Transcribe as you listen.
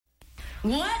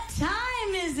What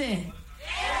time is it? It's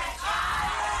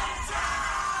Island time!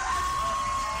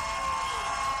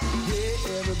 Hey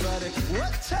everybody,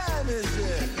 what time is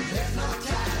it? There's no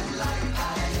time like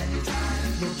Island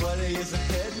time. Nobody is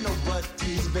ahead,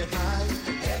 nobody's behind.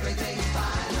 Everything's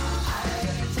fine on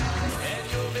Island time. And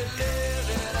you'll be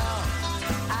living on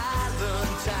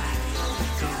Island time.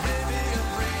 Caribbean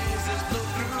breezes blow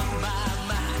through my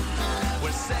mind.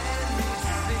 Where sand meets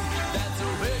sea, that's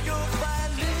where you'll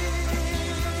find me.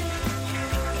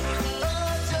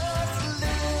 Oh, just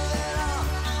living on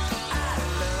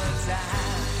Island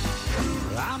time.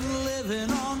 I'm living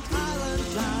on Island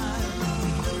time.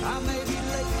 I may be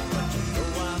late, but you know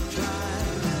I'm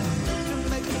trying to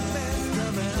make the best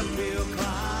of an uphill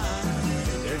climb.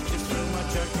 There's just so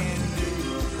much I can do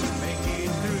to make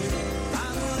it through.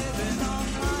 I'm living on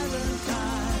Island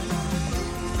time.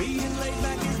 Being laid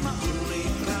back is my only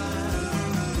crime.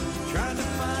 Trying to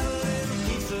find a little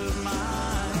peace of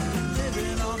mind.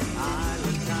 Living on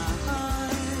Island time.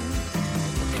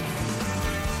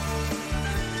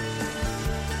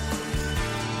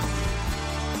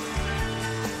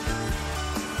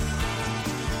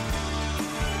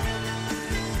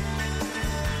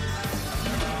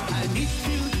 I need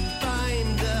to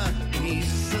find a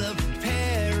piece of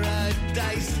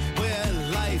paradise where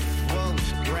life won't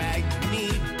drag me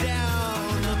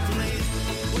down, a place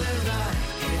where I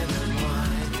can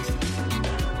unwind.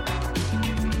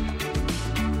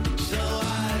 So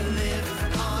I live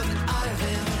on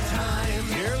Island time.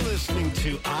 You're listening to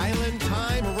Island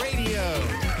Time Radio.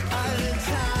 Island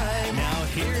Time. Now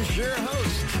here's your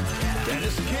host,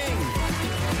 Dennis King.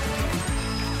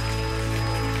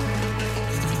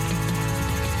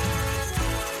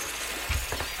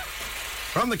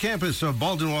 From the campus of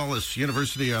Baldwin Wallace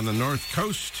University on the North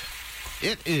Coast,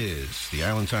 it is the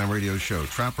Island Time Radio Show.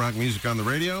 Trop rock music on the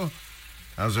radio.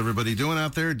 How's everybody doing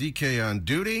out there? DK on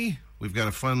duty. We've got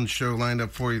a fun show lined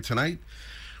up for you tonight.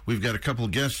 We've got a couple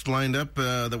guests lined up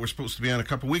that were supposed to be on a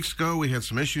couple weeks ago. We had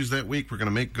some issues that week. We're going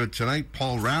to make good tonight.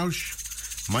 Paul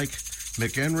Roush, Mike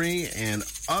McHenry, and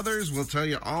others. We'll tell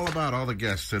you all about all the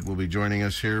guests that will be joining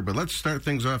us here. But let's start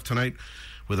things off tonight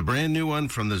with a brand new one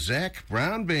from the Zac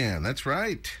Brown Band. That's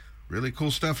right. Really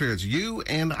cool stuff here. It's You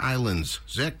and Islands.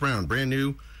 Zac Brown, brand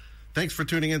new. Thanks for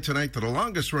tuning in tonight to the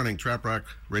longest running trap rock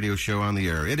radio show on the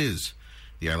air. It is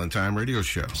the Island Time Radio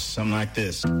Show. Something like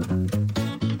this.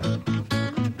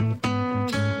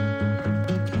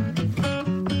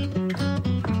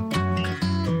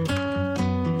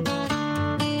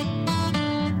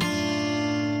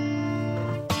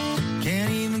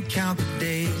 Can't even count the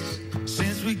days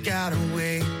since we got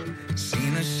away.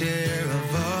 Seen a share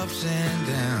of ups and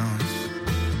downs.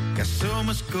 Got so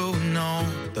much going on,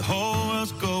 the whole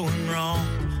world's going wrong.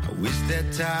 I wish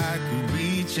that tide could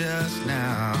reach us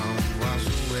now. Wash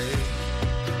away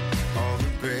all the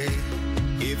gray.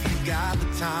 If you got the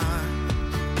time,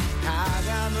 I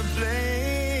got the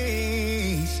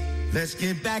place. Let's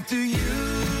get back to you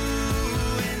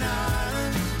and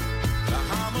Island. The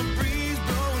harbor breeze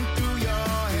blowing through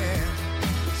your hair.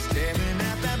 Staring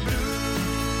at that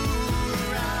blue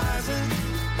horizon.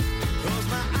 Close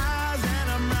my eyes and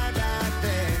I'm right back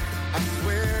there. I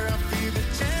swear I feel the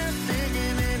chant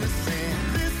singing in the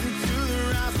sand. Listen to the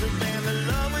roster band, the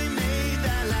love we made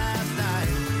that last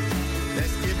night.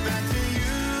 Let's get back to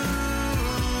you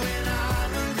and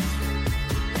Island.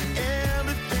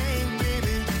 Everything,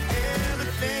 baby,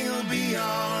 everything will be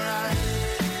alright.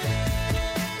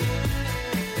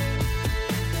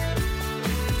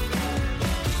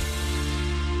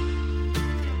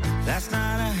 Last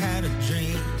night I had a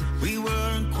dream. We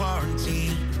were in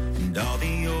quarantine, and all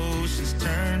the oceans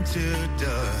turned to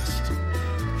dust.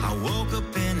 I woke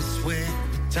up in a sweat.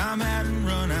 Time hadn't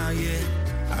run out yet.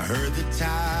 I heard the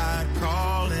tide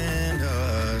calling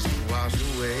us. Wash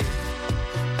away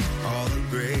all the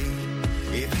gray.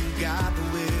 If you got the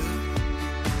will,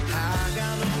 I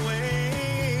got the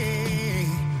way.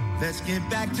 Let's get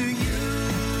back to you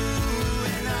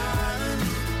and Island.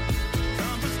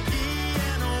 Compass key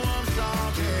and a warm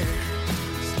salt air.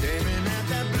 Staring at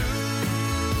that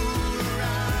blue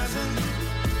horizon.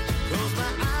 Close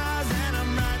my eyes and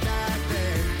I'm right back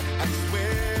there. I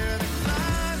swear the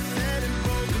sun set in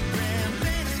broken ground.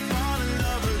 Made us fall in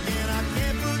love again. I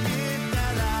can't forget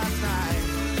that last night.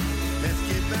 Let's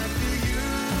get back to you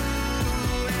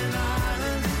and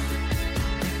Island.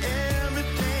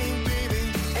 Everything, baby,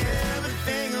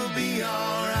 everything will be alright.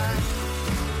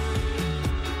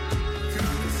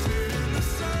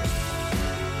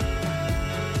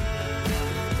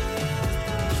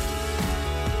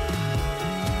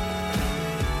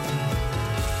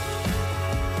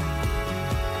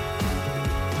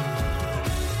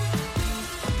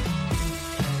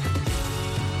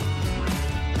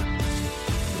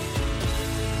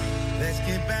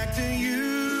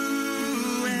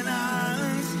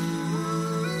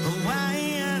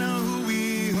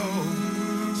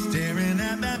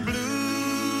 that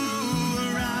blue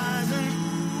horizon.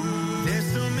 There's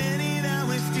so many that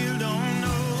we still don't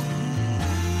know.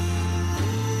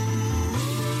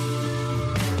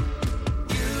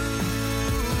 You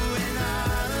and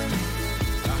Ireland,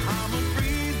 a humble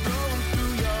breeze blowing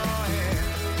through your hair,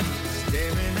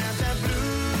 staring at that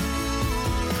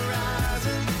blue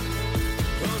horizon.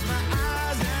 Close my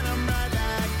eyes and I'm right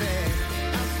back there.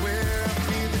 I swear I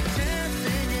feel the chant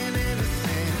singing in the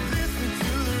sand. Listen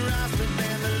to the roster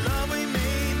band, the love we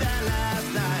made that last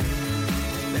night.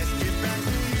 Let's get back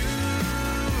to you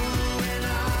and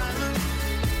Ireland.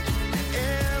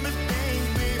 Everything,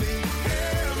 baby,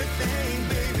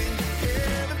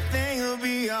 everything will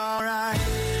be alright.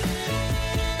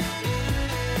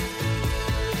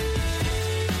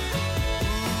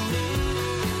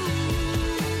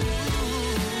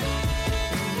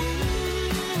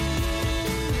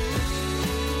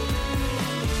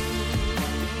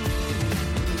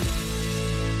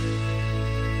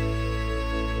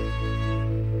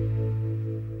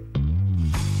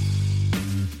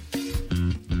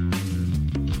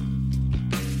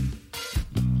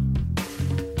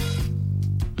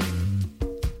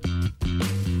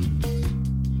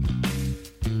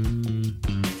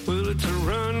 Well, it's a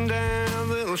rundown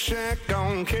little shack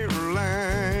on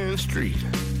Caroline Street,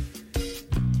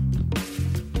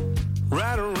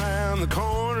 right around the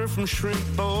corner from Shrimp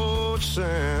Boat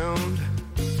Sound.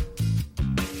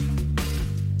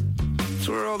 It's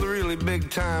where all the really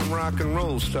big-time rock and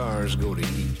roll stars go to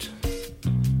eat.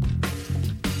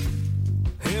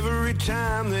 Every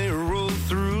time they roll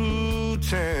through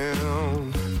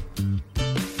town,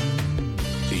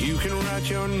 you can write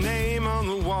your name on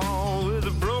the wall with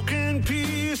a broken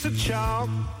piece of chalk.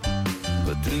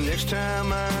 But the next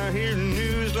time I hear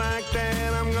news like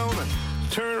that, I'm gonna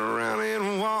turn around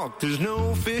and walk. There's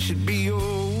no fish at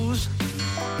B.O.'s.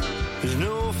 There's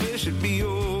no fish at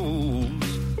B.O.'s.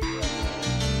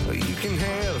 You can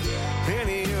have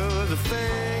any other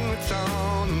thing that's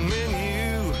on the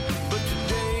menu, but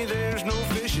today there's no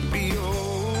fish at B.O.'s.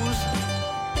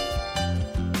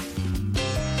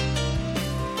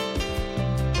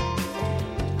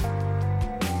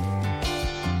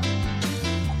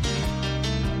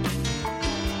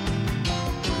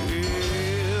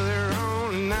 Yeah, they're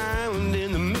on an island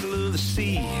in the middle of the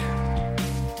sea,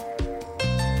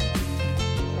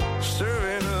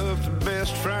 serving up the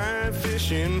best fried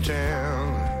fish in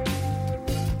town.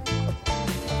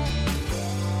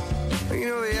 You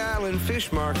know, the island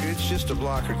fish market's just a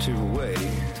block or two away.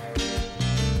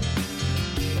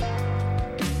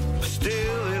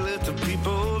 Still, they let the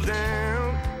people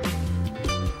down.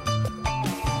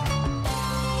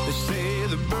 They say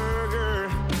the burger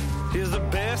is the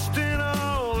best in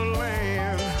all the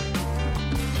land,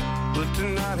 but to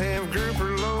not have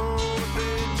grouper load,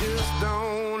 they just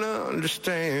don't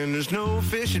understand. There's no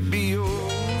fish at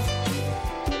B.O.'s.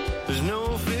 There's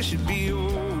no fish at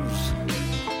B.O.'s.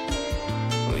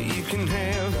 Well, you can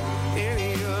have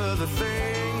any other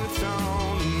thing that's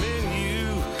on the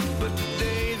menu, but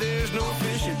today there's no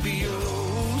fish at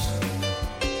B.O.'s.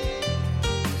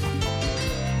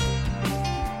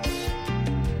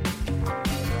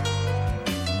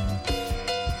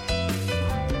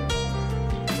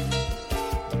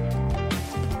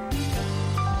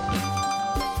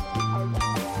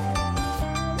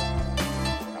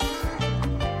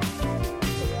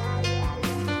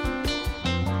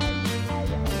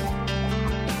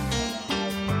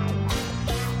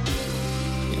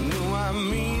 You know I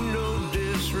mean no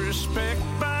disrespect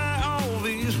by all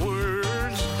these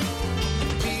words.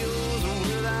 B.O.'s are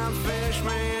without fish,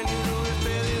 man. You know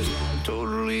that is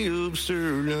totally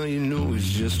absurd. Now you know it's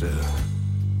just a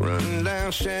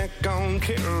rundown shack on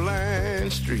Caroline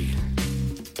Street,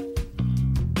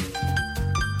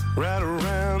 right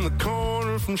around the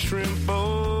corner from Shrimp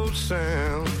Boat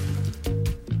Sound.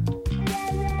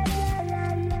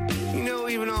 You know,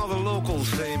 even all the locals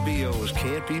say B.O.'s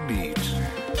can't be beat.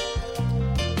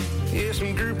 Yeah,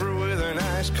 some grouper with an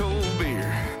ice cold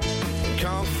beer,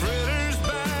 called fritters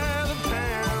by the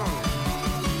pound.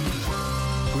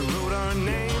 We wrote our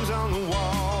names on the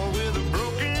wall with a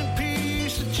broken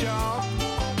piece of chalk.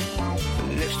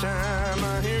 The next time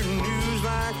I hear news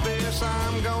like this,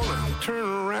 I'm gonna turn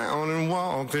around and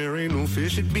walk. There ain't no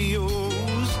fish at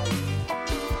B.O.'s.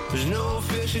 There's no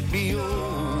fish at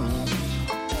B.O.'s.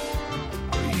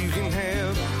 You can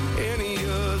have any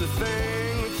other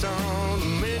thing that's on the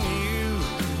menu,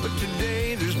 but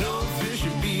today there's no fish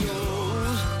at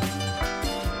B.O.'s.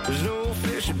 There's no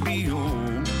fish at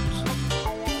B.O.'s.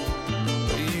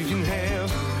 You can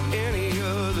have any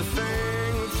other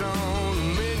thing that's on the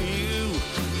menu,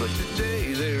 but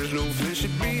today there's no fish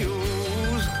at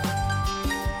B.O.'s.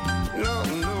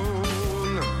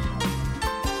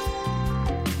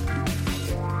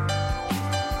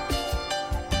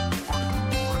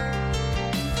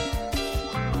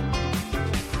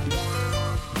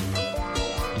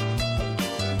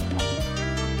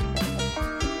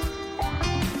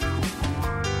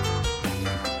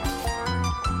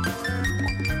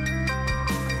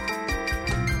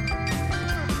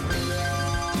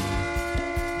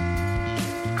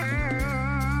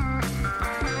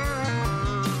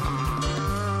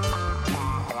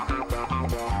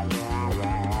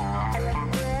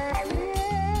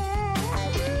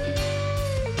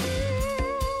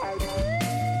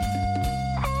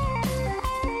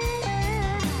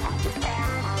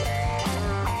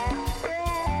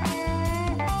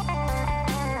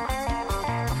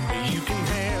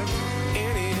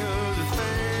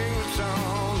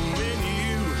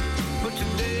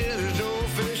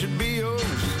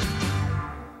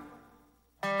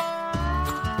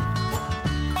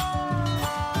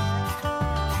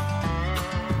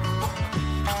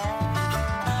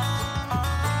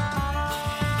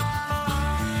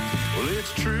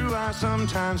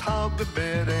 sometimes hog the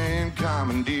bed and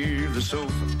commandeer the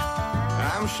sofa.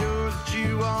 I'm sure that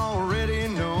you already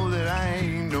know that I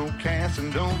ain't no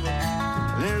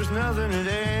Casanova. There's nothing that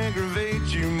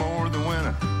aggravates you more than when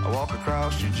I walk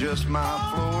across you just my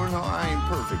floor. No, I ain't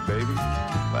perfect, baby,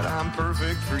 but I'm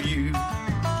perfect for you.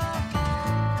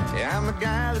 Yeah, I'm the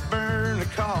guy that burned the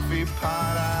coffee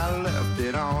pot. I left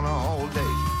it on all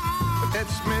day. But that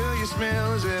smell you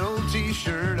smell is that old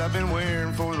t-shirt I've been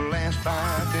wearing for the last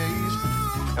 5 days.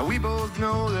 Now we both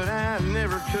know that I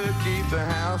never could keep the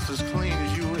house as clean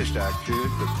as you wished I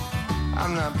could. But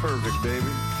I'm not perfect, baby,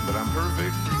 but I'm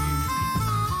perfect for you.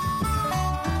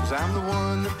 'Cause I'm the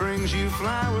one that brings you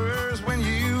flowers when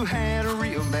you had a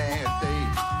real bad day.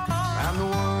 I'm the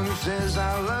one who says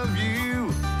I love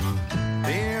you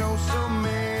in oh so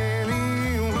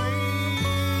many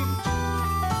ways.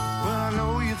 Well, I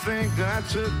know you think that I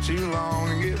took too long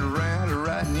to get around to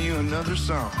writing you another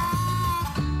song.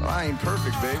 Well, I ain't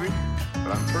perfect, baby,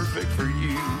 but I'm perfect for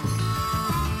you.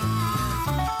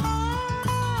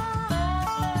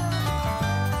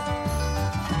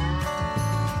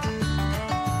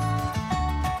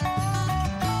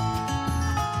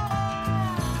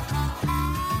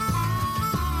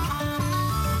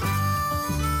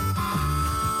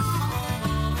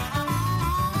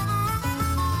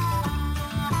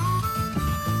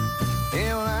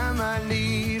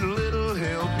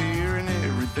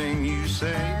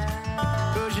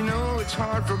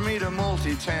 Hard for me to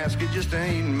multitask, it just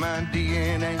ain't in my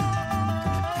DNA.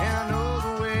 And I know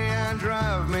the way I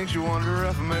drive makes you wonder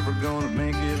if I'm ever gonna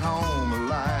make it home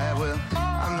alive. Well,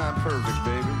 I'm not perfect,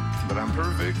 baby, but I'm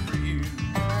perfect for you.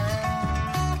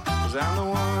 'Cause I'm the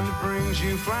one that brings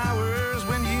you flowers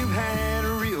when you've had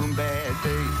a real bad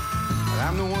day. And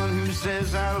I'm the one who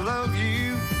says I love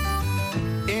you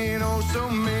in oh so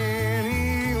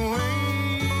many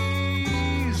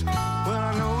ways. Well,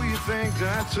 I know you think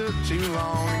that I took too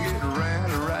long to get around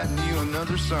to writing you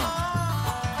another song.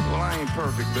 Well, I ain't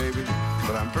perfect, baby,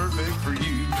 but I'm perfect for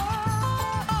you.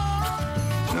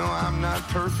 No, I'm not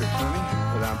perfect, honey,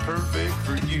 but I'm perfect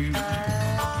for you.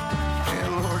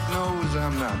 And Lord knows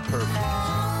I'm not perfect,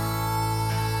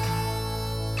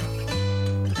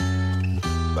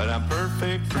 but I'm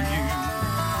perfect for you.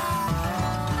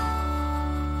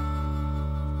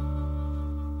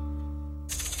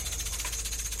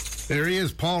 There he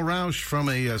is, Paul Rausch, from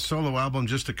a solo album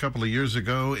just a couple of years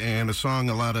ago, and a song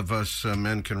a lot of us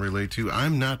men can relate to,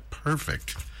 I'm Not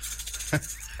Perfect.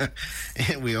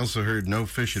 And we also heard No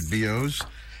Fish at B.O.'s.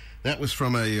 That was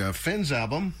from a Fins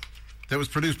album that was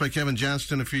produced by Kevin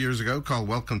Johnston a few years ago called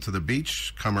Welcome to the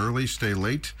Beach, Come Early, Stay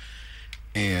Late.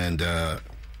 And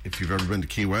if you've ever been to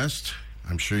Key West,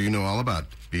 I'm sure you know all about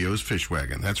B.O.'s Fish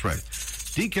Wagon. That's right.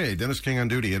 DK, Dennis King on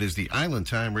duty. It is the Island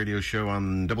Time radio show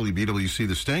on WBWC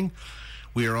The Sting.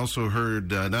 We are also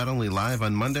heard not only live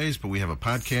on Mondays, but we have a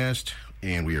podcast,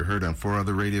 and we are heard on 4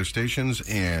 other radio stations.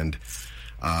 And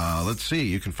let's see,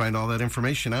 you can find all that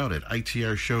information out at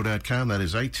itrshow.com. That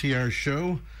is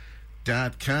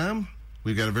itrshow.com.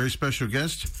 We've got a very special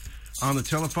guest on the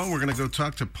telephone. We're going to go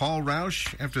talk to Paul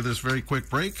Rausch after this very quick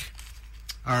break.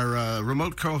 Our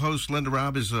remote co-host, Linda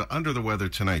Robb, is under the weather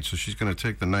tonight, so she's going to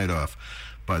take the night off.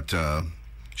 But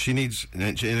she needs,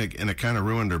 and it kind of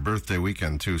ruined her birthday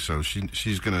weekend, too, so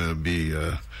she's going to be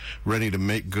ready to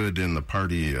make good in the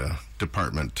party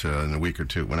department in a week or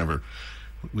two, whenever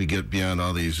we get beyond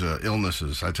all these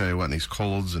illnesses. I tell you what, and these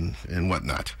colds and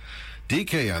whatnot.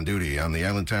 DK on duty on the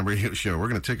Island Time Radio Show. We're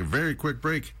going to take a very quick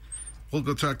break. We'll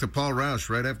go talk to Paul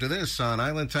Rausch right after this on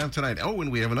Island Time tonight. Oh,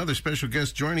 and we have another special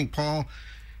guest joining Paul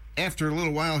after a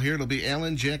little while here. It'll be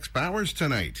Alan Jax Bowers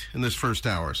tonight in this first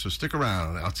hour, so stick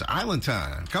around. It's Island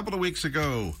Time. A couple of weeks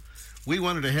ago, we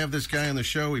wanted to have this guy on the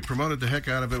show. We promoted the heck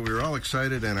out of it. We were all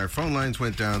excited, and our phone lines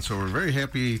went down, so we're very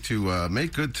happy to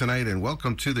make good tonight, and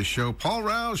welcome to the show, Paul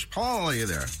Rausch. Paul, are you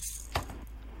there?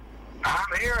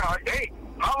 I'm here. Hey,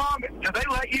 how long do they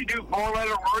let you do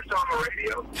 4-letter words on the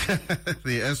radio?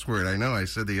 The S word. I know. I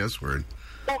said the S word.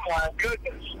 Oh, my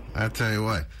goodness. I tell you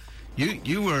what.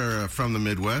 You were from the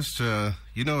Midwest.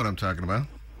 You know what I'm talking about.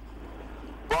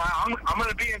 Well, I'm going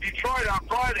to be in Detroit on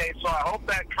Friday, so I hope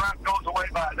that trap goes away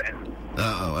by then.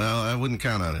 Uh-oh. Well, I wouldn't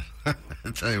count on it. I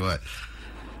tell you what.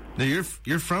 Now, you're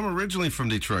originally from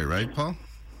Detroit, right, Paul?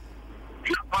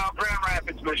 Grand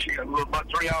Rapids, Michigan, about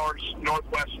 3 hours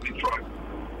northwest of Detroit.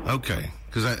 Okay.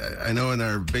 Because I know in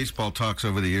our baseball talks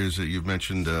over the years that you've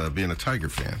mentioned being a Tiger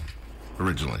fan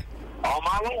originally. All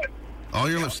my life. All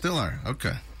your life still are?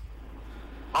 Okay.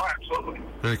 Oh, absolutely.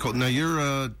 Very cool. Now,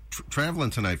 you're traveling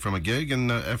tonight from a gig in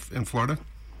Florida?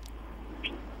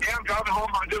 Yeah, I'm driving home.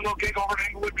 I do a little gig over at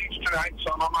Englewood Beach tonight,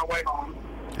 so I'm on my way home.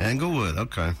 Englewood,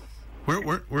 okay.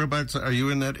 Whereabouts are you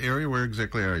in that area? Where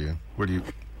exactly are you? Where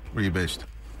are you based?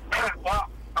 Well,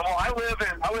 I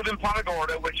live in Punta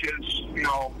Gorda, which is,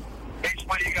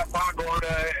 basically you got Punta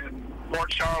Gorda and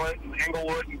Port Charlotte and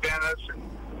Englewood and Venice and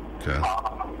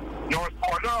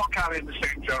Northport. They're all kind of in the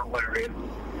same general area.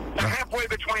 They're halfway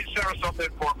between Sarasota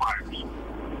and Fort Myers.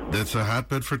 That's a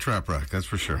hotbed for trop rock, that's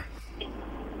for sure.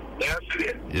 Yes, it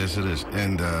is. Yes, it is.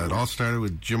 And it all started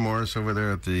with Jim Morris over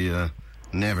there at the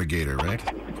Navigator, right?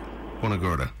 Punta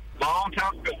Gorda. Long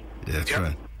time ago. Yeah, that's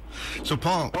right. So,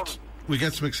 Paul, we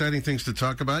got some exciting things to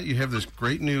talk about. You have this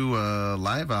great new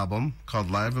live album called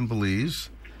Live in Belize.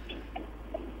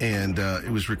 And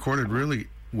it was recorded really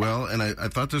well. And I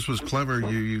thought this was clever.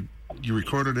 You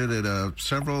recorded it at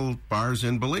several bars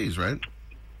in Belize, right?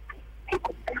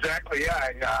 Exactly,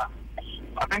 yeah.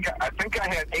 I think I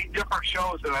had 8 different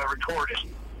shows that I recorded,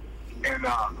 and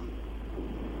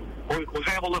was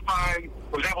able to find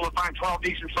 12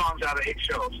 decent songs out of 8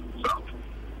 shows. So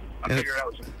I figured that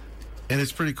was. And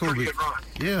it's pretty cool. Pretty good run.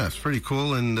 Yeah, it's pretty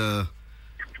cool, and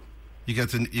you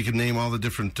can name all the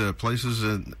different places,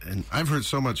 and I've heard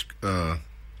so much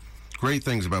great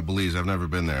things about Belize. I've never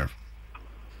been there.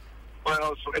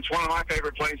 Well, it's one of my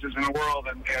favorite places in the world,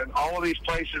 and all of these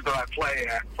places that I play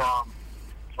at, from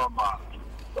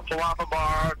the Palapa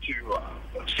Bar to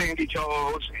Sandy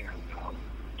Toes and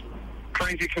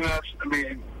Crazy Canucks. I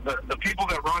mean, the people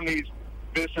that run these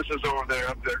businesses over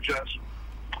there, they're just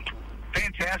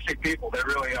fantastic people. They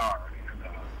really are. And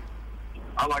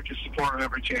I like to support them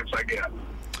every chance I get.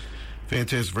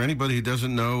 Fantastic. For anybody who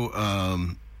doesn't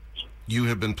know, you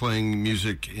have been playing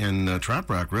music in trop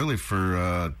rock really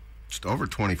for just over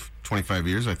 25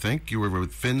 years, I think. You were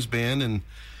with Finn's band in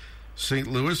St.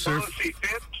 Louis. Well, let's see,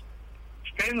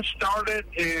 Finn started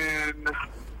in,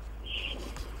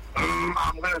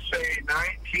 I'm going to say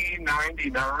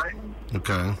 1999.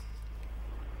 Okay.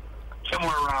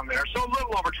 Somewhere around there. So a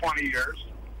little over 20 years.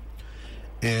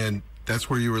 And that's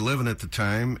where you were living at the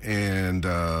time. And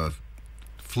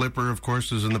Flipper, of course,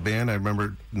 was in the band. I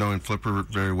remember knowing Flipper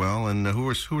very well. And who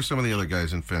were some of the other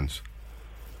guys in Finn's?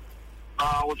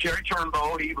 Well, Jerry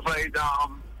Turnbow, he played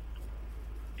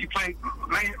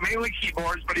mainly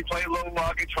keyboards, but he played a little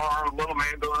guitar, a little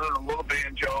mandolin, a little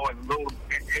banjo, and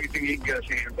anything he can get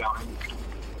his hands on.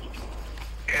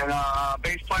 And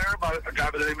bass player, a guy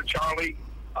by the name of Charlie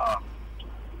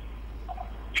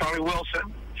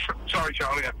Wilson. Sorry,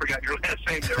 Charlie, I forgot your last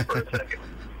name there for a second.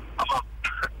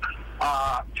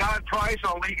 Todd Price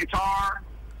on lead guitar,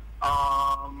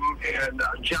 and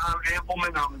John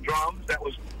Ampleman on the drums.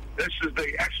 This is the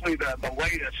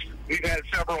latest. We've had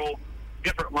several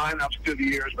different lineups through the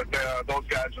years, but those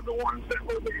guys are the ones that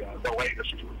were the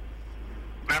latest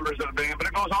members of the band. But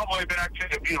it goes all the way back to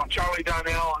Charlie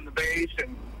Donnell on the bass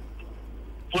and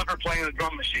Flipper playing the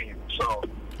drum machine. So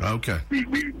okay, we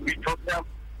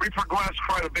progressed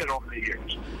quite a bit over the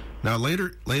years. Now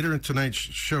later in tonight's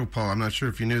show, Paul, I'm not sure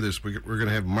if you knew this, we're going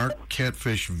to have Mark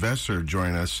Catfish Vesser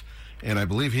join us, and I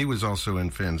believe he was also in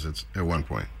Finn's at one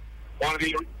point. One of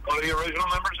the original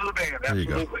members of the band,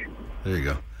 absolutely. There you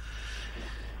go.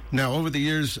 Now, over the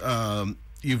years,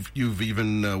 you've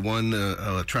even won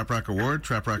a Trop Rock Award,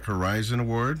 Trop Rock Horizon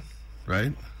Award,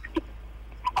 right?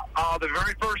 The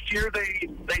very first year they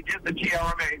did the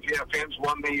TRMAs, yeah, Finn's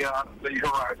won the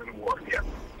Horizon Award, yeah.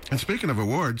 And speaking of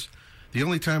awards, the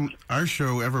only time our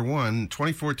show ever won,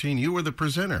 2014, you were the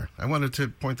presenter. I wanted to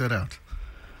point that out.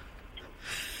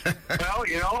 Well,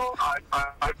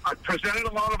 I presented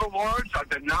a lot of awards. I've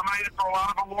been nominated for a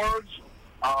lot of awards.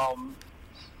 I'm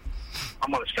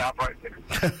going to stop right there.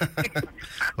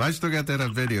 Well, I still got that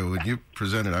on video when you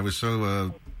presented. I was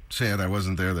so sad I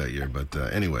wasn't there that year. But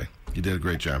anyway, you did a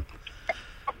great job. Well,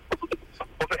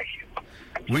 thank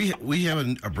you. We have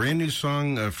a brand new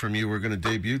song from you we're going to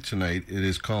debut tonight. It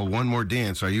is called One More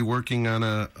Dance. Are you working on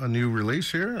a new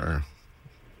release here? Or?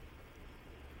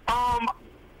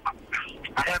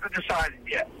 I haven't decided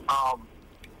yet. I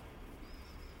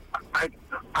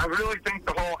really think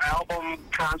the whole album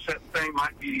concept thing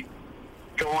might be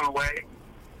going away,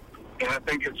 and I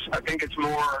think it's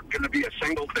more going to be a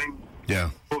single thing. Yeah.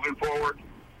 Moving forward.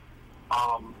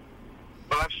 But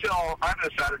I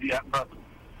haven't decided yet. But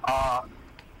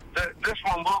this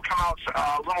one will come out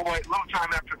a little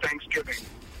time after Thanksgiving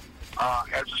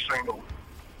as a single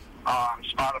on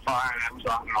Spotify and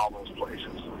Amazon and all those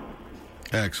places.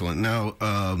 Excellent. Now,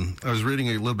 I was reading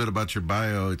a little bit about your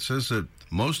bio. It says that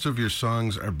most of your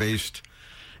songs are based,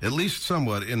 at least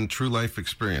somewhat, in true life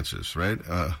experiences, right?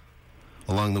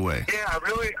 Along the way. Yeah, I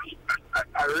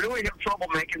really have trouble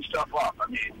making stuff up.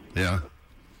 Yeah.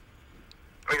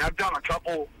 I've done a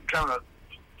couple kind of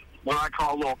what I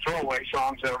call little throwaway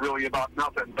songs that are really about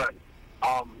nothing, but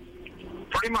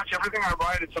Pretty much everything I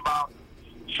write, it's about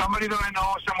somebody that I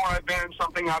know, somewhere I've been,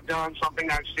 something I've done, something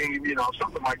I've seen,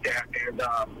 something like that. And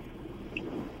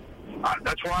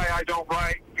that's why I don't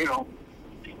write,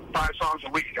 5 songs a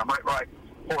week. I might write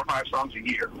 4 or 5 songs a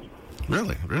year.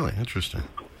 Really? Really? Interesting.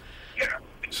 Yeah.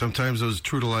 Sometimes those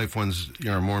true-to-life ones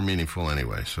are more meaningful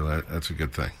anyway, so that's a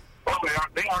good thing. Well,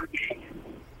 they are.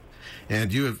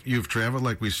 And you've traveled,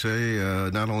 like we say,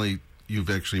 not only you've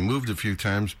actually moved a few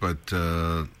times, but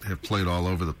have played all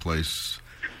over the place,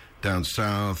 down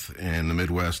south and the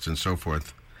Midwest and so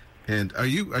forth. And are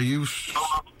you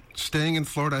staying in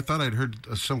Florida? I thought I'd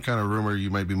heard some kind of rumor you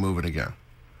might be moving again.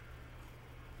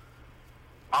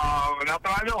 Not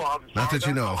that I know of. Not that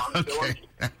you know of. Okay.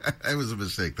 That was a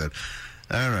mistake then.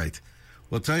 All right.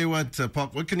 Well, tell you what, Paul,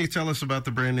 what can you tell us about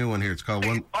the brand new one here? It's called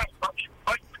One...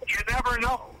 But you never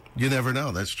know. You never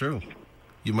know. That's true.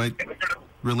 You might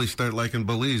really start liking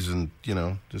Belize and,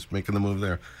 just making the move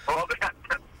there.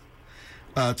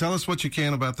 Tell us what you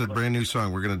can about the brand new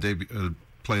song. We're going to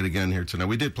play it again here tonight.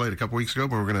 We did play it a couple weeks ago,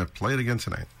 but we're going to play it again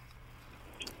tonight.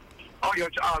 Oh, yeah.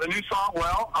 The new song,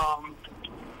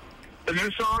 the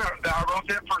new song, I wrote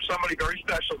that for somebody very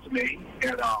special to me.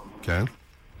 And okay.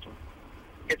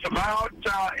 It's about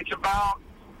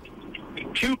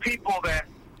 2 people that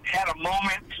had a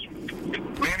moment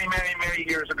many, many, many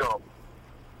years ago.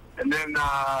 And then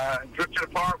drifted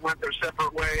apart, went their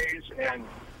separate ways, and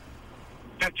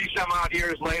 50-some-odd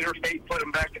years later, fate put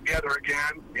them back together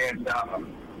again. And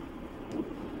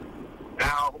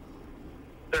now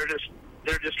they're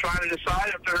just trying to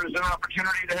decide if there's an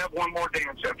opportunity to have one more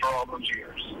dance after all those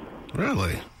years.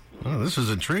 Really? Oh, this is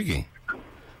intriguing.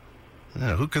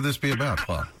 Yeah, who could this be about,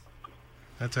 Paul?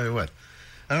 I'll tell you what.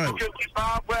 All right.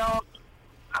 Well,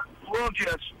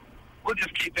 we'll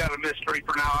just keep that a mystery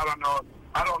for now.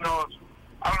 I don't know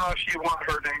if she want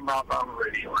her name out on the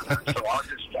radio or not. So I'll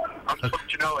just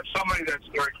let you know it's somebody that's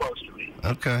very close to me.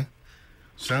 Okay.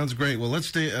 Sounds great. Well,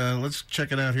 let's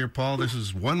check it out here, Paul. This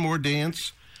is One More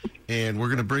Dance, and we're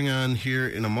going to bring on here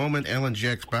in a moment Alan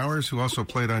Jax Bowers, who also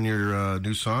played on your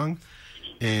new song.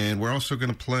 And we're also going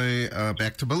to play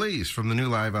Back to Belize from the new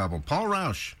live album. Paul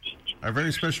Rausch, our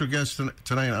very special guest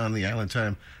tonight on the Island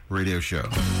Time Radio Show.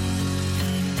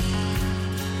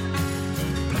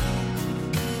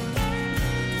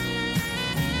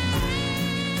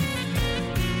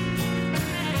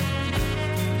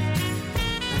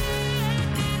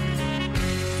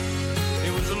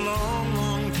 It was a long,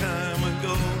 long time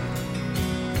ago.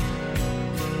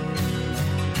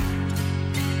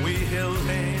 We held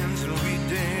hands and we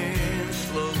danced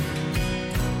slow.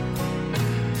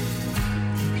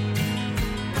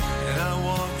 And I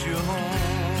walked you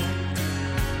home.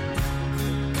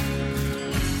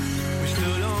 We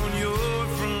stood on your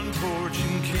front porch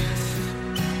and kissed.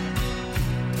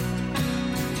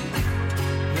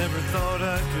 Never thought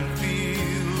I could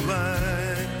feel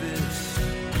like this.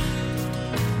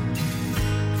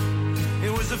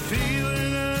 It was a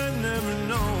feeling I'd never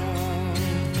known.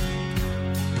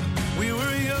 We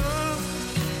were young,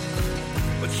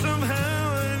 but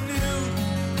somehow I knew.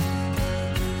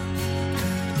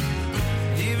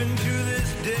 Even to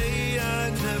this day,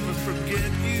 I'd never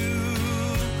forget you.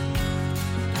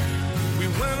 We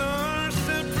went our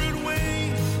separate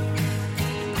ways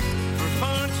for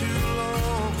far too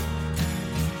long.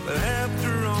 But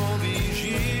after all these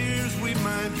years, we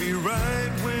might be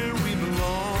right where we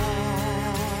belong.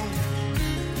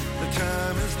 The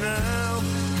time is now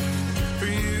for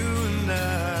you and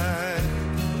I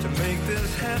to make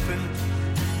this happen.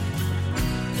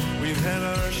 We've had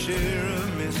our share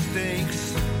of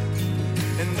mistakes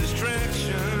and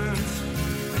distractions.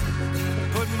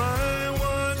 Put my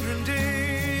wandering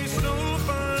days so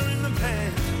far in the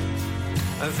past.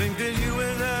 I think that you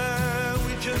and I,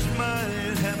 we just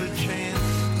might have a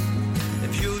chance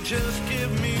if you'll just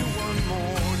give me one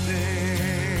more dance.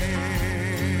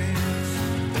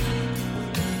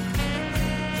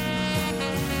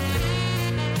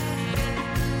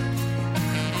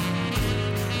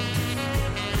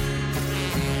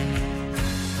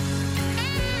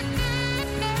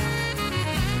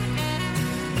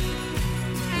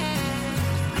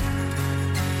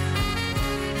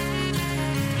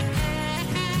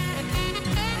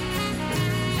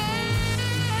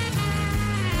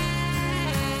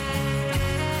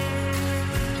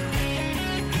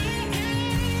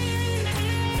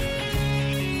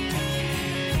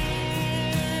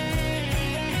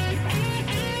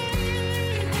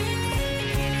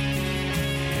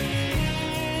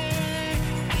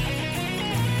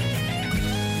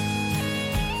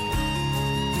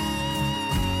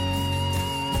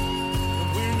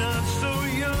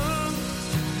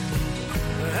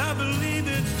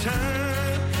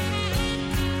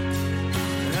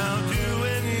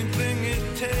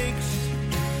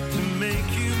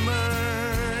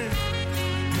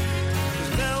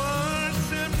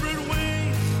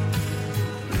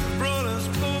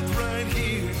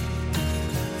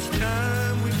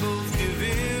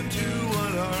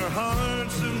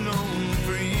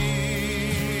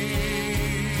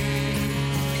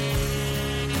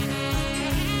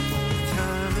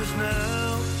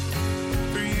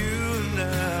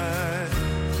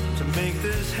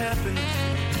 laughing.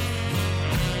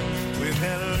 We've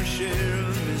had our share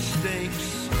of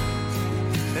mistakes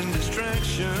and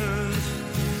distractions.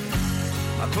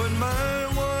 I put my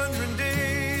wandering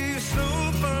days so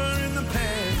far in the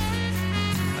past.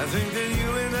 I think that you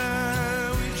and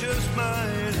I, we just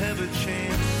might have a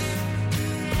chance.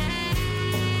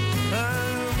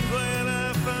 I'm glad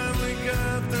I finally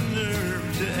got the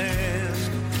nerve to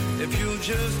ask if you'll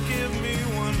just give me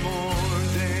one more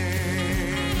dance.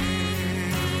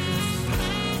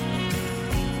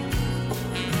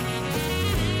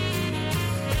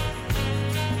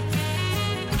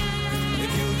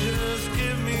 If you'll just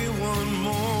give me one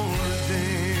more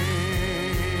dance.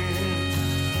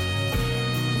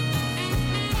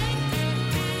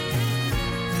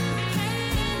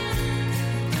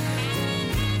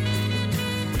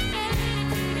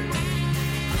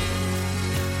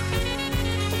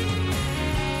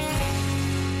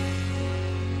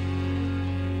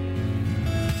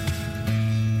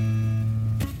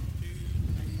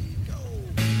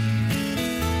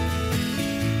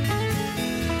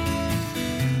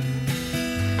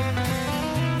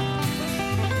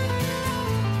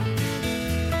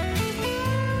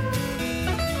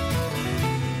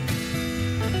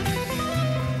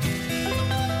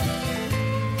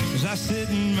 I sit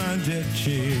in my deck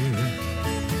chair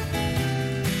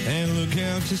and look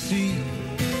out to sea.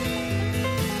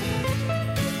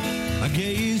 I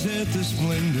gaze at the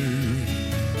splendor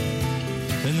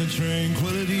and the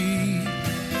tranquility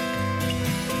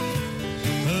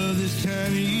of this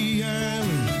tiny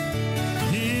island,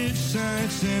 its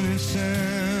sights and its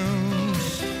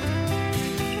sounds.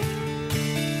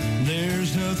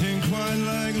 There's nothing quite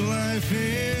like life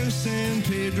in San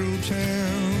Pedro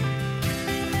town.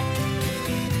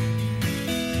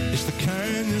 It's the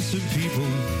kindness of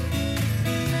people,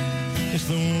 it's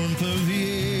the warmth of the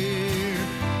air,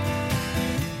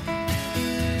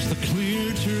 it's the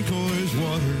clear turquoise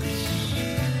waters,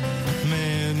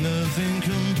 man, nothing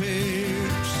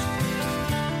compares.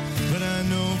 But I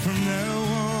know from now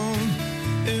on,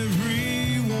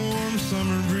 every warm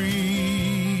summer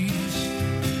breeze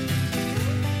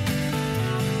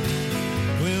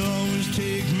will always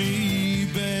take me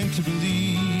back to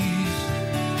Belize,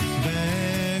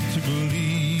 back to Belize.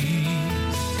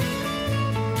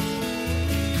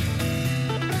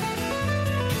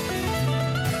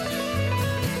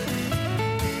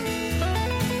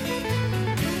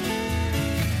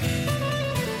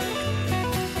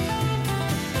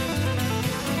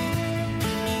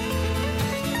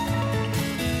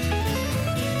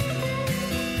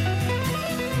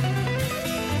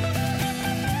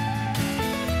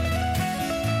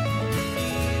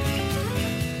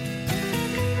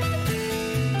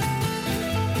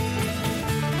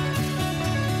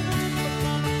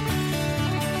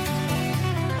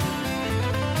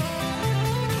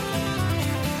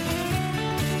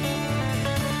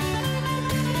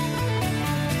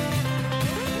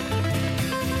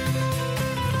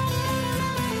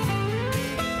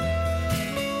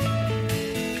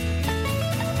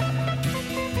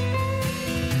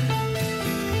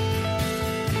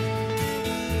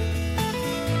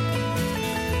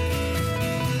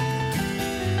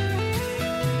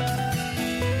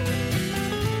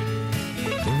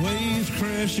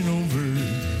 Crashing over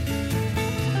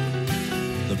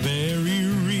the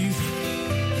barrier reef,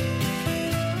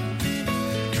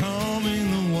 calming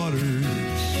the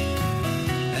waters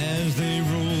as they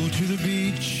roll to the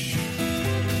beach.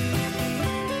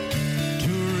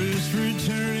 Tourists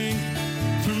returning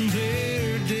from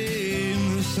their day in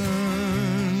the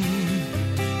sun.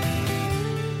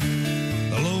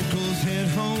 The locals head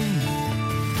home,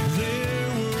 their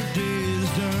work day is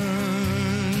done.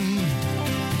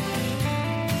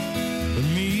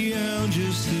 I'll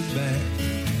just sit back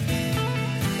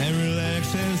and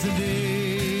relax as the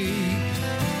day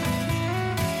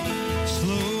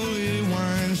slowly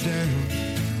winds down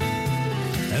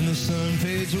and the sun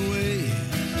fades away.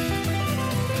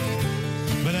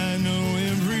 But I know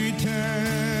every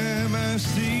time I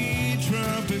see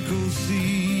tropical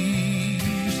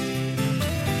seas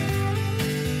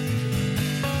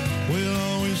will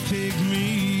always take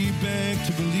me back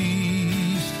to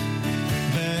Belize,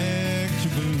 back to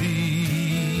Belize.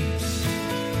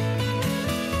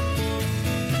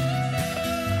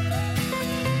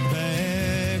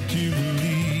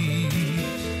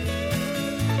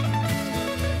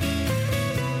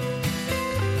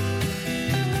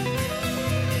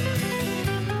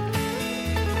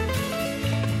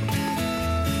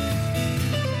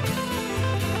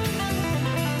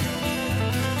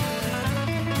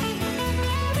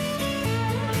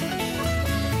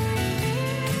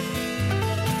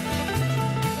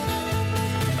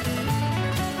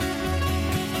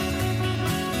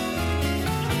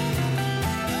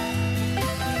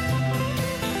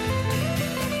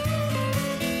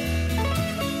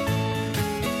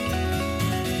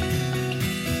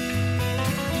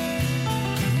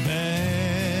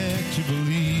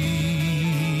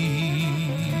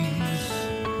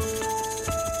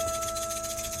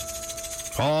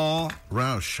 Paul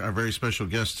Rausch, our very special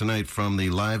guest tonight from the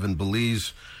Live in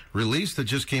Belize release that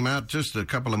just came out just a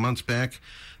couple of months back.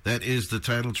 That is the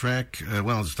title track.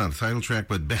 Well, it's not a title track,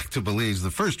 but Back to Belize, the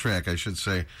first track, I should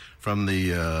say, from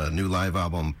the new live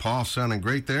album. Paul, sounding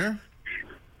great there.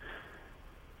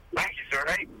 Thank you, sir.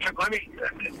 Hey, let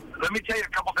me tell you a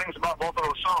couple things about both of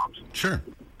those songs. Sure.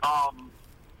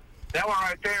 That one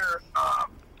right there,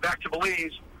 Back to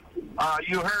Belize,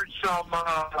 you heard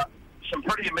some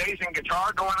pretty amazing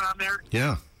guitar going on there.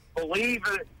 Yeah. Believe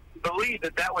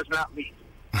that was not me.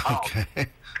 Okay.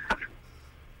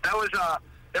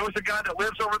 There was a guy that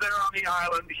lives over there on the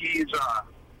island. He's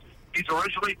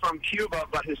originally from Cuba,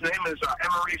 but his name is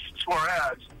Emery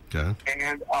Suarez. Okay.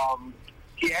 And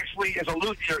he actually is a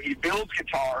luthier. He builds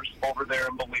guitars over there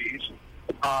in Belize.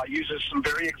 Uses some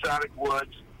very exotic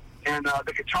woods. And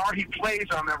the guitar he plays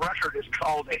on the record is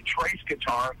called a trace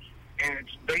guitar, and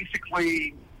it's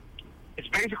basically a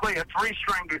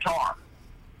 3-string guitar.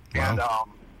 Wow. And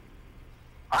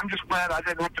I'm just glad I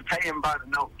didn't have to pay him by the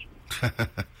note.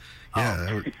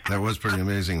 Yeah, that was pretty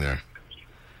amazing there.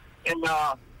 And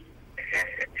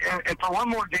for one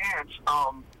more dance,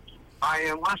 I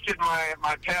enlisted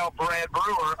my pal Brad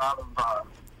Brewer out of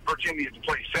Virginia to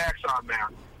play sax on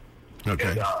that.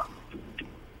 Okay.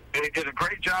 And he did a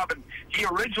great job. And he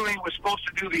originally was supposed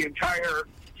to do the entire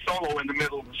solo in the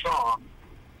middle of the song.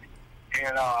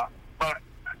 And but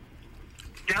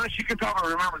Dennis, you can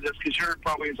probably remember this because you're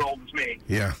probably as old as me.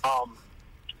 Yeah.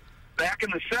 Back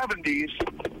in the 70s,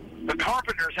 the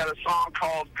Carpenters had a song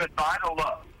called "Goodbye to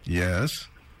Love." Yes.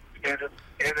 And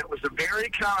it was a very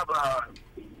kind of a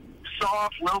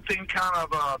soft, lilting, kind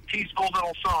of a peaceful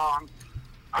little song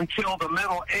until the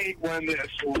middle 8 when this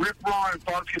rip-roaring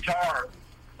fuzz guitar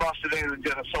busted in and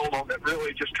did a solo that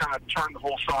really just kind of turned the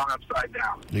whole song upside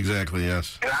down. Exactly,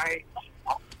 yes. And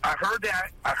I heard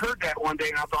that one day,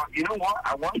 and I thought, you know what?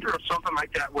 I wonder if something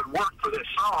like that would work for this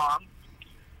song.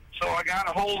 So I got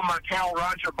a hold of my pal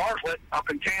Roger Bartlett up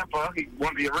in Tampa. He's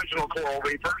one of the original Coral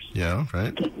Reapers. Yeah,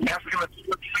 right. Asked him if he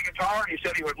would play guitar, and he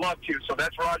said he would love to. So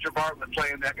that's Roger Bartlett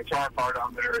playing that guitar part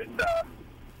on there, and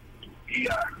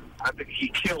I think he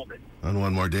killed it. On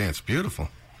One More Dance. Beautiful.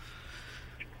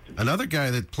 Another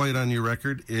guy that played on your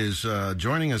record is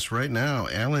joining us right now,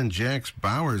 Alan Jax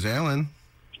Bowers. Alan.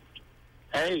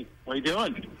 Hey, what you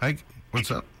doing? Hi.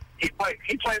 What's up? He played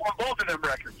on both of them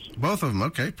records. Both of them.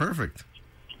 Okay, perfect.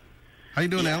 How you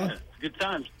doing, Alan? Good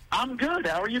times. I'm good.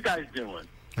 How are you guys doing?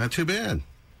 Not too bad.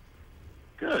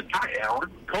 Good. Hi, Alan.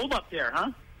 Cold up there,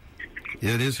 huh?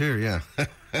 Yeah, it is here, yeah.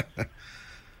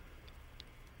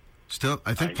 Still,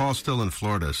 I think Paul's still in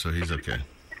Florida, so he's okay.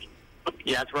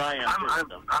 Yeah, that's where I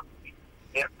am.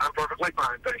 I'm perfectly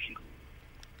fine, thank you.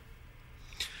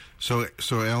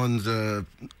 So Alan's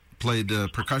played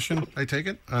percussion, I take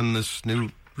it, on this new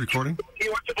recording? He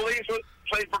went to Belize,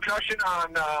 played percussion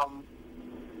on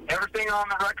everything on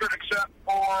the record except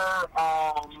for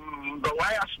the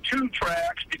last 2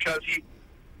 tracks because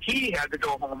he had to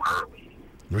go home early.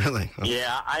 Really? Oh.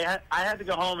 Yeah, I had to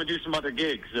go home and do some other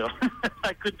gigs, so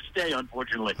I couldn't stay,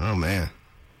 unfortunately. Oh, man.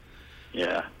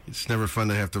 Yeah. It's never fun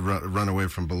to have to run away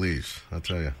from Belize, I'll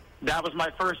tell you. That was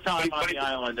my first time on the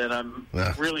island, and I'm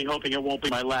really hoping it won't be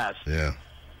my last. Yeah.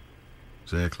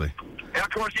 Exactly. And, of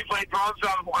course, he played drums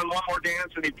on One More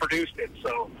Dance, and he produced it,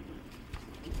 so...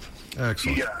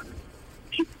 Excellent.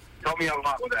 He helped me out a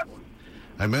lot with that one.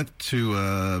 I meant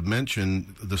to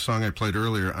mention the song I played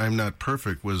earlier, I'm Not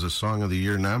Perfect, was a Song of the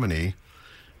Year nominee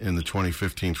in the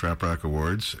 2015 Trop Rock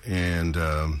Awards, and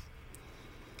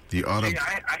the auto...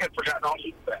 I had forgotten all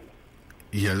about that.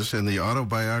 Yes, and the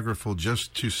autobiographical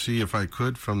Just to See If I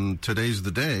Could from Today's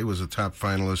the Day was a top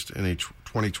finalist in a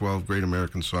 2012 Great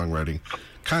American Songwriting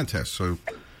Contest. So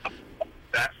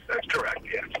that's correct,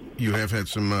 yes. You have had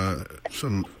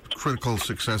some critical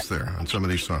success there on some of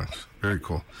these songs. Very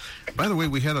cool. By the way,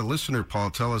 we had a listener,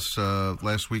 Paul, tell us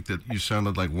last week that you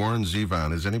sounded like Warren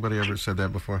Zevon. Has anybody ever said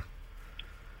that before?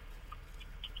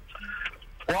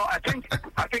 Well, I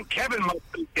think Kevin must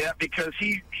do that because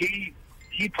he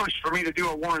pushed for me to do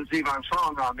a Warren Zevon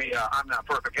song on the I'm Not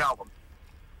Perfect album.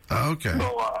 Oh, okay.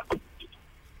 So,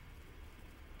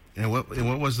 and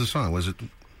what was the song? Was it?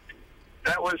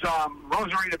 That was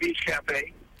Rosarita Beach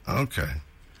Cafe. Okay.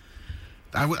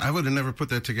 I would have never put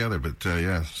that together, but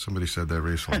yeah, somebody said that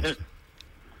recently.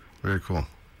 Very cool.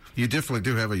 You definitely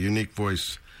do have a unique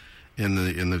voice in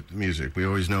the music. We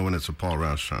always know when it's a Paul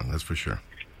Rausch song, that's for sure.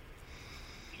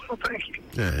 Well, thank you.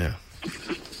 Yeah.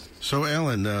 So,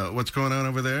 Alan, what's going on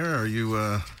over there? Are you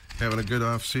having a good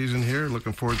off season here?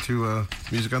 Looking forward to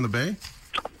Music on the Bay?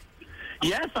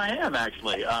 Yes, I am,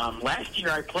 actually. Last year,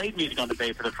 I played Music on the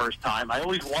Bay for the first time. I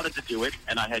always wanted to do it,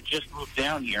 and I had just moved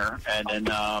down here. And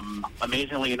then,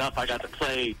 amazingly enough, I got to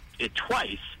play it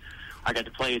twice. I got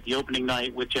to play it the opening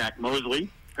night with Jack Mosley,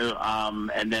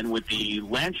 and then with the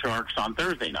Land Sharks on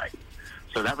Thursday night.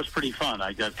 So that was pretty fun.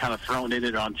 I got kind of thrown in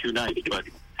it on 2 nights. But,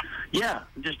 yeah,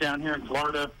 I'm just down here in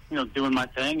Florida, doing my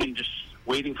thing and just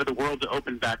waiting for the world to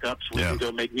open back up so we can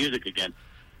go make music again.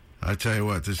 I tell you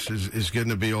what, this is getting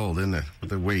to be old, isn't it? With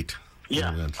the wait.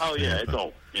 Yeah. Oh, yeah, it's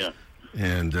old. Yeah.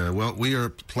 And, well, we are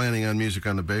planning on Music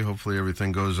on the Bay. Hopefully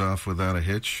everything goes off without a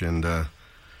hitch. And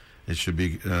it should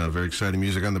be very exciting.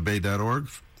 MusicOnTheBay.org,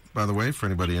 by the way, for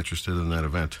anybody interested in that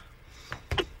event.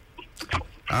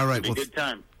 All right. It'll be a good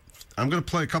time. I'm going to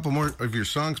play a couple more of your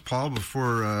songs, Paul,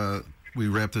 before we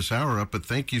wrap this hour up. But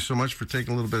thank you so much for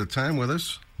taking a little bit of time with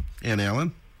us. And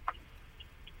Alan.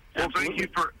 Well, thank you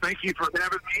for having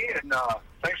me, and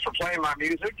thanks for playing my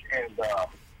music, and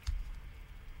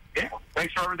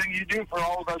thanks for everything you do for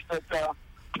all of us that are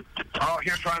out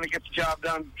here trying to get the job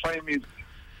done playing music.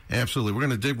 Absolutely. We're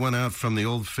going to dig one out from the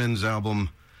old Finns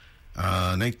album.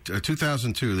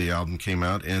 2002, the album came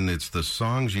out, and it's the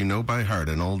Songs You Know by Heart,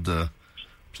 an old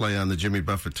play on the Jimmy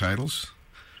Buffett titles.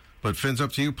 But Finn's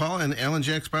up to you, Paul, and Alan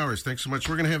Jax Bowers. Thanks so much.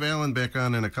 We're going to have Alan back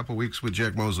on in a couple weeks with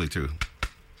Jack Mosley, too.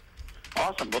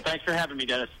 Awesome. Well, thanks for having me,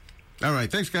 Dennis. All right.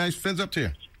 Thanks, guys. Finn's up to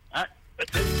you. All right.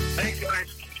 Thanks,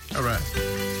 guys. All right.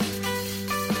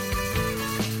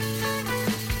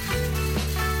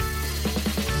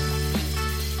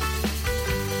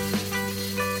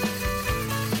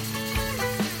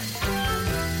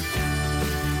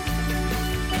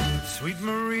 Sweet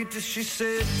Marita, she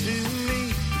said to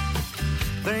me,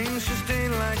 things just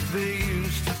ain't like they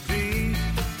used to be.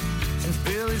 Since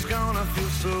Billy's gone, I feel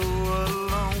so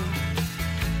alone.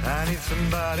 I need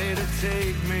somebody to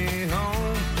take me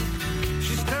home.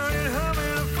 She started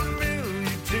humming a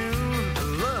familiar tune, a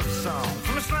love song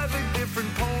from a slightly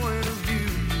different point of view.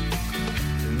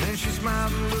 And then she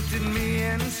smiled and looked at me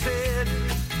and said,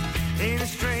 ain't it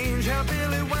strange how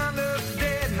Billy wound up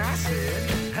dead? And I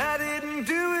said, I didn't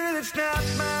do it, it's not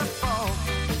my fault.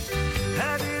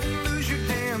 I didn't lose your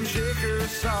damn shaker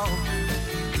salt.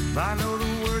 I know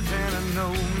the words and I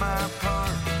know my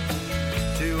part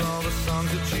to all the songs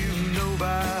that you know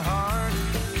by heart.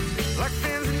 Like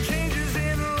fins and changes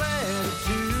in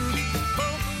latitude,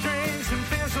 both drinks and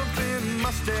pencil thin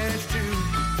mustache too.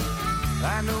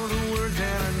 I know the words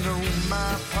and I know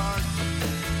my part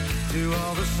to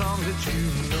all the songs that you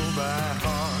know by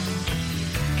heart.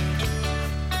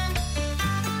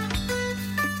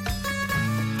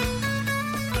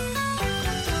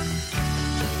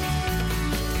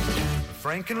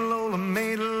 Frank and Lola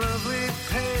made a lovely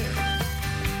pair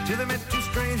till they met 2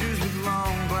 strangers with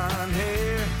long blonde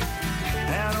hair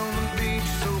out on the beach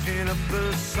soaking up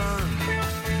the sun.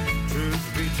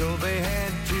 Truth be told, they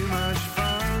had too much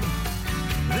fun.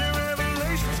 Their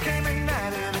revelations came at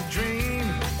night in a dream.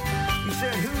 He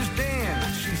said, who's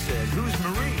Dan? She said, who's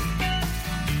Marie?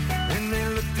 And they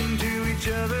looked into each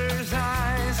other's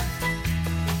eyes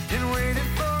and waited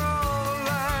for all the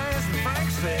lies. And Frank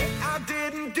said, I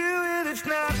didn't do it, it's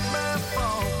not my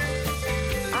fault.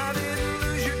 I didn't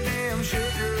lose your damn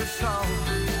shaker salt.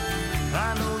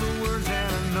 I know the words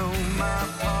and I know my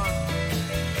part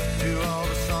to all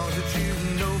the songs that you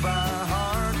know by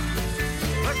heart.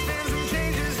 Like fins and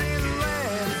changes in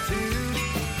latitude,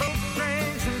 both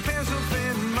drinks and pencil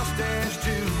thin mustache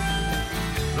too.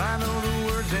 I know the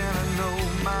words and I know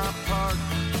my part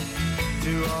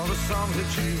to all the songs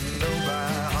that you know by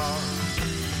heart.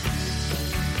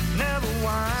 Never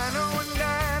whine, oh, and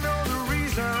I know the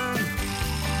reason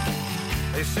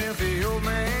they sent the old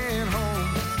man home.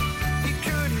 He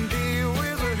couldn't deal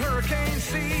with the hurricane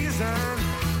season.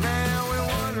 Now we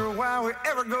wonder why we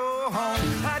ever go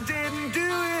home. I didn't do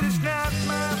it, it's not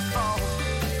my fault.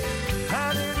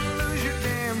 I didn't lose your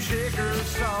damn shaker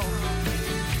salt.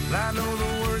 I know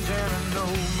the words and I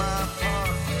know my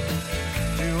part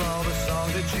to all the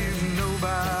songs that you know by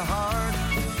heart.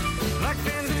 Like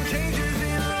fins and changes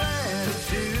in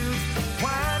latitude,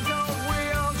 why don't we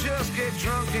all just get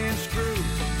drunk and screw?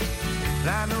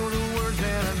 I know the words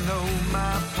and I know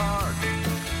my part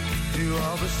to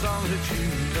all the songs that you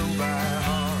know by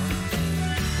heart.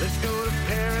 Let's go to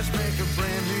Paris, make a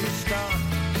brand new start,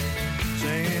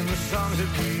 singing the songs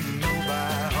that we know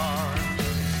by heart.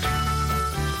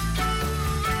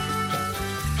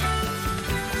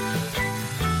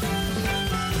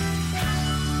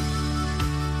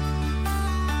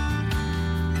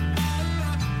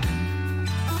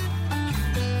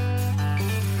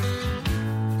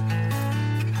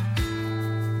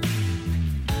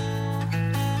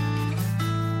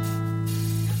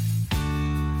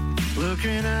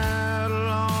 looking out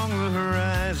along the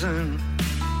horizon.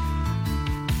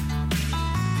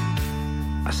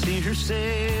 I see her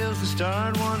sails and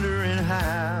start wondering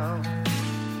how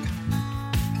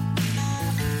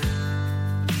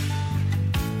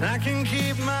I can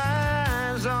keep my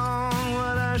eyes on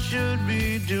what I should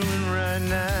be doing right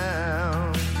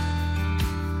now.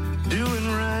 Doing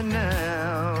right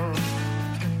now.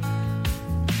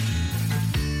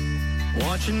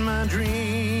 Watching my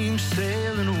dreams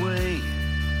sailing away,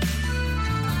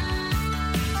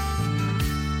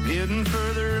 getting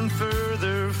further and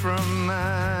further from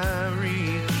my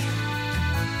reach.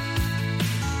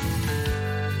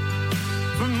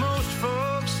 For most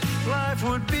folks, life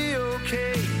would be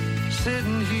okay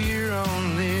sitting here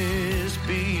on this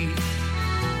beach.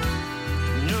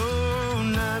 No,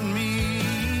 not me.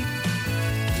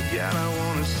 God, I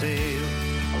wanna sail.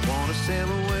 I wanna sail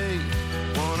away.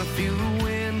 Wanna feel the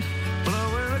wind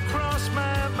blowing across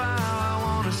my bow. I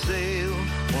wanna sail.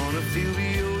 Wanna feel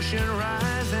the ocean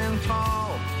rise and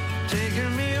fall,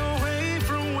 taking me away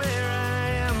from where I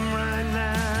am right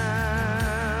now.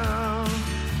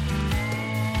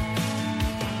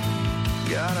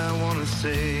 God, I wanna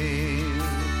sail.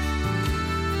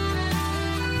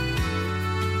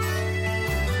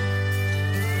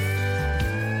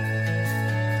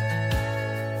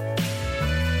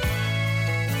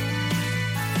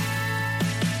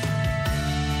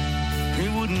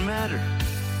 It wouldn't matter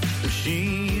if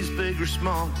she's big or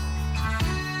small,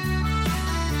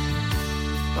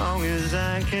 long as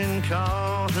I can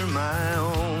call her my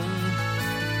own.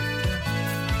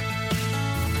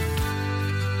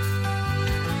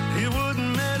 It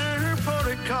wouldn't matter her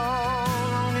protocol,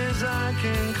 long as I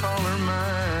can call her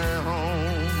my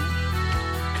home.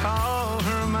 Call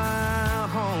her my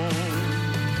home.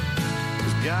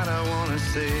 'Cause God, I wanna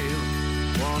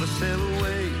sail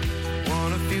away,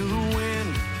 wanna feel the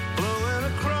wind blowing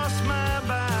across my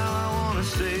bow. I wanna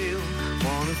sail,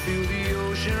 wanna feel the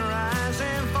ocean rise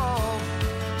and fall,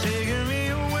 taking me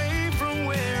away from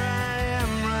where I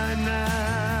am right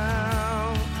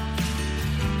now.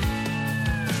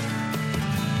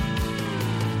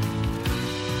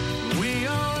 We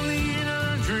all need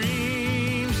our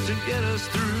dreams to get us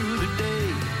through the day.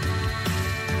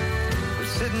 But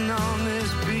sitting on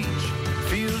this beach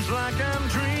feels like I'm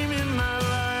dreaming my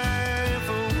life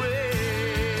away.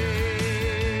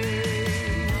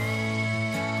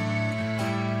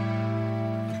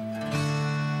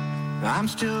 I'm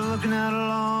still looking out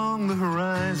along the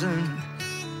horizon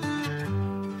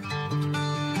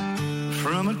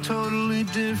from a totally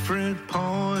different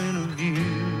point of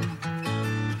view.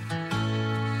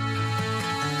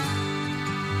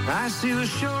 I see the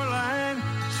shoreline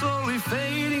slowly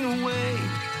fading away,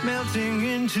 melting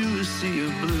into a sea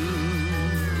of blue.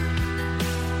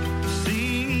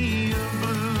 Sea of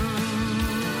blue.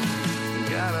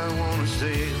 God, I wanna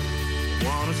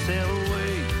sail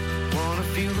away, wanna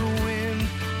feel the wind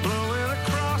blowing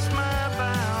across my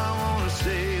bow. I wanna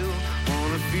sail,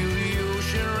 wanna feel the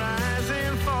ocean rise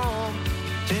and fall,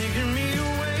 taking me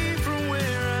away from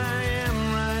where I am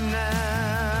right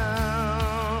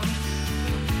now.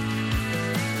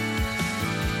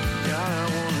 God, I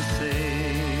wanna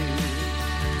sail.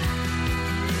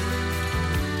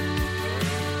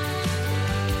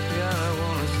 God, I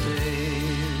wanna sail.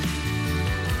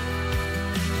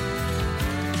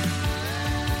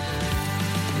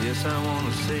 Yes, I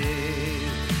wanna sail.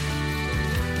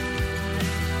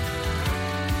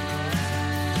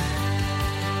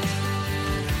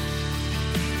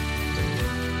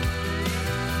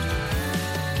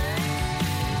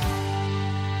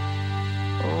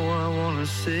 Oh, I wanna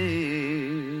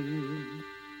sail.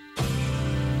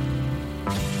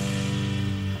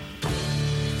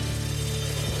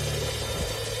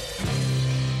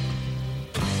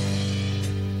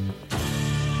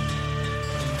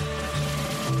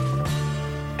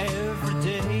 Every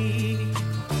day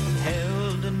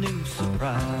held a new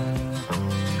surprise.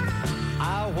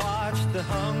 I watched the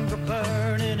hunger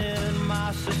burning in my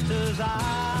sister's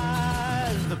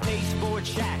eyes. The pasteboard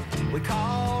shack we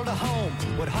called a home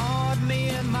would haunt me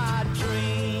in my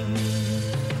dreams.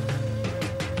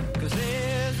 'Cause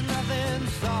there's nothing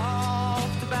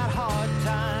soft about hard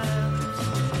times.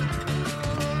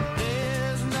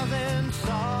 There's nothing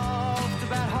soft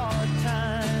about hard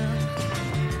times.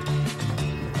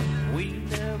 We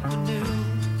never knew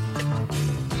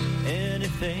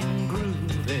anything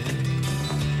groovy.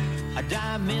 A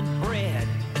diamond bread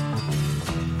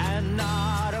and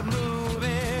not a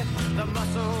movie. The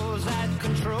muscles that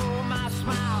control my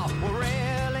smile were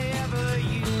rarely ever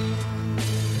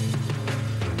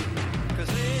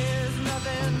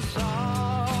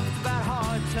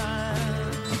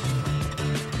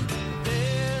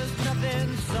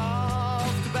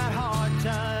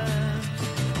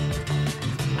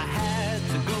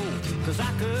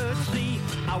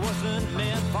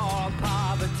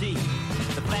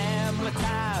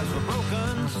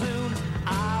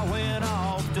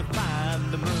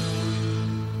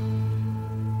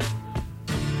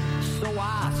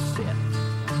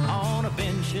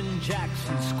in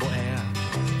Jackson Square.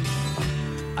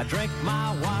 I drink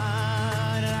my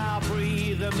wine and I'll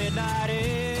breathe the midnight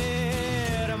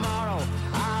air. Tomorrow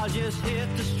I'll just hit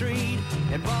the street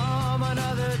and bum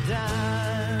another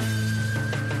dime.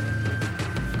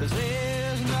 'Cause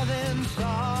there's nothing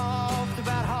soft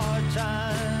about hard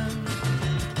times.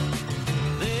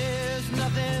 There's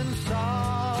nothing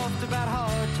soft about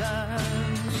hard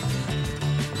times.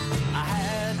 I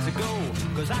had to go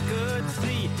 'cause I could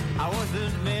see I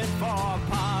wasn't meant for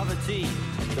poverty.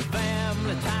 The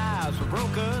family ties were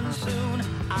broken soon.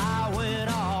 I went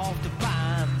off to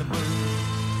find the moon.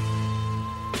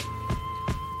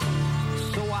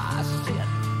 So I sit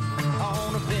on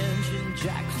a bench in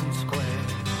Jackson Square.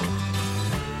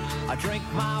 I drink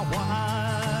my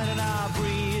wine and I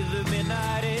breathe the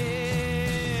midnight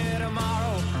air.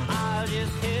 Tomorrow I'll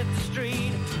just hit the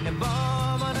street and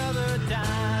bum another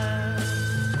dime.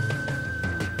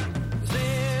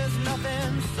 There's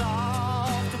nothing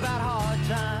soft about hard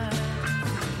times.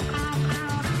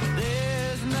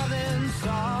 There's nothing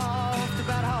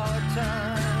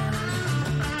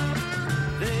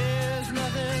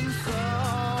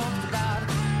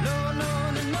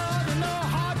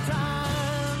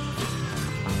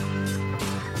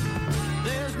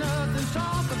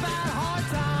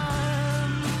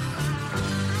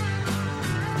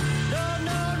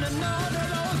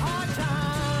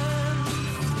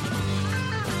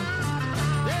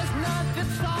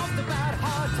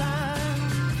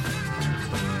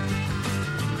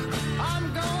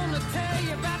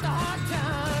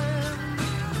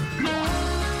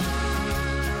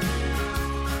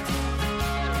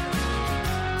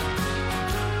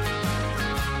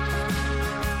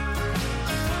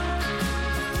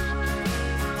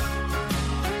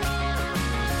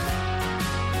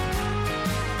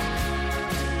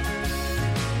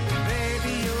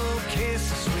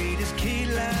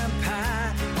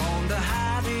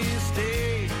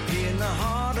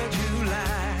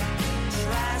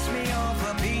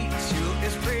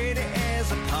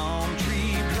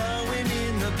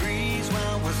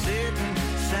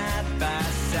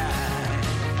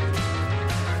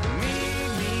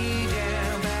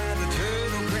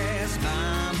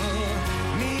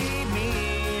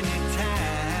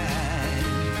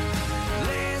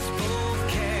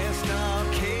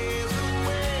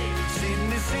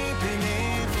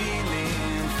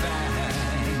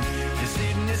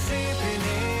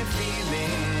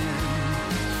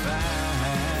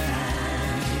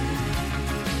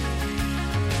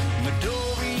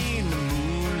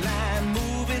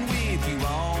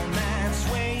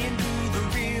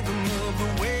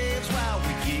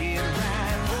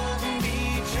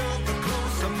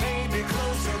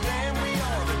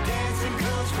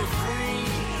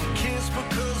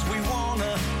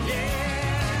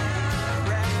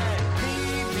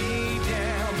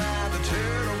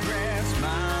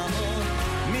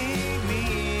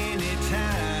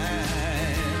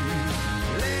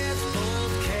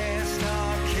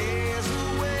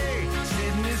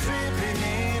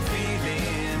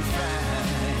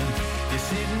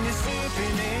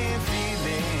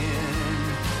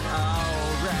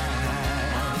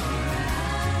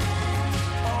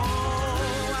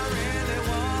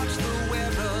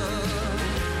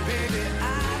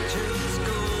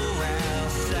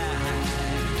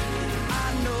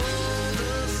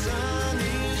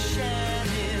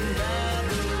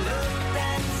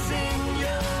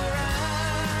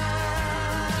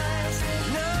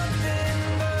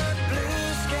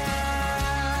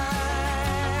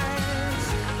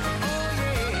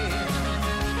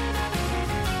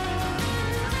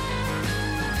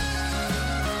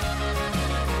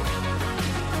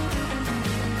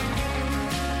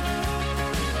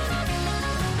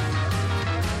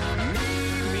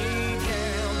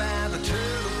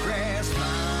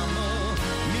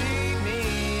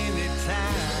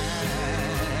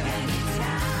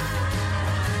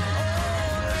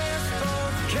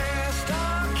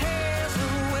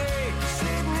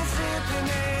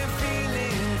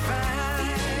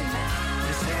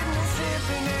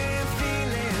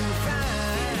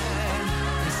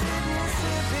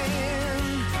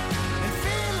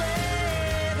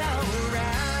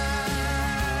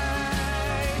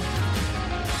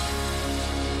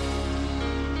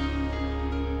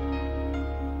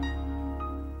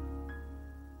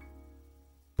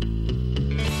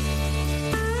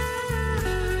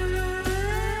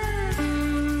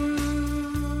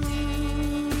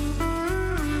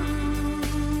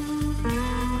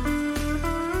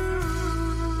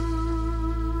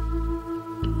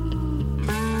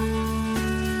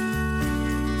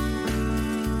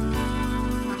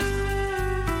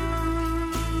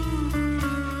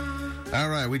All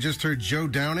right, we just heard Joe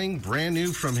Downing, brand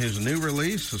new from his new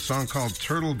release, a song called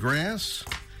Turtle Grass.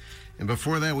 And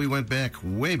before that, we went back,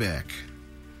 way back.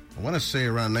 I want to say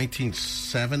around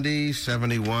 1970,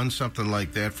 71, something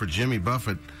like that, for Jimmy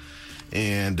Buffett.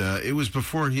 And it was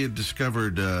before he had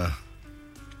discovered the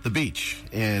beach.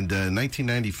 And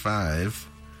 1995,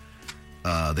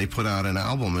 they put out an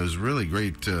album. It was a really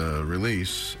great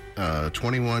release.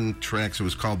 21 tracks. It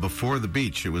was called Before the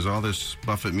Beach. It was all this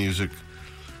Buffett music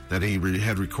that he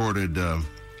had recorded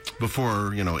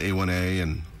before, A1A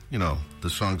and, the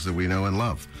songs that we know and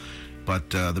love. But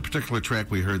the particular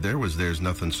track we heard there was There's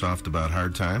Nothing Soft About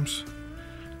Hard Times.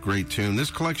 Great tune.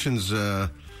 This collection's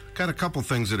got a couple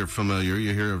things that are familiar.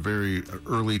 You hear a very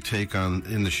early take on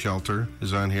In the Shelter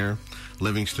is on here.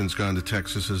 Livingston's Gone to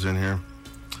Texas is in here.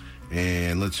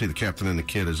 And let's see, The Captain and the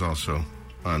Kid is also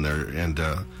on there. And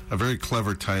a very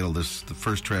clever title. The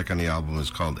first track on the album is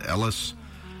called Ellis,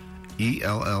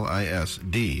 Ellis,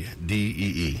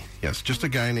 D-E-E. Yes, just a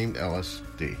guy named Ellis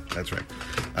D. That's right.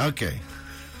 Okay.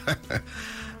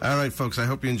 All right, folks, I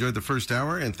hope you enjoyed the first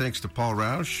hour, and thanks to Paul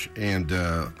Rausch and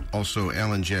also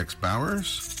Alan Jax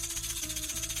Bowers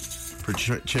for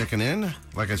checking in.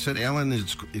 Like I said,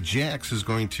 Jax is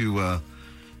going to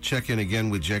check in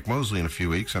again with Jack Mosley in a few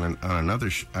weeks on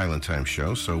another Island Time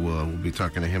show, so we'll be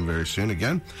talking to him very soon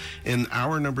again. In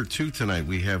hour number 2 tonight,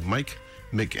 we have Mike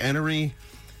McEnery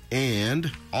and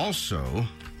also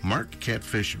Mark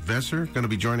Catfish Vesser going to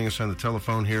be joining us on the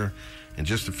telephone here in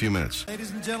just a few minutes.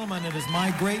 Ladies and gentlemen, it is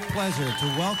my great pleasure to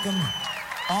welcome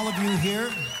all of you here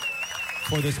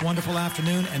for this wonderful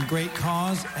afternoon and great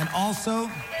cause, and also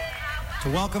to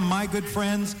welcome my good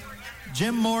friends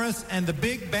Jim Morris and the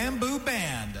Big Bamboo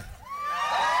Band.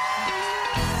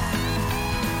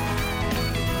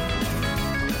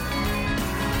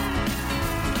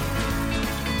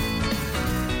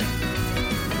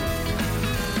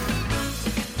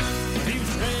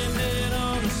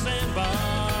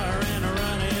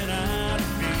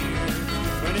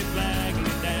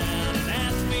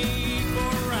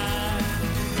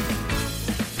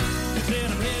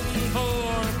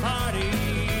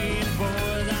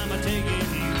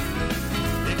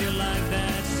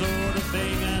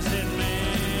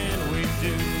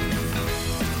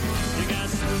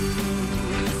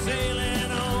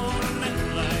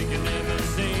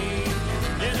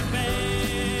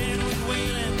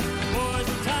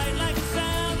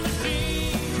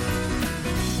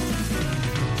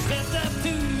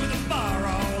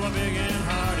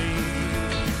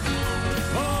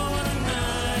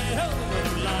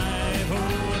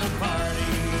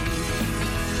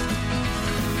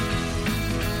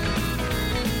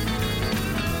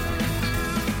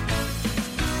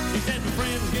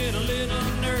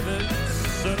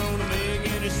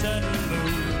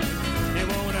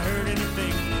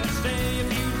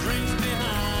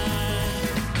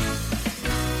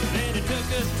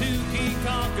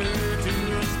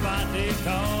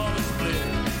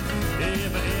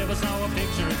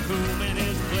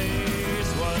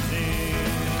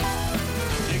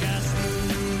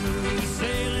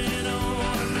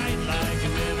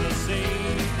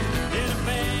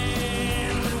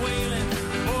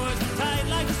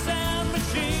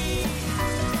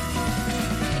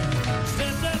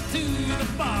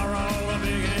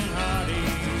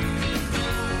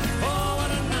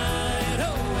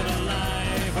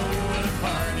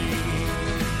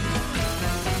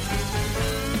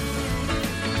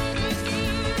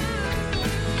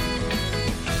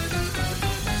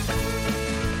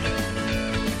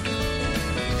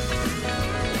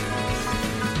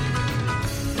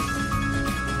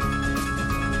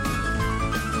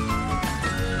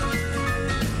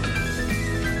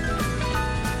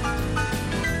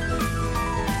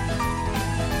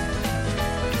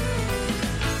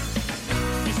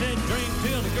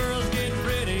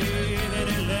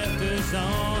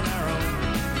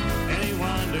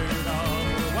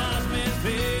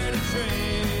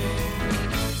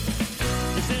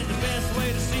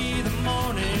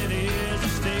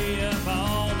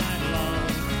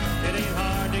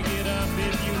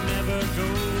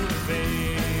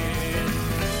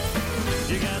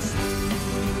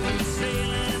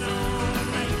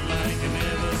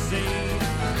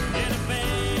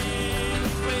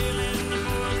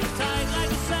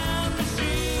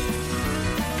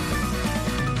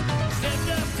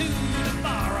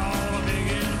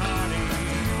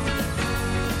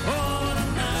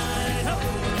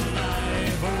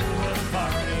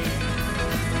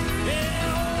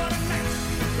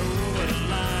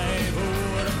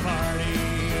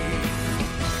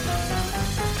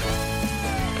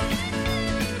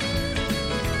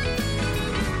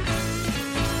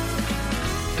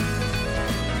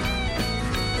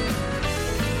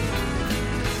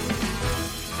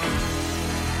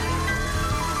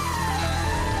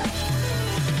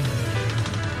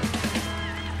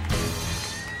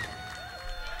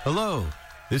 Hello,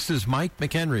 this is Mike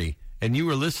McHenry, and you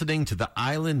are listening to the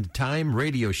Island Time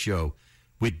Radio Show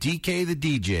with DK the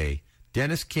DJ,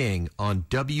 Dennis King on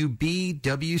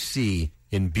WBWC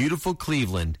in beautiful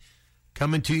Cleveland,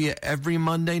 coming to you every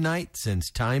Monday night since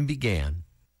time began.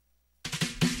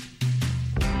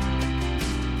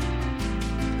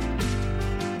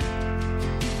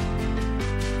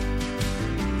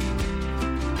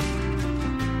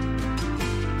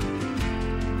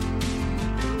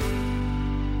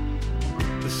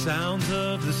 Sounds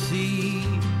of the sea,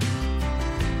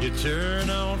 you turn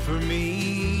on for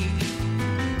me,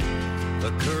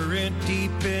 a current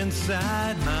deep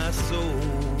inside my soul.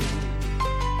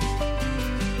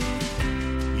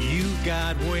 You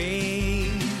got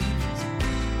waves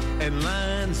and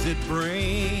lines that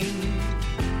bring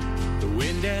the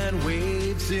wind and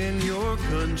waves in your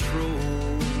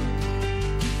control.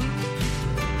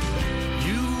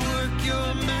 You work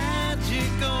your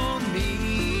magic on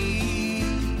me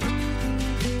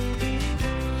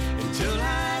till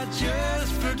I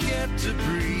just forget to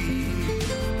breathe.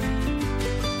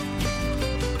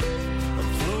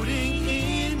 I'm floating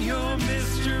in your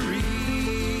mystery.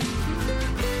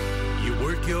 You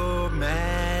work your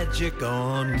magic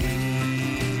on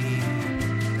me.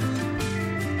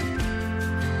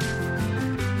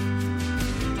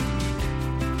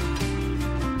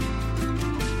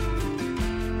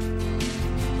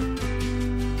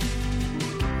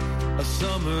 A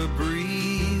summer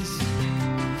breeze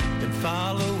and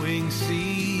following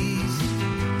seas,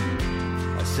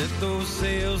 I set those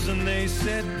sails and they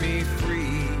set me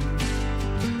free.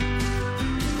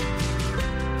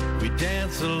 We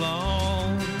dance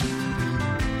along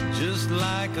just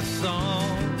like a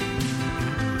song.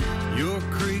 Your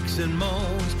creaks and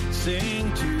moans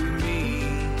sing to me.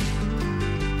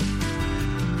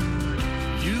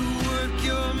 You work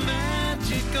your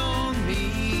magic on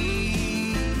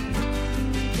me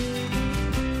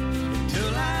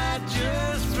till I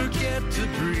just forget to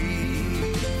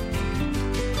breathe.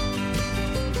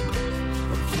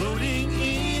 I'm floating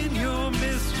in your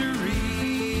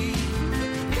mystery.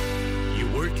 You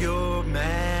work your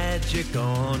magic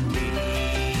on me.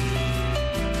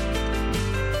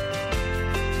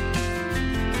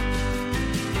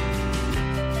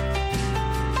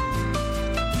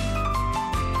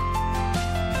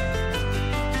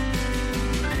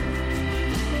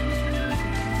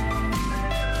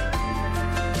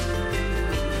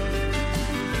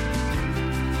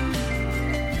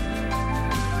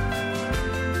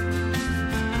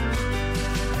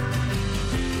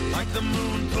 The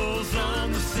moon pulls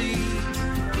on the sea,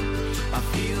 I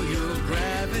feel your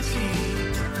gravity.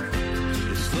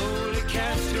 You slowly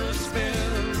cast your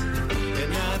spell,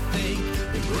 and I think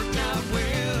it worked out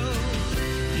well.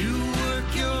 You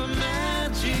work your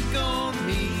magic on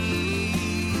me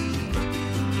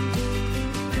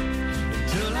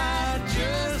until I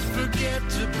just forget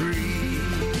to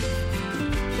breathe.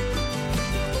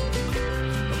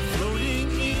 I'm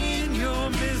floating in your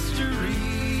mystery.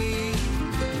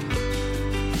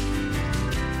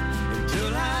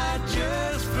 I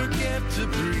just forget to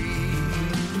breathe.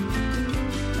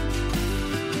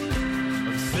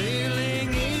 I'm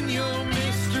sailing in your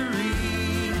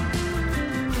mystery.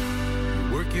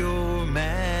 Work your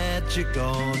magic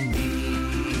on me.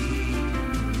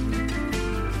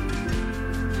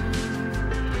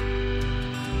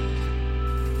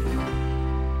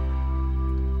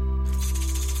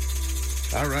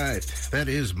 All right, that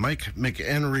is Mike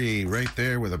McHenry right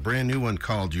there with a brand new one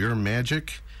called Your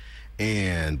Magic.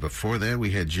 And before that, we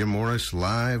had Jim Morris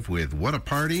live with What a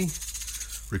Party,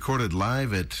 recorded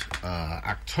live at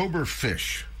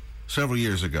Oktoberfish several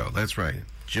years ago. That's right,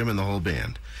 Jim and the whole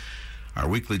band. Our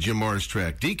weekly Jim Morris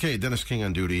track. DK, Dennis King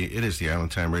on duty. It is the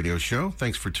Island Time Radio Show.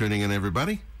 Thanks for tuning in,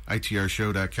 everybody.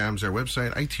 ITRshow.com is our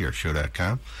website,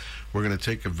 ITRshow.com. We're going to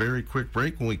take a very quick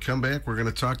break. When we come back, we're going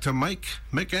to talk to Mike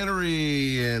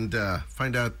McHenry and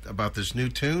find out about this new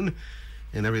tune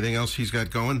and everything else he's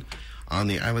got going on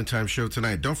the Island Time Show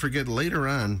tonight. Don't forget, later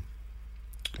on,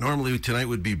 normally tonight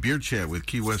would be Beer Chat with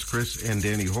Key West Chris and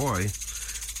Danny Hoy.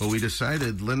 But we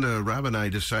decided, Linda, Rob, and I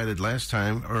decided last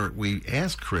time, or we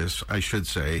asked Chris, I should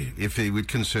say, if he would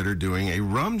consider doing a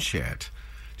rum chat,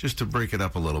 just to break it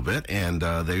up a little bit. And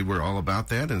they were all about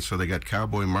that, and so they got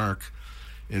Cowboy Mark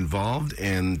involved.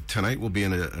 And tonight will be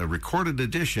in a recorded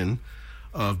edition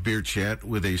of Beer Chat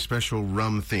with a special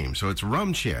rum theme. So it's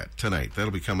Rum Chat tonight.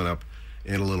 That'll be coming up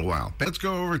in a little while. Let's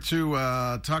go over to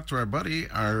talk to our buddy.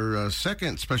 Our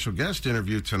second special guest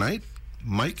interview tonight,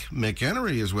 Mike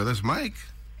McHenry, is with us. Mike.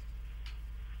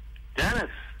 Dennis.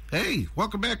 Hey,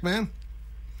 welcome back, man.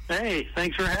 Hey,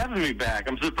 thanks for having me back.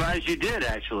 I'm surprised you did,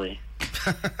 actually.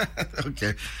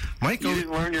 Okay. Mike, You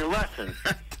didn't learn your lesson.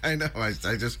 I know.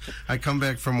 I come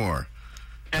back for more.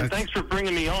 And thanks for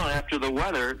bringing me on after the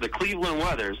weather, the Cleveland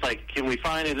weather. It's like, can we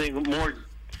find anything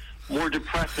more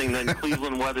depressing than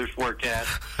Cleveland weather's forecast?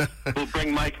 We'll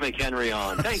bring Mike McHenry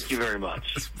on. Thank you very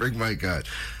much. Let's bring Mike on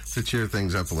to cheer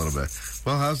things up a little bit.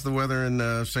 Well, how's the weather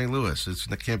in St. Louis?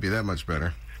 It can't be that much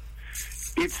better.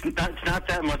 It's not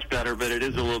that much better, but it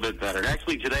is a little bit better.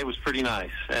 Actually, today was pretty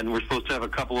nice, and we're supposed to have a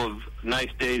couple of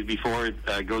nice days before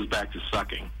it goes back to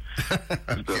sucking.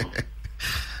 Okay. So.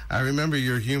 I remember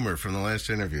your humor from the last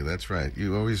interview. That's right.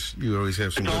 You always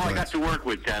have some That's all good I got lines. to work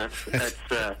with, Dennis.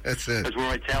 That's it. That's where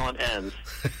my talent ends.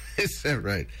 Is that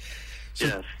right? So,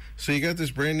 Yes. So you got this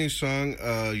brand new song,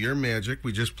 Your Magic,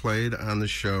 we just played on the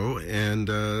show, and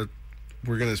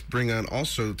we're going to bring on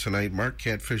also tonight Mark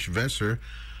Catfish Vesser,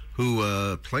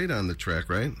 who played on the track,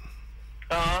 right?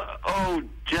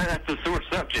 That's a sore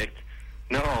subject.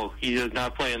 No, he does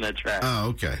not play on that track. Oh,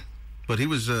 okay. But he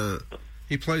was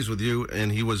he plays with you,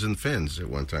 and he was in Fins at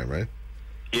one time, right?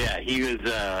 Yeah, he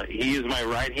is my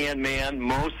right-hand man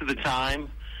most of the time,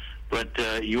 but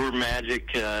Your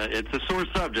Magic, it's a sore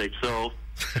subject, so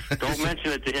don't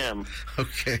mention it to him.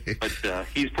 Okay. But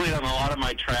he's played on a lot of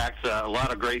my tracks, a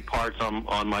lot of great parts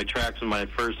on my tracks in my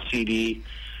first CD,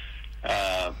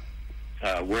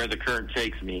 Where the Current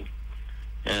Takes Me.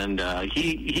 And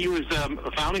he was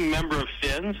a founding member of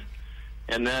Fins,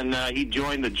 and then he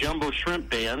joined the Jumbo Shrimp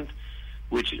Band,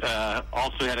 which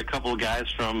also had a couple of guys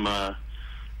from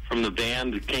the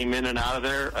band that came in and out of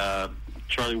there.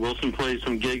 Charlie Wilson played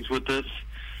some gigs with us.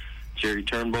 Jerry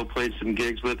Turnbow played some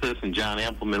gigs with us, and John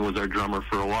Ampleman was our drummer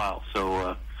for a while. So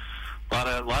a lot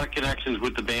of connections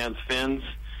with the band's Fins,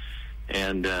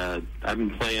 and I've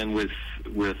been playing with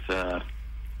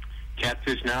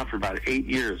Catfish now for about 8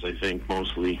 years, I think,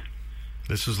 mostly.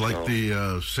 This is like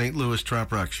the St. Louis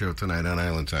Trop Rock show tonight on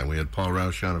Island Time. We had Paul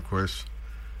Roush on, of course,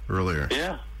 earlier.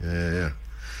 Yeah. Yeah.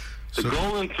 The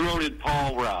golden-throated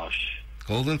Paul Roush.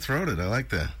 Golden-throated, I like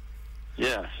that.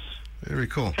 Yes. Very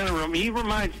cool. He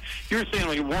reminds, you were saying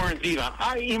like Warren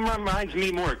Zevon. He reminds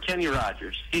me more of Kenny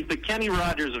Rogers. He's the Kenny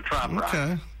Rogers of Trop Rock.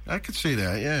 Okay. I could see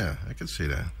that, yeah. I could see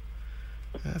that.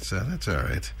 That's all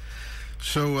right.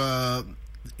 So,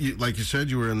 like you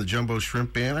said, you were in the Jumbo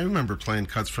Shrimp Band. I remember playing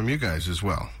cuts from you guys as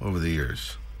well over the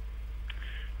years.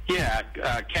 Yeah,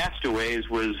 Castaways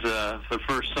was the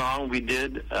first song we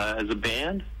did as a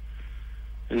band.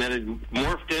 And then it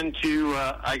morphed into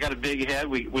I Got a Big Head.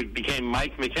 We became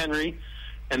Mike McHenry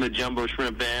and the Jumbo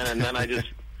Shrimp Band. And then I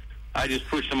just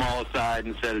pushed them all aside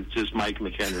and said it's just Mike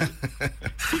McHenry.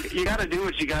 you got to do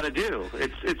what you got to do.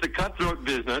 It's a cutthroat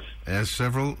business. As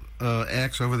several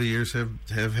acts over the years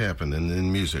have happened in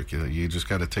music. You just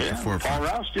got to take the forefront.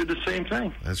 Paul Rouse did the same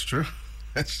thing. That's true.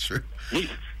 That's true.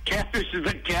 Catfish has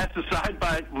been cast aside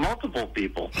by multiple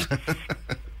people.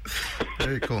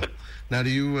 Very cool. Now, do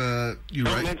you Don't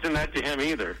write? mention that to him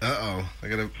either. I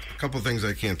got a couple things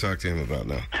I can't talk to him about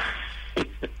now.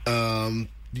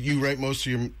 You write most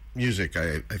of your music,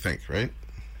 I think, right?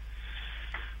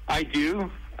 I do.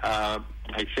 I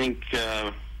think,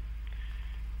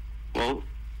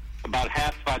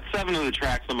 about 7 of the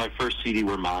tracks on my first CD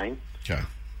were mine. Okay.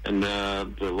 And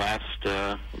the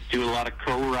last, do a lot of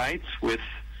co-writes with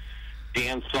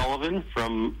Dan Sullivan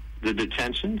from The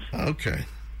Detentions. Okay.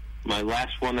 My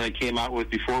last one that I came out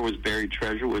with before was Buried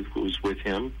Treasure, was with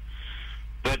him.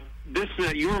 But this,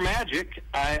 Your Magic,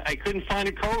 I couldn't find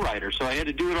a co-writer, so I had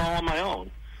to do it all on my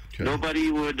own. Okay. Nobody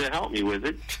would help me with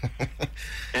it.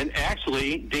 And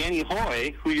actually, Danny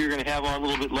Hoy, who you're going to have on a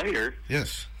little bit later,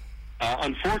 yes.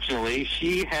 Unfortunately,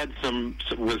 she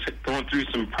was going through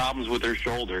some problems with her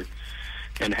shoulder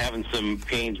and having some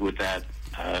pains with that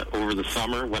over the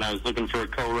summer when I was looking for a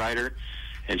co-writer.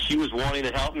 And she was wanting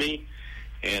to help me,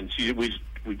 and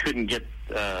we couldn't get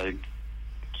her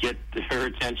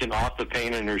attention off the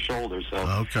pain in her shoulder. So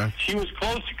okay. She was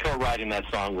close to co-writing that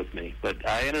song with me, but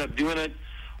I ended up doing it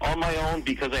on my own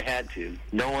because I had to.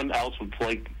 No one else would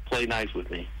play nice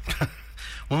with me.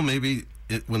 Well, maybe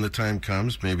when the time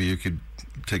comes, maybe you could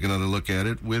take another look at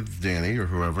it with Danny or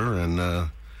whoever, and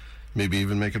maybe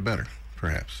even make it better,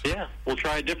 perhaps. Yeah, we'll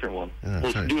try a different one. Yeah,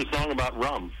 we'll do a song about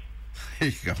rum. There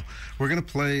you go. We're going to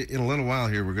play, in a little while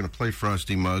here, we're going to play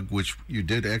Frosty Mug, which you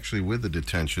did actually with the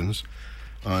Detentions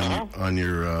on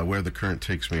your Where the Current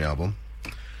Takes Me album.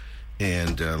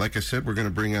 And like I said, we're going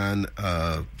to bring on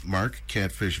Mark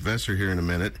Catfish Vesser here in a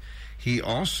minute. He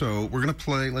also, we're going to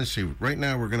play, let's see, right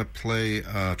now we're going to play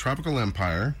Tropical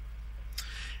Empire.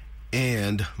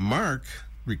 And Mark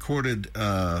recorded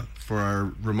for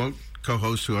our remote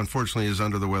co-host, who unfortunately is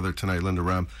under the weather tonight, Linda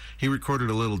Robb, he recorded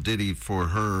a little ditty for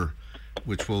her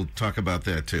which we'll talk about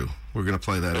that too. We're going to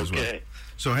play that as well. Okay.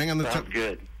 So hang on the Sounds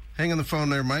good. hang on the phone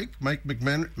there, Mike. Mike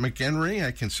McHenry.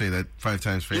 I can say that 5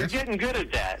 times fast. You're getting good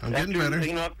at that. I'm getting better.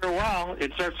 You know, after a while,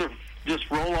 it starts to just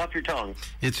roll off your tongue.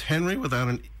 It's Henry without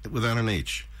an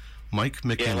H. Mike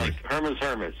McHenry. Yeah, like Herman's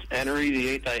Hermits. Henry the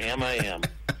Eighth, I am.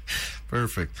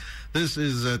 Perfect. This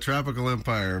is Tropical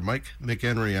Empire. Mike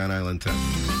McHenry on Island Time.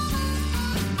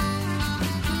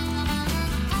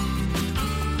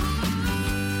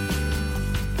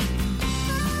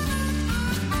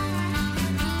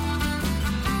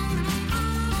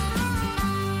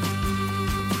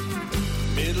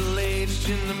 Middle-aged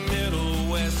in the Middle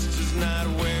West is not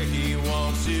where he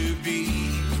wants to be.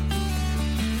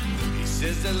 He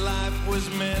says that life was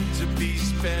meant to be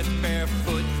spent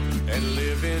barefoot and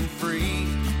living free.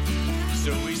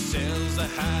 So he sells the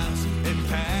house and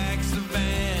packs the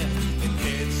van and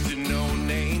heads to No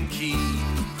Name Key.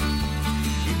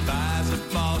 He buys a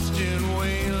Boston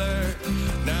whaler.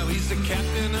 Now he's the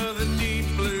captain of the deep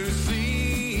blue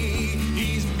sea.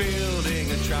 He's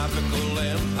building a tropical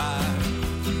empire,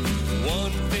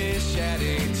 one fish at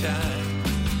a time.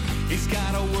 He's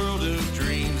got a world of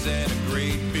dreams and a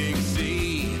great big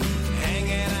sea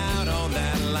hanging out on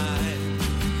that line,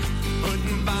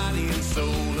 putting body and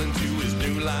soul into his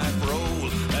new life role.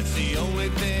 That's the only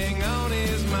thing on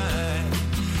his mind.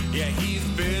 Yeah, he's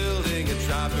building a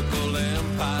tropical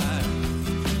empire,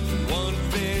 one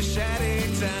fish at a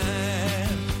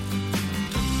time.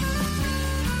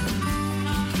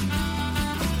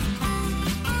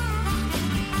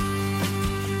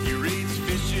 He reads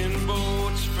fishing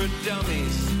boats for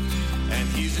dummies, and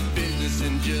he's in business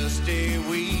in just a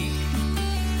week,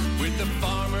 with a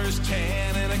farmer's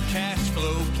tan and a cash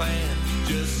flow plan,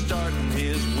 just starting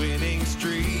his winning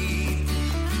streak.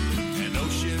 An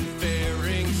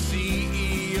ocean-faring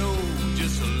CEO,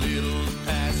 just a little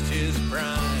past his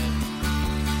prime.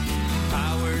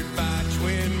 Powered by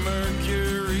twin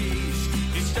Mercuries,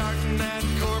 he's starting that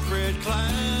corporate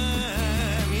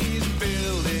climb. He's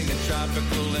building a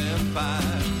tropical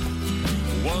empire,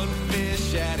 one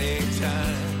fish at a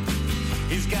time.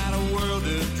 He's got a world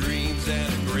of dreams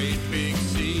and a great big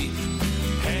sea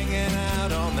hanging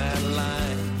out on that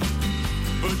line,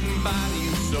 putting body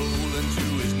and soul into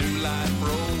his new life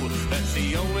role. That's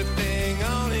the only thing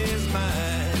on his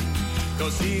mind,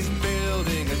 'cause he's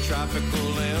building a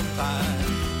tropical empire,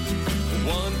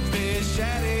 one fish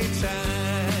at a time.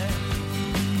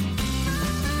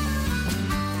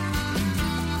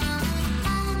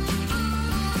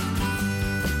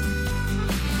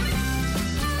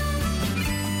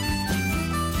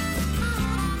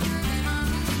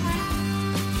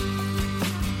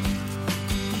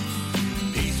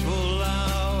 Peaceful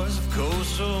hours of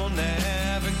coastal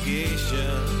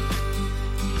navigation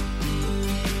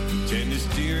tend to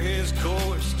steer his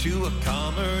course to a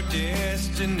calmer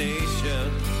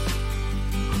destination,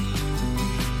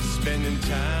 spending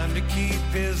time to keep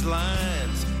his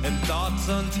lines and thoughts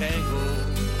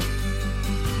untangled.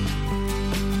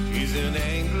 He's an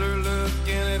angler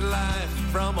looking at life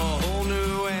from a whole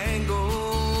new angle,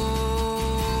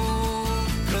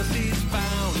 'cause he's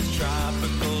found his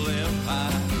tropical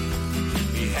empire.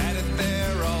 He had it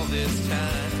there all this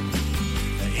time.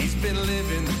 He's been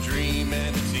living the dream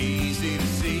and it's easy to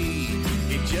see.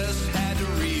 He just had to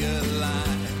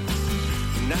realize.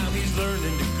 Now he's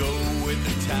learning to go with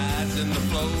the tides and the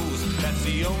flows. That's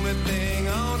the only thing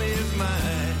on his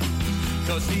mind,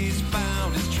 'cause he's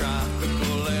found his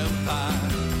tropical empire,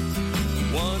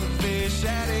 one fish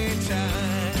at a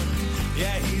time.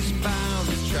 Yeah, he's found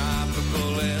his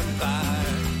tropical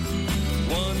empire,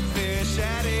 one fish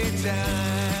at a time.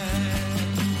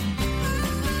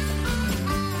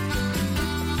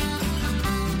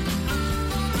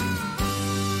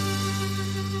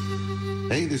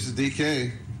 Hey, this is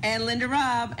DK. And Linda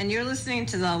Robb, and you're listening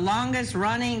to the longest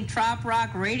running Trop Rock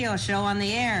radio show on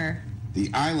the air. The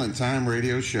Island Time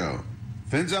Radio Show.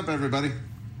 Fins up, everybody.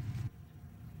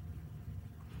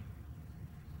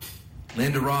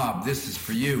 Linda Robb, this is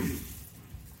for you.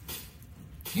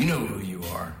 You know who you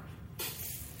are.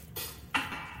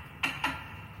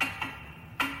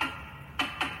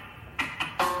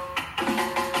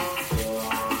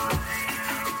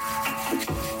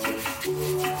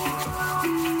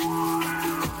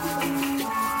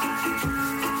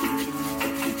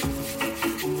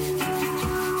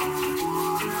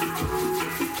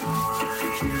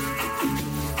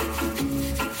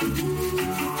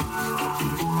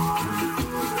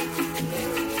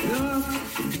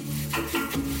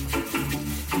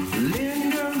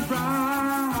 Linda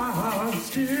Robb,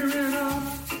 stir it up.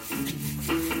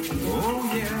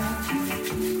 Oh yeah.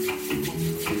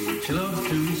 She loves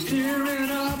to stir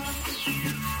it up.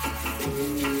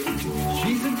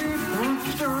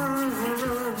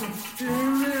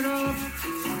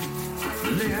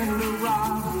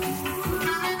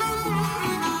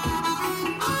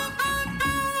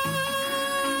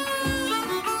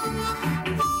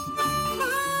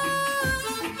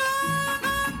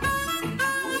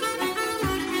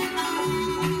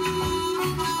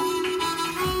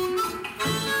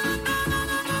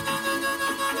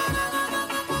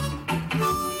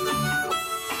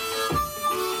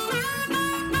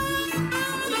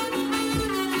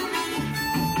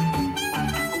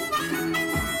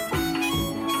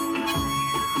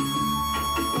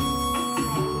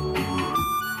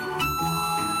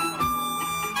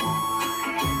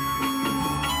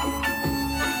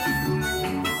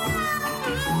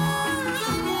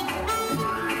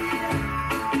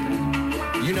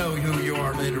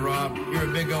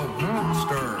 go.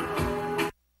 Stir.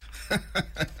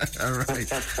 All right.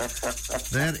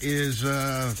 That is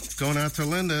going out to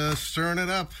Linda, Stirring It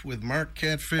Up with Mark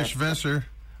Catfish Vesser.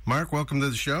 Mark, welcome to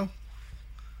the show.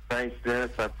 Thanks,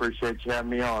 Dennis. I appreciate you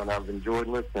having me on. I've enjoyed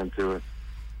listening to it.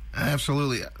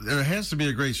 Absolutely. There has to be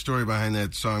a great story behind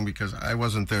that song because I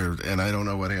wasn't there and I don't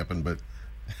know what happened, but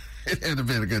it had to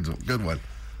be a good one.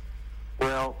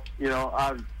 Well, you know,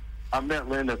 I met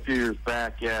Linda a few years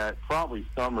back at probably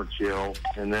Summer Chill,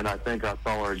 and then I think I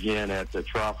saw her again at the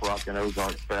Trop Rock and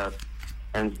Ozark Fest.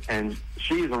 And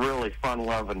she's a really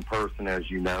fun-loving person, as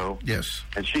you know. Yes.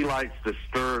 And she likes to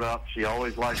stir it up. She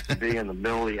always likes to be in the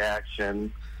middle of the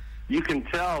action. You can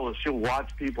tell if she'll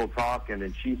watch people talking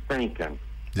and she's thinking,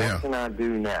 Yeah. what can I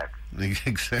do next?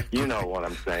 Exactly. You know what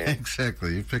I'm saying.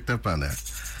 Exactly. You picked up on that.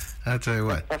 I'll tell you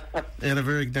what. And a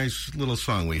very nice little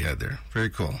song we had there. Very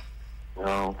cool.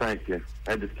 Oh, thank you.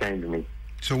 That just came to me.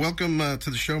 So welcome to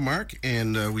the show, Mark.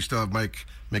 And we still have Mike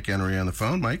McHenry on the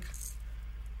phone. Mike?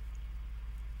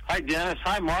 Hi, Dennis.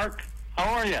 Hi, Mark.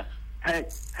 How are you? Hey,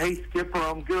 Skipper,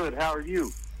 I'm good. How are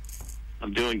you?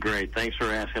 I'm doing great. Thanks for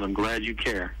asking. I'm glad you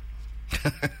care.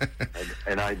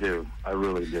 And I do. I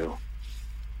really do.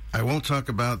 I won't talk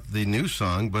about the new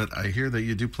song, but I hear that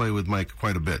you do play with Mike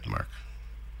quite a bit, Mark.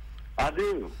 I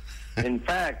do. In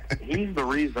fact, he's the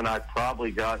reason I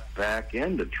probably got back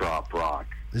into trop rock.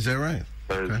 Is that right?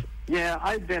 Okay. Yeah,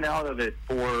 I've been out of it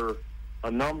for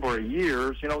a number of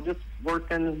years, you know, just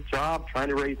working a job, trying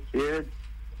to raise kids,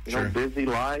 you know, busy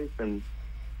life. And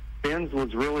Finn's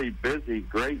was really busy,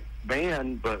 great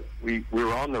band, but we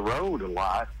were on the road a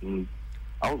lot, and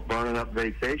I was burning up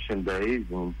vacation days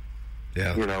and,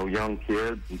 you know, young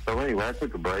kids. And so anyway, I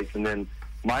took a break, and then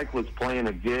Mike was playing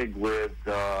a gig with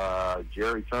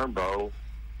Jerry Turnbow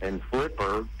and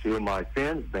Flipper, two of my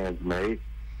Finn's bandmates,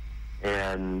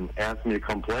 and asked me to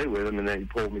come play with him, and then he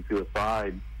pulled me to the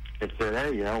side and said,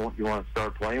 hey, you know, you want to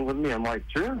start playing with me? I'm like,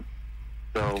 sure.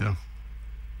 So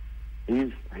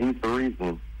he's the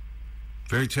reason.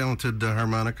 Very talented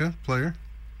harmonica player.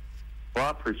 Well, I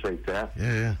appreciate that.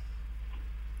 Yeah.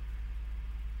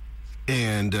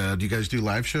 And do you guys do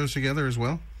live shows together as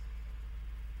well?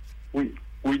 We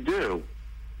do.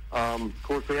 Of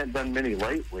course, we haven't done many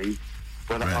lately,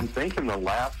 but I'm thinking the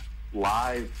last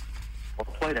live, I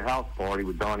played a house party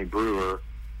with Donnie Brewer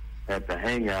at the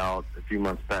Hangout a few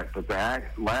months back, but the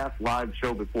last live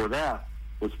show before that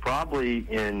was probably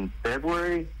in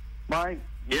February, Mike?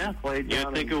 Yeah, I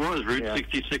think it was. Route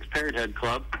 66 Parrot Head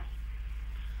Club.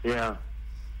 Yeah.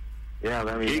 Yeah,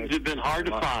 I mean, gigs have been hard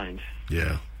to find.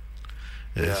 Yeah.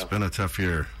 It's been a tough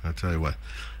year, I'll tell you what.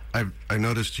 I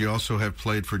noticed you also have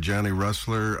played for Johnny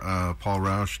Rustler, Paul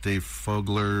Roush, Dave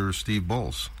Fogler, Steve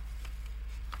Bowles.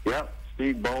 Yep,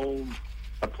 Steve Bowles.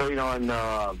 I played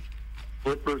on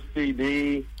Flipper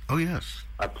CD. Oh, yes.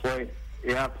 I played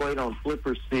on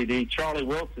Flipper CD. Charlie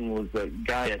Wilson was the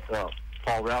guy that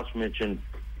Paul Roush mentioned,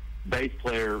 bass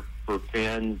player for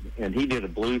Finn's, and he did a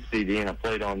blues CD, and I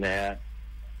played on that.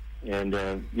 And,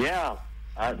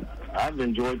 I've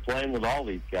enjoyed playing with all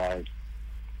these guys.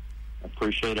 I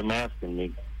appreciate them asking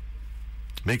me.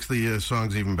 Makes the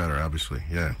songs even better, obviously.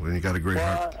 Yeah, when you got a great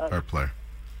harp player.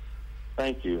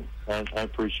 Thank you. I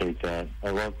appreciate that. I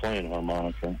love playing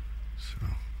harmonica.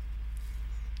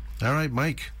 All right,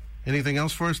 Mike. Anything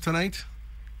else for us tonight?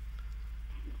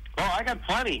 Oh, I got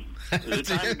plenty. Is it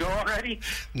time to go already?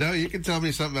 No, you can tell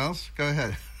me something else. Go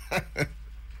ahead.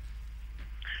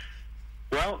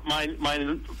 Well, my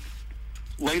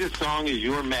latest song is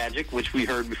Your Magic, which we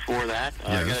heard before that.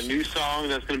 I got a new song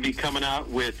that's going to be coming out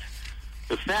with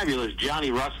the fabulous Johnny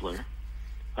Rustler.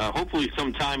 Hopefully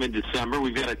sometime in December.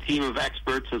 We've got a team of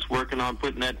experts that's working on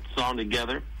putting that song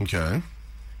together. Okay.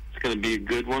 It's going to be a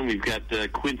good one. We've got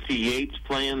Quincy Yates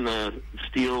playing the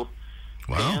steel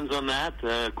hands on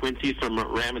that. Quincy from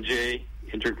Ramajay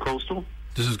Intercoastal.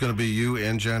 This is going to be you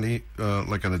and Johnny,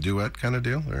 like on a duet kind of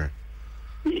deal, or?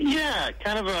 Yeah,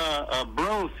 kind of a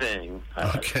bro thing.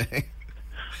 Okay.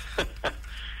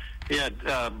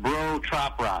 Bro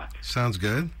trop rock. Sounds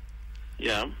good.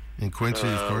 Yeah. And Quincy,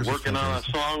 of course, working on a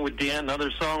song with Dan,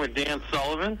 another song with Dan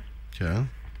Sullivan. Yeah.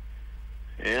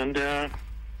 And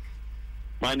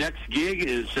my next gig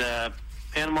is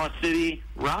Panama City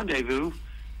Rendezvous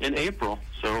in April.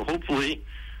 So hopefully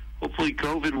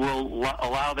COVID will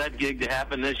allow that gig to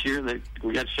happen this year. That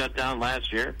we got shut down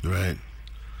last year. Right.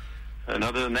 And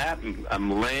other than that,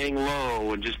 I'm laying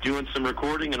low and just doing some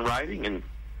recording and writing, and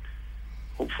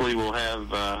hopefully we'll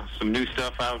have some new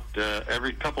stuff out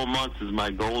every couple of months is my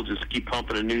goal. Just keep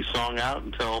pumping a new song out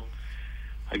until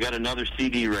I got another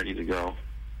CD ready to go.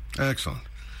 Excellent.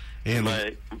 And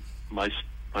my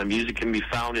My music can be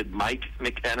found at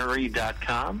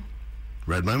MikeMcHenry.com.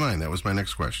 Read my mind. That was my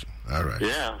next question. All right.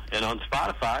 Yeah, and on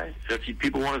Spotify, if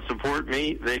people want to support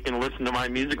me, they can listen to my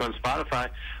music on Spotify.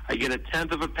 I get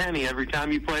 1/10 of a penny every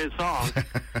time you play a song.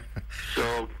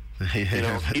 So,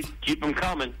 keep them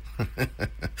coming.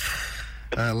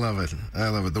 I love it. I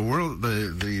love it. The world,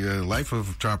 the life of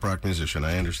a trop rock musician.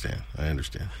 I understand.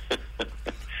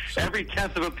 Every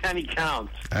 1/10 of a penny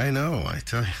counts. I know. I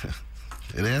tell you,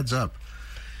 it adds up.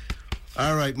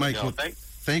 All right, Mike.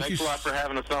 Thanks a lot for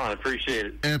having us on. I appreciate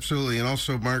it. Absolutely. And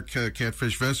also, Mark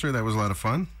Catfish Vesser, that was a lot of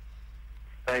fun.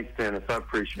 Thanks, Dennis. I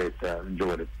appreciate that.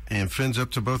 Enjoyed it. And fins up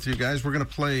to both of you guys. We're going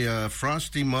to play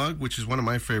Frosty Mug, which is one of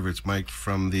my favorites, Mike,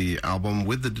 from the album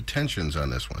With the Detentions on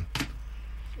this one.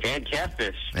 And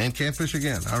Catfish. And Catfish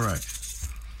again. All right.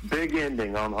 Big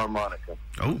ending on harmonica.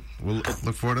 Oh, we'll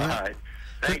look forward to that. All right.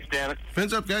 Thanks, Dennis.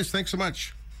 Fins up, guys. Thanks so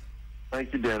much.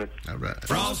 Thank you, Dennis. All right.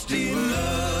 Frosty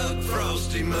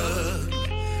Mug,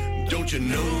 don't you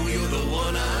know you're the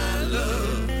one I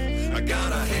love? I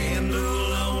got a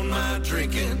handle on my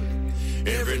drinking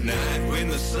every night when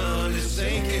the sun is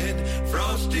sinking.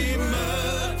 Frosty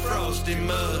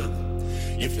Mug,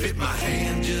 you fit my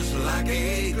hand just like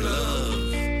a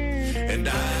glove, and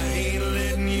I ain't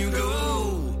letting you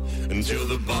go until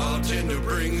the bartender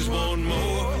brings one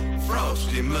more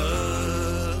Frosty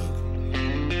Mug.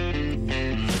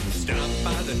 Stop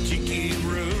by the Tiki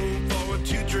Room for a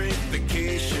 2-drink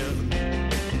vacation,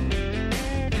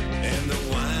 and the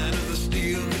wine of the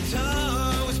steel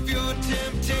guitar was pure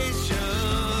temptation.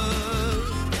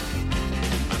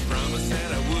 I promised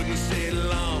that I wouldn't stay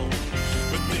long,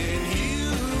 but then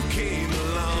you came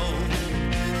along.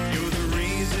 You're the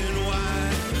reason why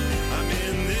I'm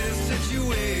in this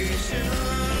situation.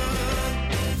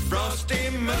 Frosty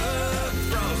Mug,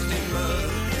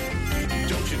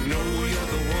 don't you know you're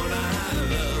the one I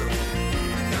love?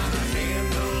 I got a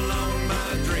handle on my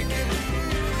drinking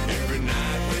every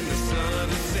night when the sun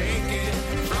is sinking.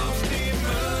 Frosty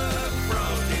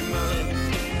Mug,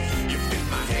 you fit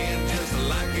my hand just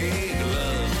like a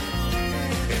glove,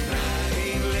 and I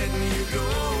ain't letting you go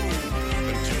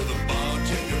until the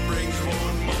bartender brings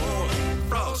one more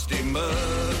Frosty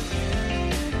Mug.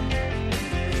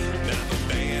 Now the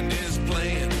band is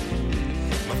playing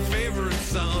my favorite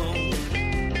song,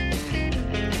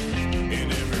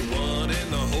 and everyone in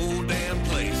the whole damn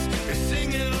place is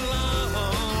singing along.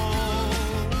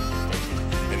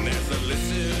 And as I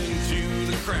listen to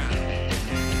the crowd,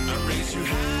 I raise you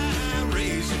high,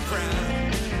 raise you proud.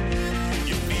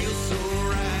 You feel so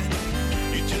right,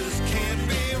 you just can't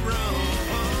be wrong.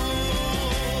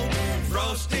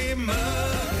 Frosty Mug,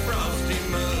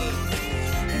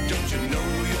 don't you know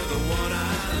you're the one I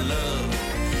love?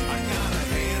 I got a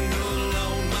handle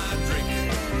on my drinking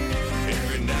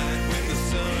every night when the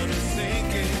sun is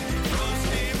sinking.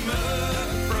 Frosty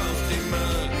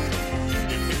Mug,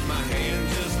 you fit my hand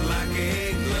just like a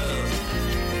glove,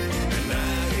 and I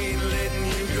ain't letting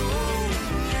you go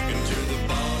until the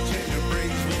bartender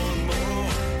brings one more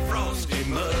Frosty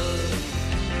Mug.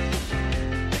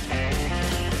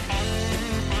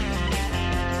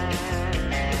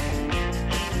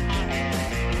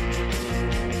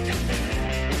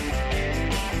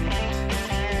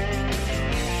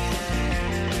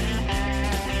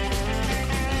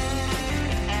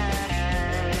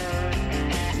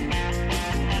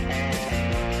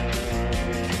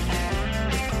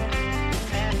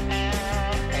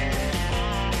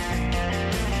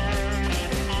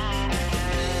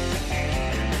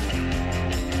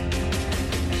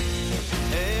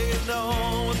 Hanging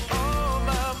on with all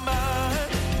my might,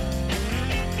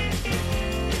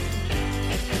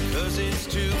 'cause it's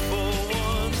 2 for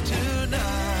 1s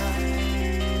tonight.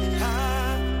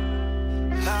 High.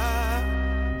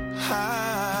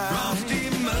 Frosty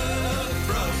Mug,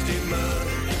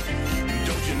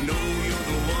 don't you know you're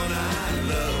the one I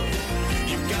love?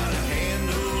 You got a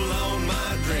handle on my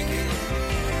drinking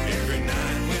every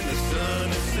night when the sun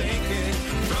is sinking.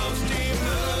 Frosty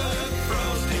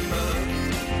Mug,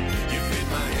 you fit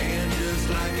my hand just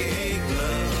like a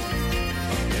glove,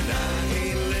 and I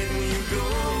ain't letting you go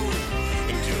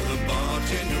until the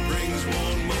bartender brings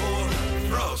one more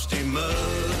Frosty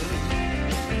Mug.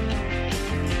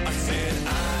 I said I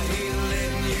ain't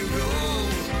letting you go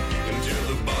until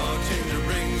the bartender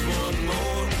brings one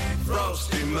more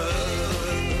Frosty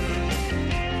Mug.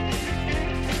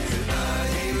 Said I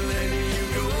ain't letting you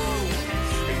go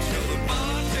until the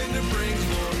bartender brings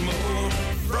one more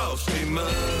Frosty Mug.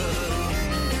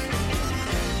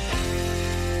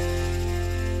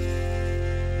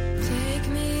 Take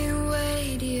me away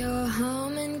to your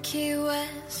home in Key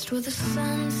West, where the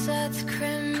sun sets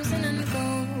crimson and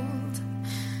gold.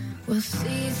 We'll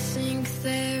see it sink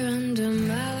there under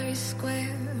Mallory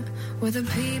Square, where the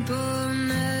people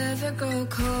never grow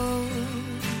cold,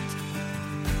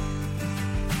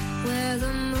 where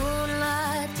the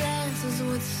moonlight dances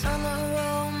with summer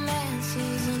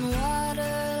romances and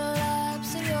water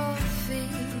laps at your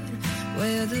feet,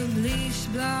 where the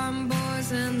bleached blonde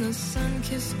boys and the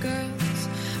sun-kissed girls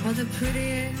are the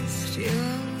prettiest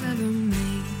you'll ever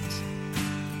meet.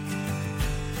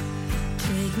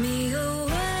 Take me away.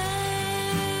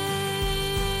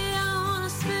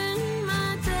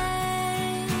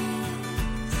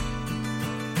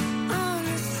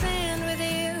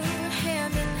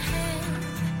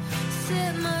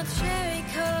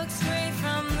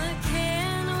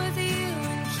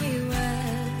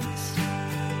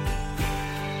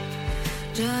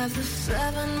 Drive the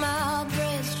 7-mile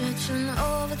bridge stretching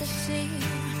over the sea.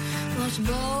 Watch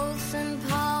boats and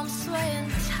palms swaying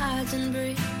tides and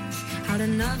breeze. Had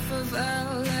enough of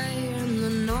LA and the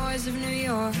noise of New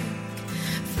York.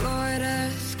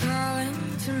 Florida's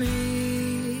calling to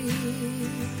me.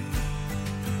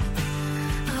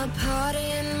 I'll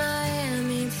party in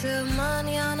Miami till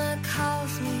mañana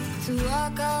calls me to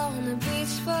walk on the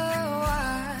beach for a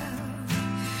while.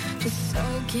 Just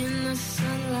soak in the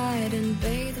sunlight and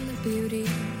bathe in the beauty.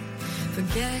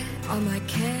 Forget all my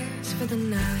cares for the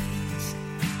night.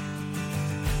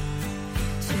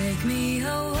 Take me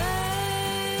away.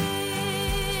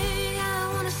 I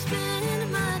wanna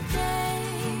spend my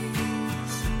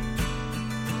days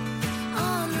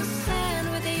on the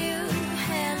sand with you,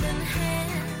 hand in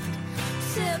hand.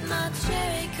 Sip my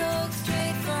cherry coke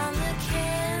straight from the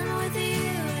can with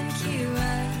you in Key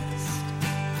West.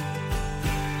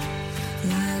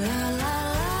 La la la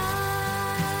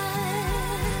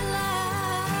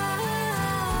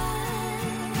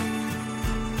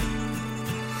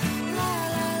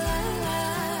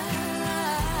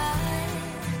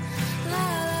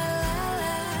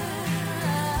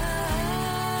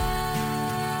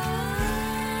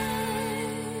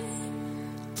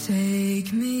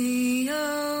take me away.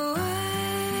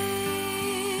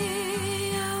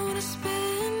 I wanna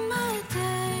spend my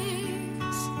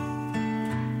days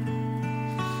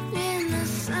in the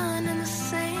sun and the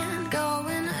sand, go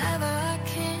whenever I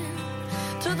can,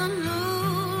 till the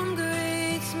moon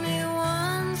greets me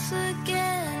once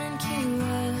again in Key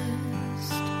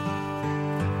West.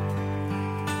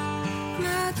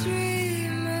 My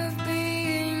dream of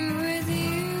being with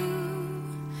you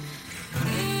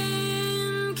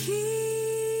in Key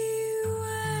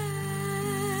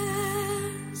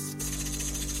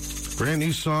West. Brand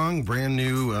new song, brand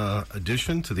new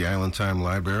addition to the Island Time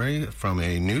Library from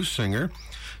a new singer.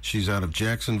 She's out of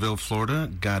Jacksonville, Florida,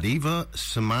 Godiva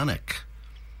Simonek,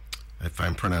 if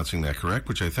I'm pronouncing that correct,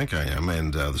 which I think I am,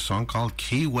 and the song called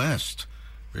Key West.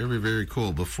 Very, very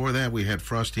cool. Before that, we had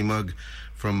Frosty Mug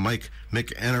from Mike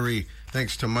McEnery.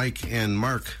 Thanks to Mike and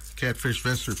Mark Catfish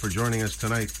Vester for joining us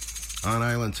tonight on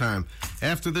Island Time.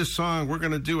 After this song, we're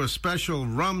going to do a special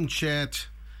rum chat,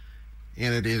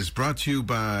 and it is brought to you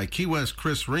by Key West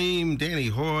Chris Ream, Danny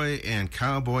Hoy, and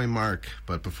Cowboy Mark.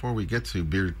 But before we get to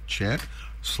beer chat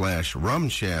 / rum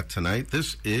chat tonight,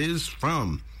 this is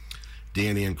from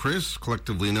Danny and Chris,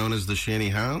 collectively known as the Shanty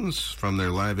Hounds, from their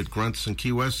Live at Grunts and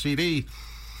Key West CD,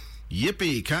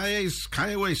 Yippee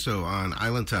Kayaweso on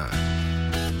Island Time.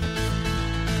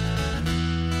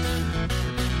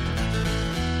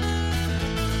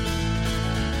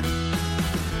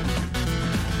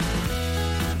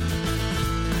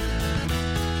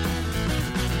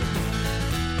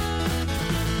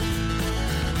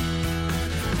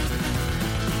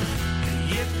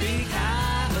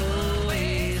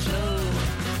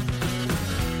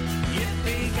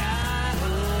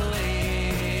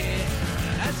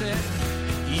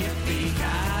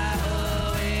 Yippee-ki-oh,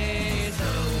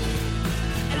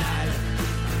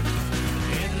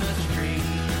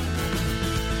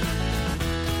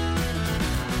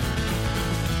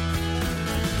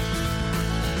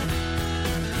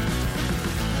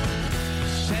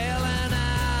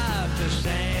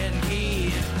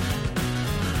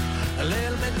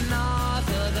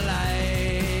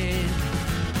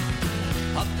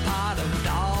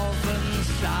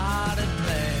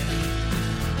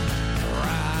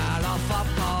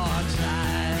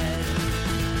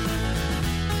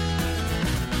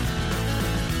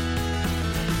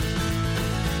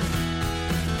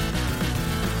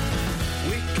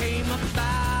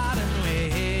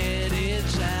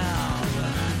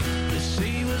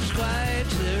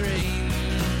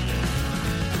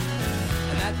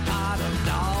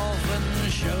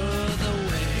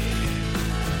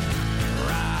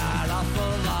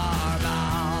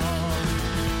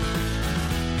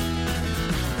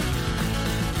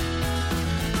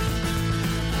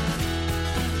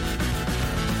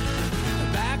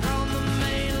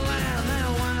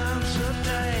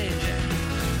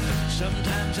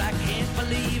 Sometimes I can't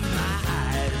believe my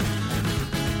eyes.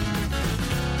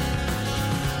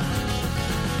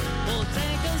 We'll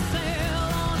take a sail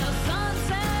on a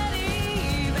sunset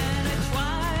eve and a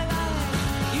twilight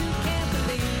you can't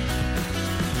believe.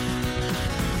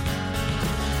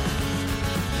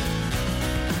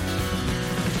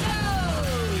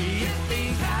 Oh,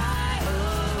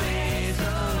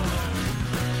 yippee-ki-oh-way-so.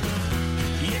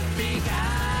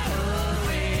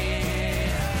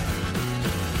 Yippee-ki-oh-way.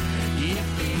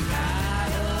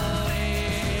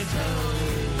 Yippee-ki-oh-way-so.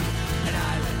 An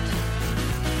island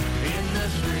in the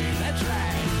stream, that's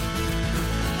right.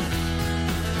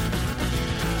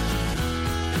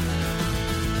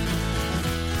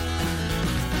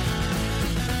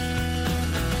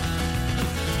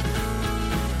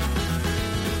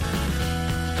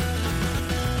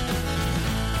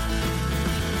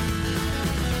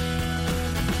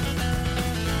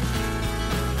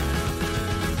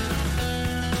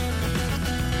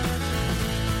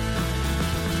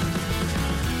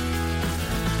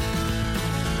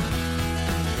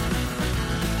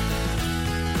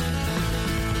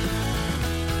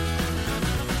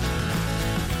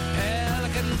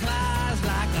 Pelican flies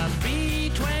like a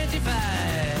B-25, a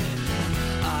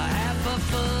half a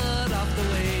foot off the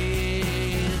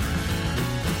way.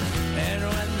 And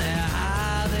when they're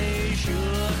high, they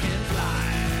sure can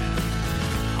fly,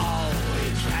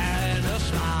 always trying to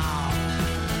smile.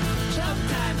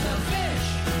 Sometimes a fish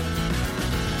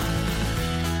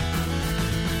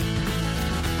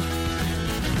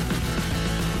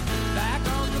back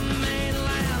on the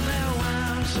mainland, they're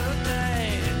wound so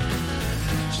tight.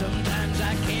 Sometimes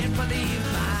I can't believe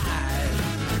my eyes.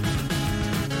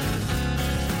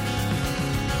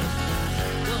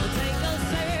 We'll take a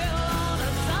sail on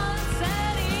a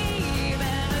sunset eve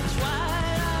and a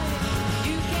twilight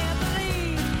you can't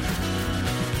believe.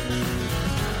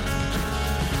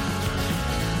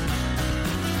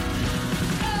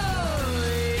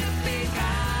 Oh,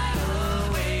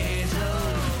 yippee-ki-oh-way-so.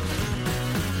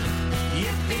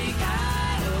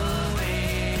 Yippee-ki-oh-way.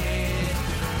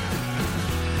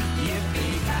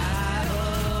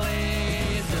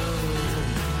 Yippee-ki-oh-way-so.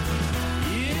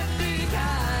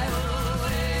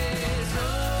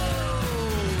 Yippee-ki-oh-way-so.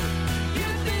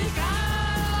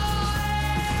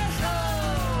 Yippee-ki-oh-way-so.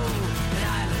 An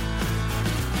island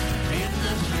in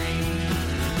the stream.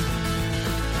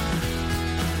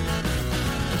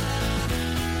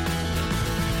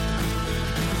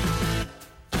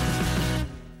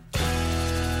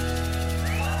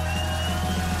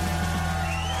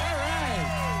 All right.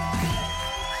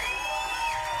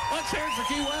 Let's hear it for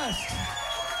Key West.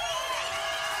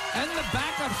 And the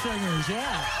backup singers,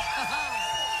 yeah.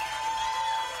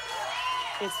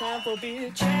 It's time for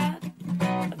beer chat.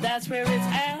 That's where it's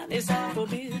at. It's time for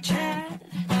beer chat.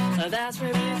 That's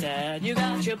where it's at. You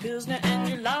got your Pilsner and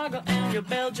your Lager and your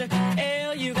Belgian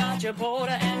Ale. You got your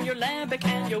Porter and your Lambic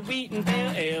and your Wheat and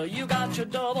Pale Ale. You got your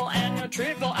double and your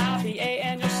triple IPA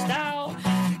and your stout.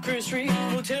 Chris Reed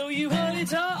will tell you what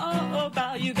it's all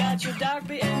about. You got your dark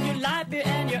beer and your light beer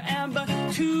and your amber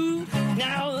too.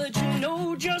 Now that you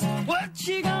know just what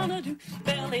you gonna do,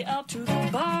 belly up to the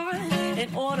bar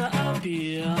and order a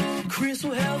beer. Chris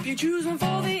will help you choose one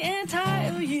for the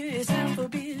entire year. It's time for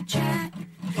beer chat.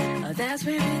 That's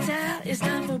where it's at. It's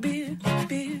time for beer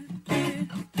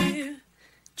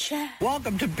chat.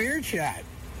 Welcome to Beer Chat.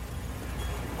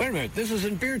 Wait a minute, this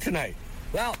isn't beer tonight.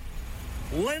 Well,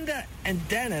 Linda and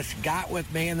Dennis got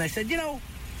with me and they said, you know,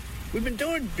 we've been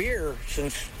doing beer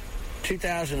since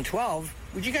 2012.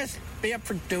 Would you guys be up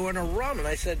for doing a rum? And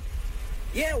I said,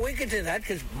 yeah, we could do that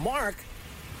because Mark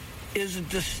is a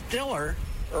distiller,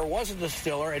 or was a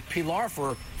distiller at Pilar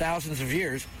for thousands of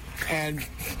years. And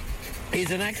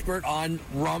he's an expert on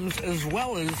rums as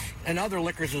well as, and other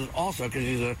liquors also, because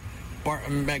he's a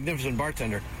magnificent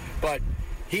bartender. But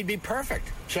he'd be perfect.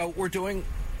 So we're doing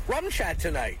Rum Chat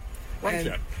tonight.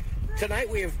 And tonight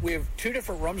we have two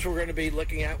different rums we're going to be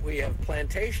looking at. We have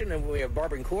Plantation and we have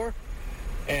Barbancourt.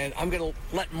 And I'm going to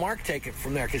let Mark take it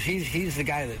from there because he's the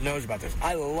guy that knows about this.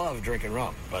 I love drinking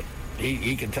rum, but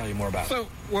he can tell you more about it. So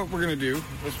what we're going to do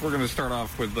is we're going to start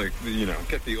off with, like,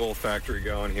 get the olfactory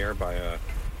going here by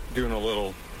doing a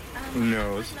little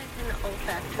nose. I would like an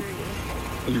olfactory.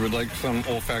 You would like some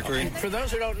olfactory? And for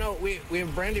those who don't know, we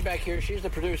have Brandy back here. She's the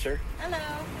producer. Hello.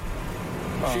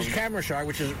 She's camera shy,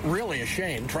 which is really a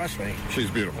shame. Trust me. She's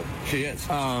beautiful. She is.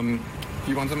 You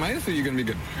want some ice, or are you going to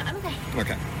be good? I'm okay.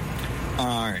 Okay.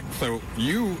 All right. So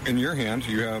you, in your hands,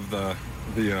 you have the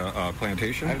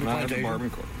Plantation. I have the and I have the Plantation.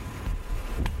 Barbancourt.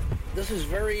 This is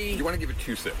very... You want to give it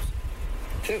 2 sips.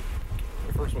 2.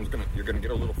 The first one's you're gonna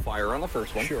get a little fire on the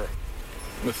first one. Sure.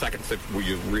 the second sip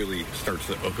you really starts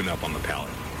to open up on the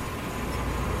palate.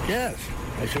 Yes,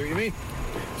 I see what you mean.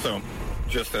 So,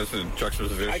 just as a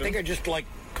juxtaposition... I think I just,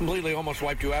 completely almost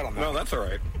wiped you out on that. No, that's all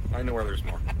right. I know where there's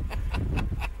more.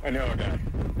 I know a guy.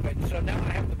 Right, so now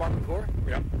I have the Barbancourt.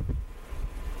 Yep.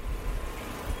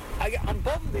 On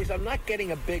both of these, I'm not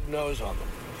getting a big nose on them.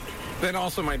 That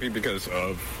also might be because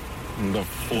of the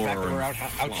floor. The fact that we're outside.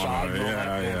 And all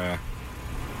that, Yeah.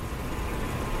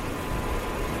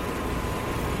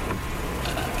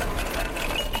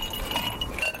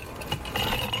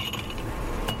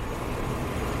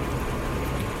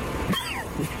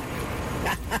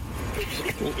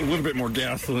 A little bit more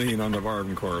gasoline on the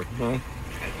Barbancourt, huh?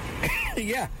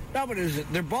 Yeah, no, but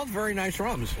they're both very nice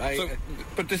rums.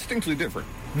 But distinctly different.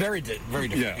 Very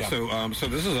different. Yeah. So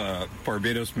this is a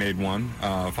Barbados-made one,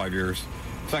 5 years.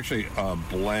 It's actually a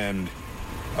blend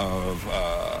of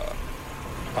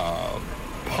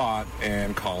pot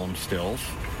and column stills,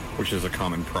 which is a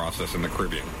common process in the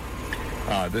Caribbean.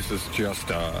 This is just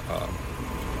a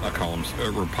column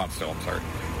or pot still. I'm sorry.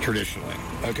 Traditionally,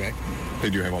 okay. They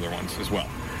do have other ones as well.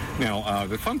 Now,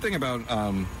 the fun thing about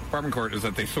Barbancourt is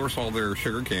that they source all their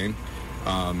sugar cane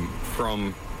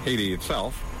from Haiti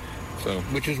itself. So,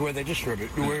 which is where they distribute,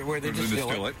 where they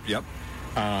distill it. Yep.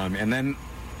 And then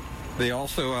they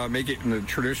also make it in the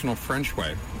traditional French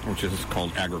way, which is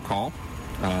called agricole.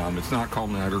 It's not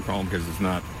called an agricole because it's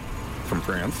not from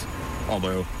France,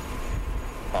 although,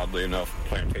 oddly enough,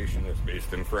 Plantation is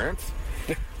based in France.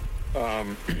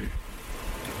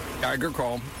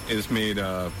 Agricole is made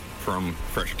from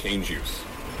fresh cane juice.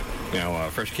 Now,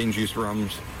 fresh cane juice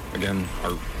rums, again,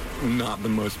 are not the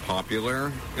most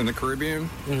popular in the Caribbean,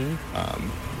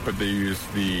 but they use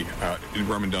the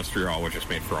rum industrial, which is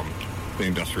made from the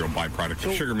industrial byproduct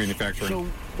of sugar manufacturing. So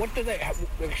what do they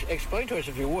explain to us,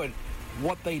 if you would,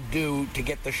 what they do to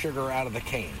get the sugar out of the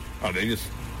cane? Oh, they just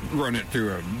run it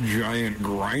through a giant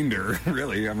grinder,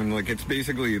 really. I mean, it's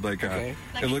basically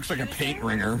it looks like a paint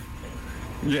wringer.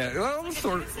 Yeah, well,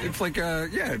 sort of. It's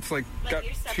got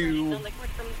two. The liquid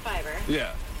from the fiber.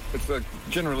 Yeah, it's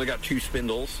generally got two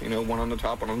spindles. One on the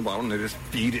top, one on the bottom. They just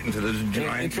feed it into this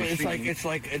giant machine.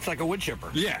 It's like a wood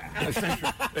chipper. Yeah,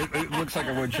 essentially, it looks like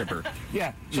a wood chipper.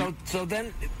 Yeah. So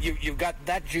then you've got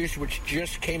that juice which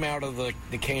just came out of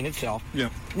the cane itself. Yeah.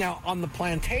 Now on the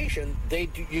plantation, they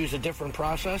use a different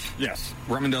process. Yes,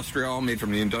 rum industrial, made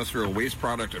from the industrial waste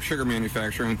product of sugar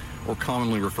manufacturing, or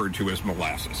commonly referred to as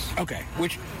molasses. Okay.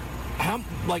 Which,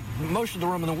 most of the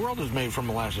rum in the world is made from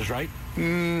molasses, right?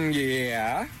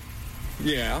 Yeah.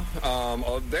 Yeah.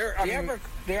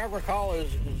 The agricole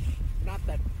is not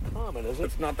that common, is it?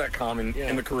 It's not that common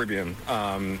in the Caribbean.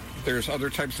 There's other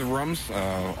types of rums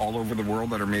all over the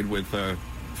world that are made with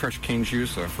fresh cane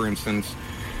juice. For instance,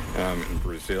 in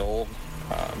Brazil,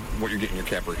 what you're getting your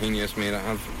Caipirinhas made out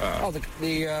of.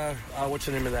 What's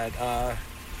the name of that?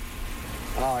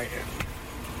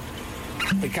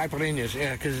 The Caipirinhas,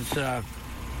 yeah, because it's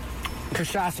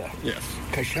cachaça. Yes.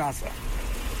 Cachaça.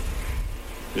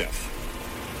 Yes.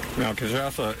 Now,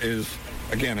 cachaça is,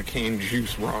 again, a cane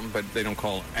juice rum, but they don't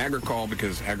call it agricole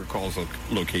because agricole is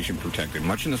location protected,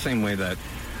 much in the same way that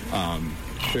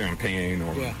champagne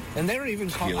or... Yeah, and they don't even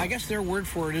call... I guess their word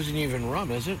for it isn't even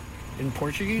rum, is it? In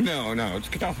Portuguese? No, it's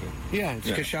cachaça. Yeah, it's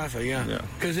cachaça, yeah.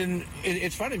 Because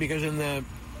it's funny because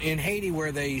in Haiti,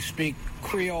 where they speak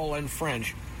Creole and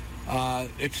French,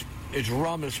 it's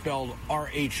rum is spelled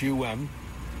R-H-U-M,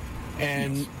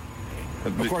 and yes.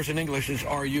 Of course in English it's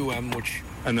R-U-M, which...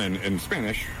 And then in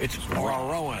Spanish, it's Ron.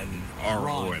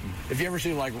 Ron. If you ever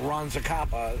see Ron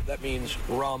Zacapa, that means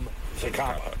rum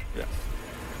Zacapa. Yes.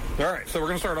 All right, so we're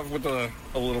going to start off with a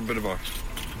little bit of a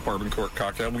Barbancourt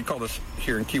cocktail. We call this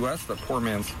here in Key West the poor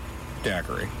man's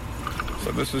daiquiri.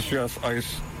 So this is just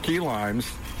ice, key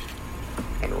limes,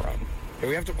 and rum. Yeah,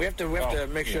 we have to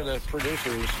make sure the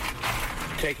producer is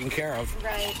taken care of.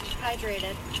 Right,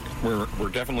 hydrated. We're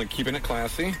definitely keeping it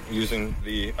classy, using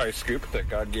the ice scoop that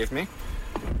God gave me.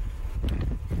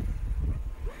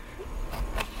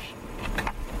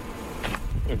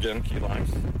 Again, key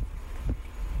limes,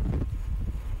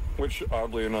 which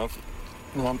oddly enough,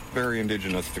 not very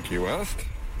indigenous to Key West.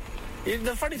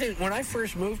 The funny thing, when I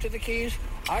first moved to the Keys,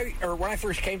 when I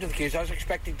first came to the Keys, I was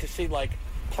expecting to see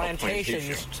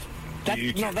plantations.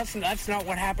 That's not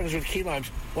what happens with key limes.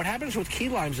 What happens with key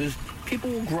limes is people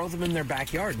will grow them in their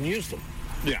backyard and use them.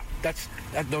 Yeah,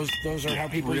 those are how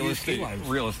people use key limes.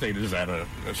 Real estate is at a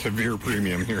severe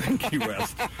premium here in Key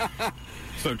West.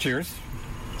 So cheers.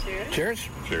 Cheers.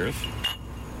 Cheers.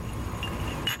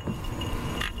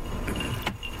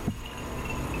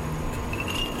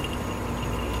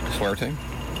 Suerte.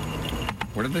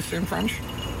 What did they say in French?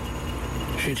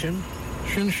 Chichen.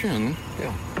 Shin.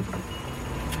 Yeah.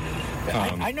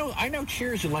 I know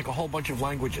cheers in like a whole bunch of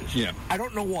languages. Yeah. I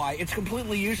don't know why. It's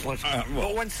completely useless.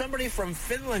 But when somebody from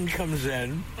Finland comes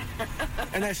in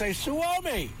and I say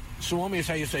Suomi is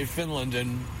how you say Finland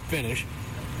in Finnish,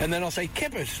 and then I'll say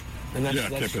kippis. And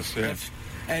kippis, yeah.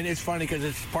 And it's funny because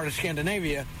it's part of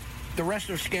Scandinavia. The rest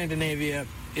of Scandinavia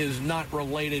is not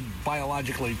related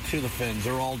biologically to the Finns.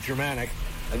 They're all Germanic,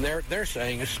 and they're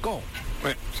saying is skull.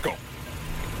 Right, skull,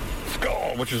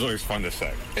 which is always fun to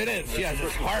say. It is, yeah.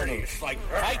 It's hearty. It's like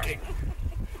Viking.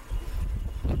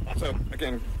 So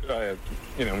again,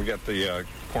 we got the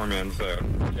poor man's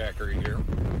daiquiri here.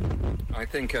 I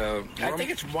think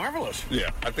it's marvelous. Yeah,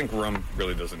 I think rum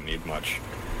really doesn't need much.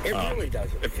 It really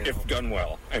doesn't. If done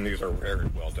well, and these are very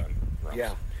well done rums.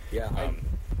 Yeah.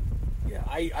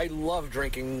 I love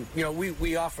drinking.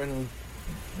 We often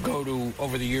go to,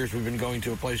 over the years, we've been going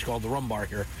to a place called the Rum Bar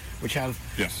here, which have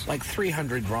like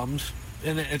 300 rums.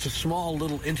 And it's a small,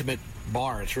 little, intimate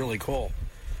bar. It's really cool.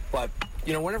 But,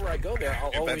 whenever I go there,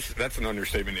 I'll always... That's an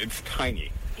understatement. It's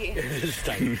tiny. It is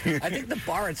tiny. I think the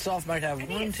bar itself might have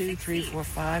 1, 2, 3, 4,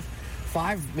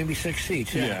 5, maybe 6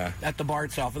 seats. Yeah. At the bar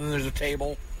itself. And then there's a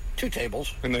table, 2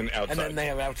 tables. And then outside. And then they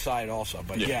have outside also.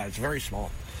 But, it's very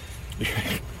small.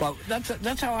 But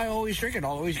that's how I always drink it.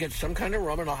 I'll always get some kind of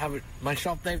rum, and I'll have it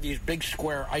myself. They have these big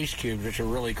square ice cubes, which are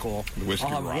really cool. The whiskey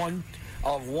I'll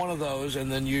have one of those,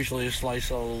 and then usually a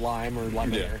slice of lime or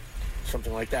lemon or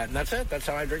something like that. And that's it. That's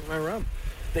how I drink my rum.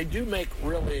 They do make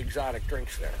really exotic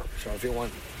drinks there. So if you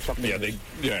want something...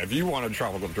 if you want a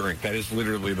tropical drink, that is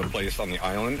literally the place on the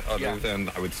island, other than,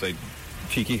 I would say,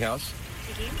 Tiki House.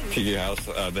 Tiki House.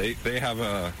 They have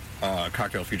a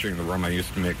cocktail featuring the rum I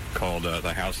used to make called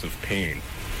the House of Pain.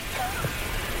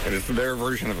 It is their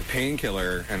version of a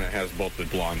painkiller, and it has both the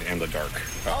blonde and the dark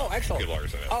excellent.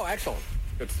 killers in it. Oh, excellent.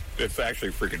 It's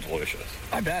actually freaking delicious.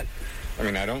 I bet. I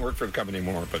mean, I don't work for the company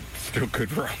anymore, but still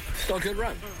good rum. Still good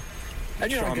rum.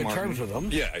 And you're on good terms with them.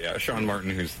 Yeah. Sean Martin,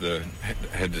 who's the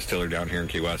head distiller down here in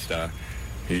Key West,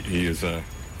 he is a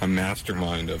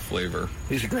mastermind of flavor.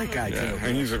 He's a great guy, too.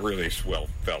 And he's a really swell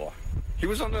fella. He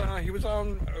was an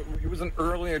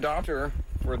early adopter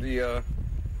for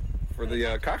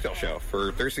the cocktail show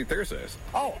for Thirsty Thursdays.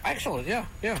 Oh, excellent! Yeah.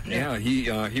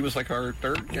 He was like our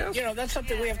third guest. That's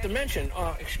something we have to mention.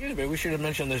 Excuse me, we should have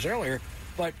mentioned this earlier.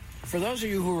 But for those of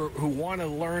you who want to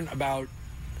learn about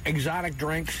exotic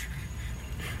drinks,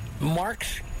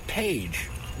 Mark's page,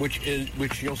 which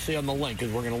you'll see on the link,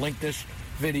 because we're going to link this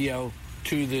video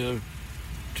to the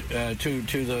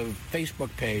Facebook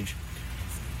page.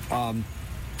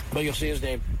 But you'll see his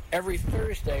name every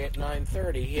Thursday at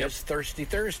 9:30. He has Thirsty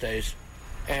Thursdays,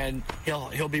 and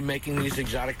he'll be making these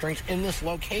exotic drinks in this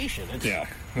location. It's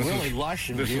really lush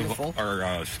and beautiful. This is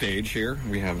our stage here.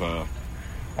 We have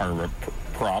our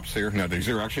props here. No, these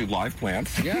are actually live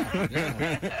plants. Yeah.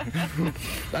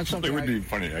 That's something. It would be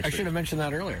funny, actually. I should have mentioned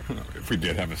that earlier. If we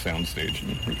did have a sound stage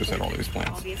and we just had all these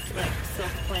plants. All these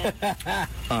silk plants.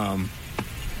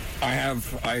 I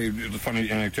have a funny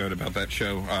anecdote about that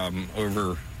show.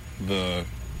 Over the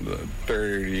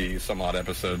 30-some-odd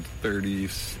episodes,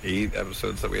 38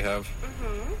 episodes that we have,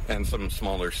 and some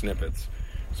smaller snippets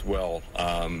as well.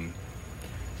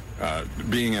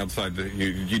 Being outside,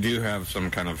 you do have some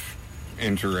kind of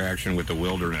interaction with the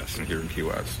wilderness here in Key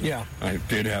West. Yeah. I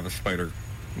did have a spider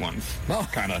once,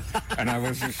 kind of, and I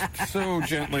was just so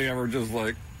gently ever just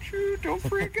like, shoot, don't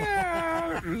freak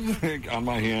out. Like, on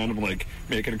my hand, I'm like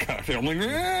making a cocktail. I'm like,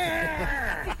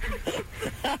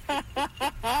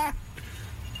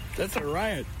 that's a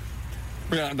riot.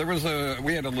 Yeah,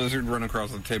 we had a lizard run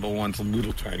across the table once, a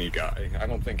little tiny guy. I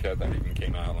don't think that even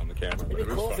came out on the camera. It'd be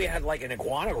cool if you had like an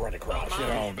iguana run across.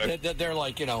 They're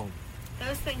like,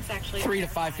 those things actually 3 to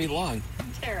 5 feet long.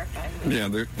 Terrifying. Yeah,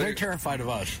 they're terrified of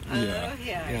us.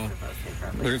 Yeah.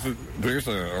 There's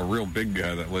a real big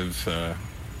guy that lives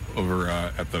over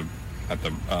at the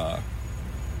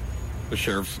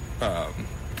sheriff's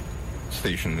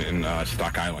station in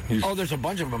Stock Island. There's a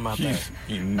bunch of them out there.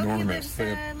 He's enormous. He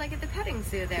lives, like at the petting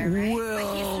zoo there, right?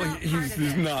 Well,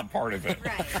 he's not part of it.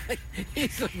 Right.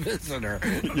 He's a visitor.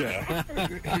 Yeah.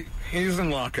 He's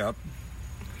in lockup.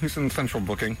 He's in central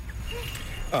booking.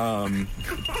 But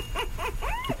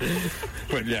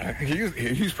yeah,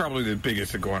 he's probably the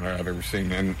biggest iguana I've ever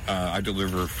seen, and I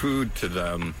deliver food to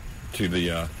them, to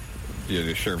the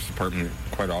sheriff's department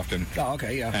quite often. Oh,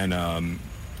 okay, yeah.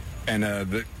 And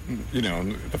the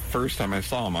first time I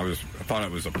saw him, I thought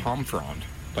it was a palm frond,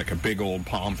 like a big old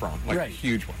palm frond, like a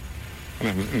huge one.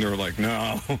 And they were like,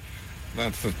 no.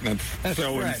 That's so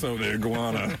and so the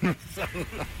iguana.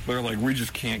 They're like, we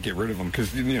just can't get rid of them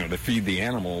because they feed the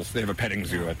animals. They have a petting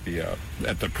zoo at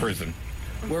the prison,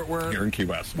 Where here in Key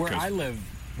West. Where 'cause- I live,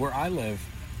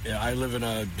 yeah, I live in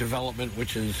a development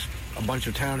which is a bunch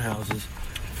of townhouses.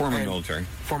 Former And- military.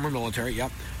 Former military,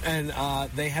 yep. And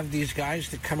they have these guys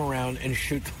that come around and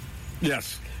shoot.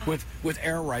 Yes. With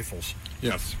air rifles.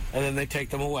 Yes. And then they take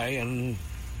them away and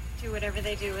Do whatever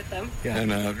they do with them. Yeah.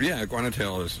 And iguana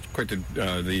tail is quite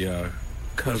the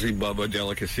Cozy Bubba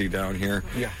delicacy down here.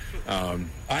 Yeah.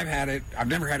 I've had it. I've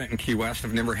never had it in Key West.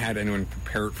 I've never had anyone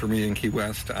prepare it for me in Key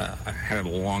West. I had it a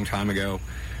long time ago.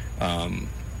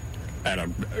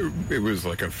 It was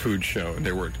like a food show.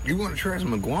 They were, you want to try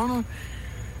some iguana?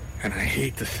 And I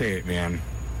hate to say it, man,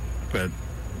 but it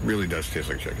really does taste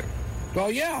like chicken.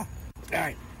 Well, yeah. All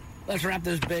right. Let's wrap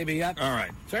this baby up. All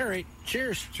right. Sorry.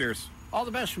 Cheers. Cheers. All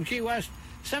the best from Key West.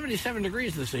 77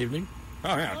 degrees this evening.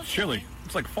 Oh, yeah. It's chilly.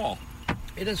 It's like fall.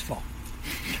 It is fall.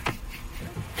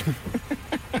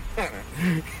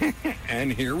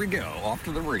 And here we go. Off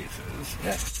to the races.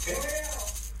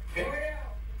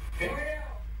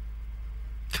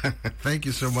 Thank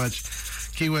you so much,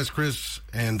 Key West Chris.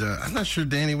 And I'm not sure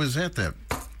Danny was at that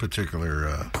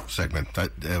particular segment.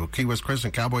 Key West Chris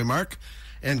and Cowboy Mark.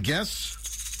 And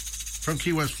guests from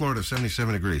Key West, Florida,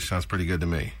 77 degrees. Sounds pretty good to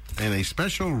me. And a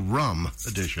special rum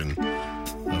edition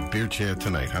of Beer Chat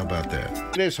tonight. How about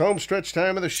that? It is home stretch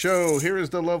time of the show. Here is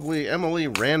the lovely Emily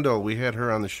Randall. We had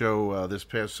her on the show this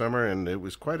past summer, and it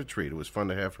was quite a treat. It was fun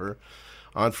to have her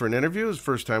on for an interview. It was the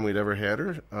first time we'd ever had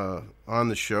her on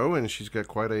the show, and she's got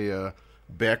quite a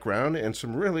background and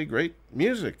some really great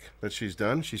music that she's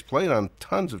done. She's played on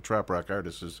tons of trop rock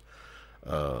artists'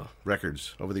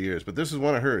 records over the years, but this is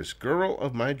one of hers, Girl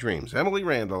of My Dreams. Emily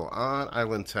Randall on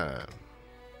Island Time.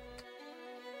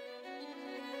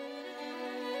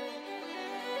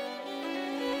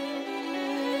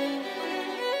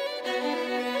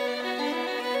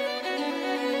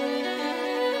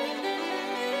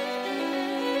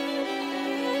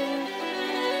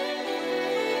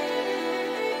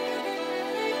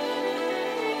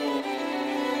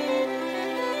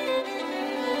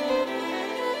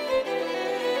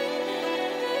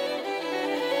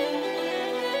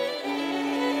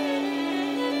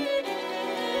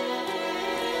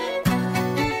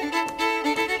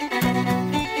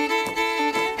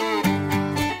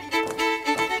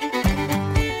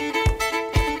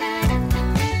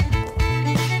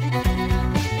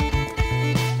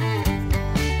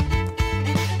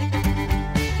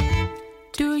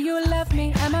 Do you love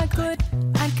me? Am I good?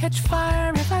 I'd catch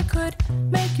fire if I could.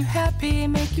 Make you happy,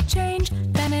 make you change.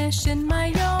 Vanish in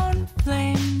my own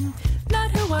flame. Not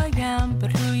who I am,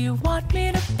 but who you want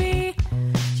me to be.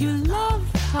 You love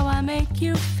how I make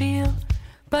you feel,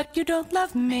 but you don't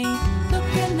love me.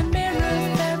 Look in the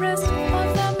mirror, fairest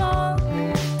of them all.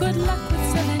 Good luck with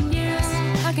 7 years.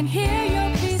 I can hear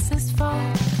your pieces fall.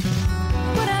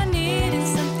 What I need is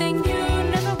something you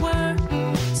never were.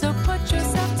 So put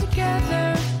yourself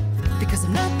together, because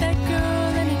I'm not that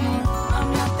girl anymore.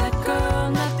 I'm not that girl,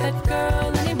 not that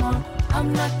girl anymore.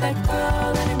 I'm not that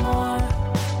girl anymore.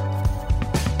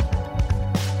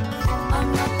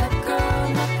 I'm not that girl,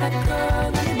 not that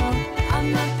girl anymore.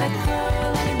 I'm not that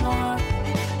girl anymore.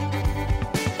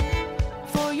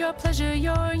 For your pleasure,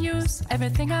 your use,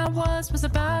 everything I was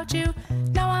about you.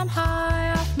 Now I'm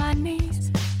high off my knees.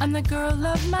 I'm the girl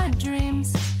of my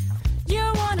dreams. You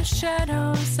want a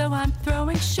shadow, so I'm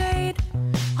throwing shade.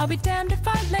 I'll be damned if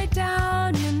I lay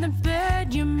down in the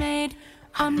bed you made.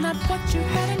 I'm not what you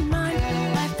had in mind.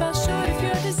 I fell short of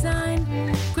your design.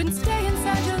 Couldn't stay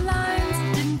inside your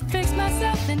lines. Didn't fix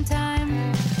myself in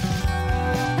time.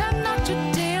 I'm not your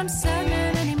damn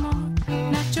Sandman anymore.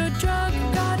 Not your drug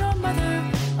god or mother,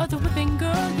 or the whipping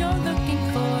girl you're looking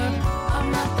for. I'm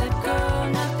not that girl,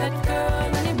 not that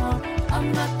girl anymore.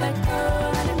 I'm not that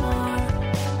girl anymore.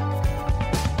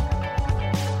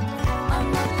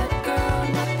 I'm not that girl,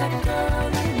 not that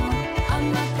girl anymore. I'm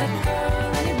not that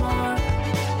girl anymore.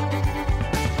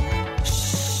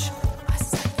 Shh, I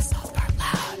said this all part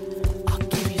loud. I'll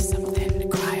give you something to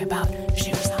cry about.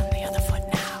 Shoes on the other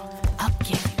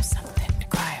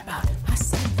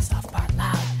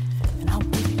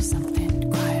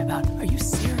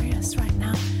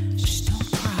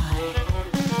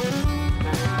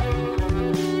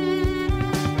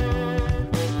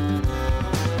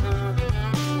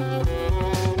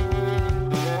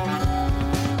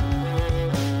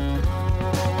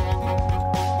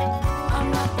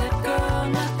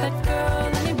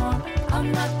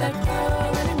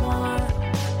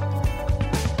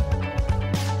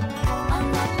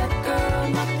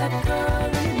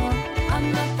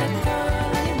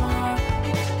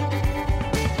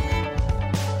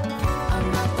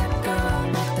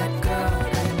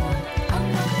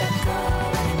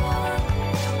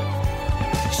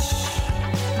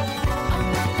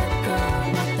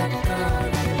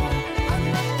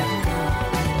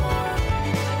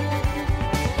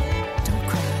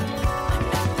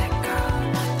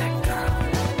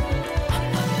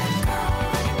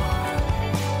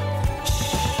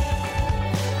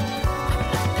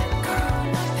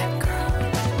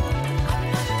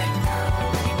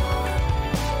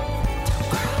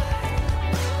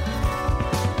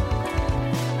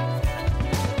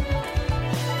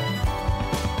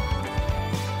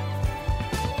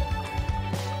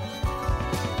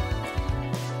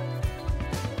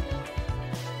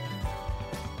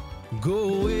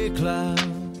Go away, cloud.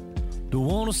 Don't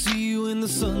wanna see you when the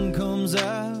sun comes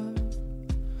out.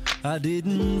 I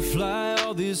didn't fly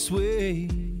all this way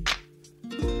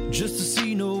just to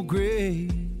see no gray.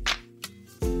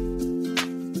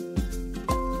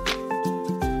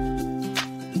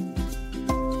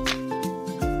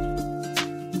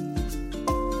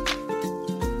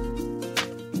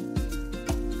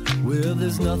 Well,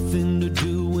 there's nothing to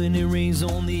do when it rains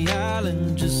on the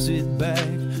island. Just sit back,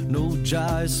 no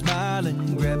jive,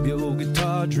 smiling. Grab your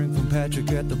guitar, drink from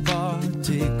Patrick at the bar.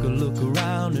 Take a look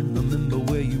around and remember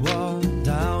where you are.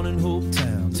 Down in Hope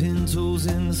Town, 10 toes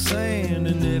in the sand.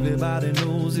 And everybody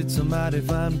knows it's a mighty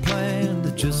fine plan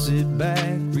to just sit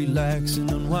back, relax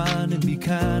and unwind and be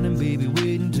kind. And baby,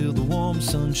 wait until the warm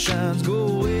sun shines. Go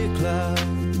away, cloud.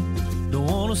 Don't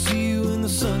wanna see you when the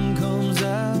sun comes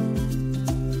out.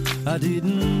 I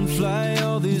didn't fly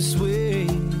all this way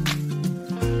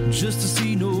just to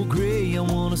see no gray. I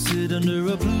wanna sit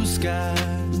under a blue sky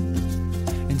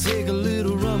and take a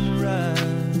little rum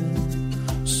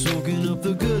ride, soaking up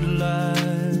the good life.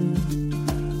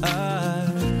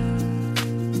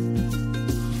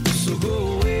 So go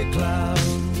away, cloud.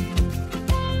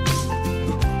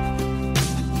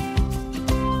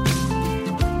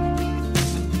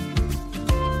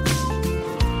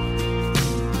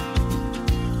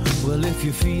 Well, if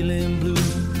you're feeling blue,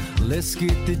 let's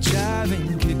get the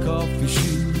jiving, kick off your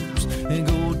shoes and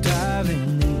go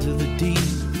diving into the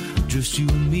deep. Just you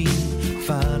and me,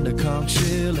 find a conch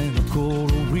shell and a coral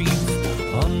reef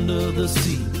under the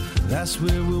sea. That's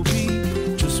where we'll be,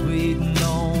 just waiting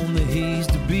on the haze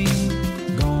to be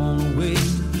gone away,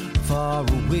 far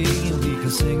away, and we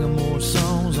can sing more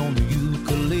songs on the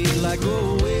ukulele. Like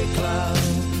go away, cloud.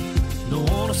 Don't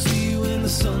wanna see you when the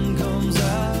sun comes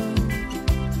out.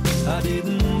 I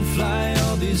didn't fly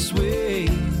all this way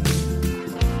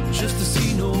just to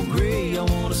see no gray. I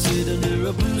wanna sit under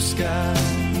a blue sky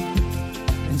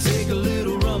and take a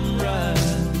little rum ride,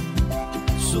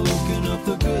 soaking up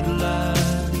the good life.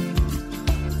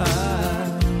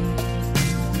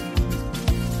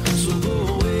 So go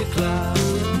away, cloud.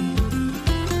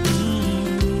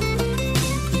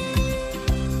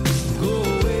 Go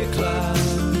away, cloud.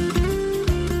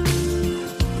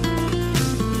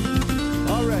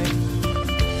 All right.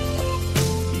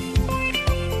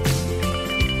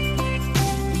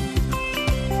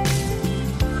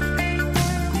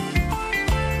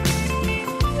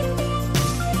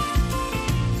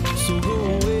 So go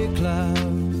away, cloud.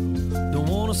 Don't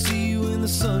wanna see you when the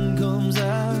sun comes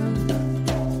out.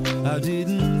 I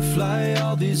didn't fly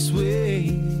all this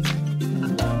way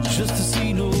just to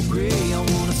see no gray. I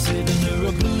wanna sit under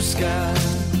a blue sky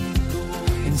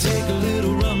and take a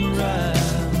little rum ride,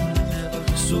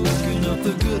 soaking up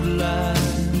the good life.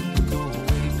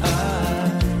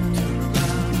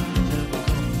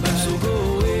 So go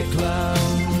away, cloud.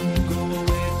 Go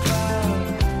away, cloud.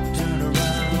 Turn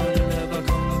around and never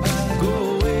come back. Go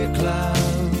away, cloud.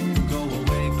 Go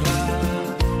away, cloud.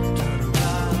 Turn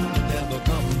around and never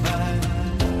come back.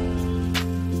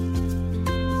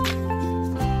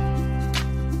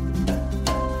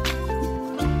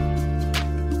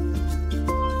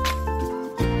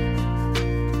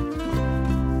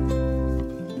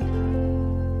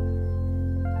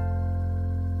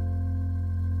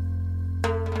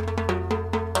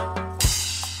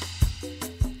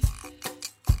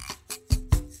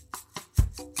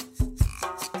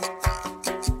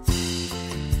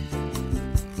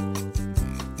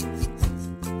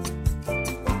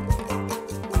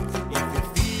 If you're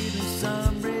feeling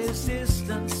some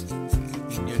resistance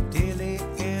in your daily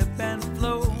ebb and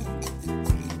flow,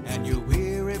 and you're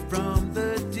weary from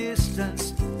the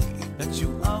distance that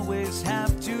you always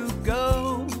have to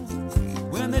go,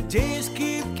 when the days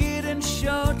keep getting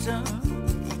shorter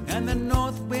and the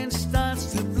north wind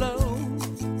starts to blow,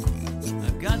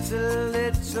 I've got a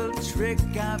little trick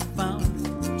I found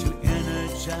to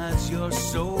energize your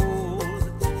soul.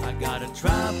 I got a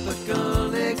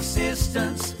tropical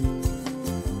existence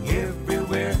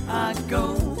everywhere I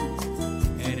go,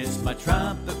 and it's my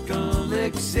tropical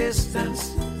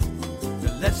existence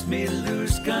that lets me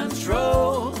lose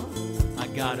control. I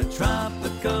got a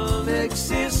tropical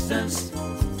existence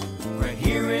right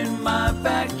here in my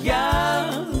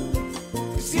backyard.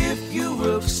 'Cause if you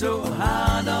work so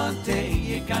hard all day,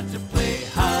 you got to play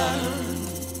hard.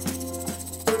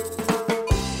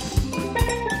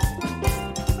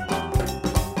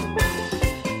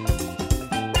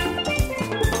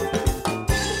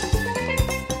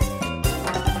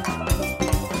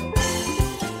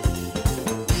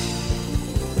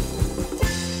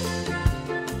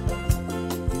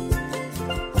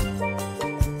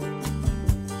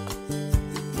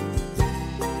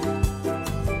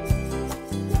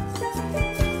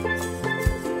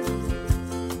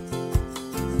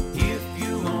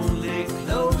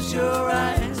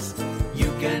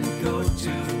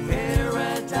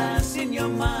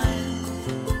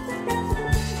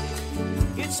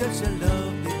 such a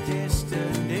lovely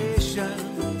destination.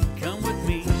 Come with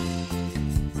me.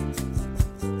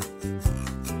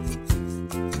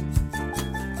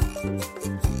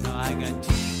 Now I got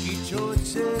tiki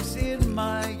torches in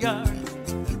my yard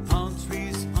and palm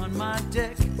trees on my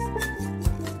deck.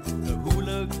 The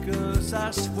hula girls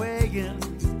are swaying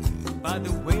by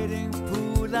the waiting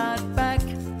pool out back.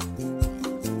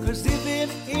 'Cause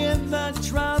living in the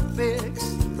tropics,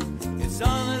 it's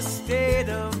all a state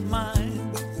of mind.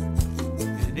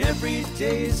 And every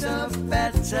day's a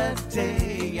better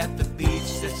day at the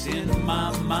beach that's in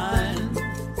my mind.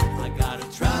 I got a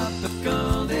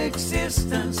tropical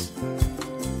existence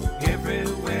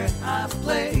everywhere I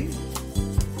play.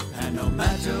 And no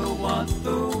matter what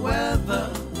the weather,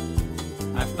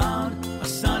 I found a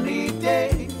sunny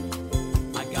day.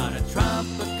 I got a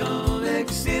tropical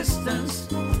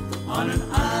existence on an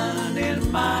island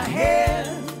in my head.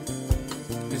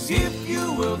 'Cause if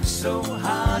you work so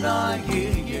hard all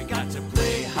year, you got to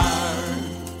play hard.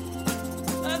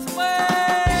 Let's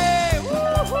play!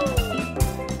 Woo-hoo!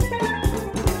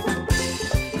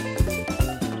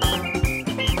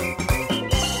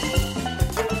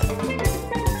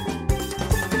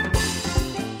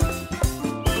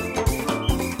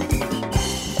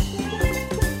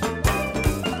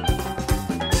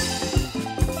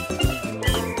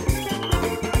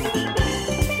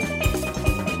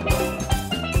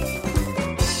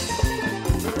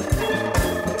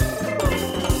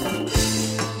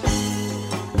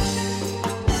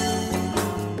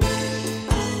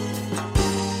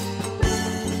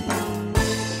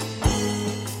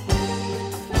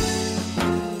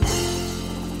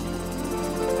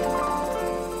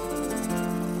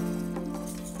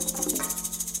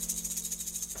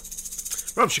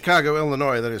 From Chicago,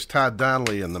 Illinois, that is Todd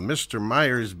Donnelly and the Mr.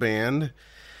 Myers Band,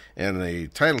 and the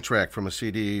title track from a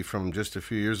CD from just a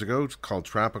few years ago. It's called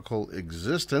Tropical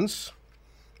Existence.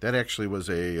 That actually was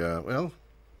a, well,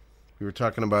 we were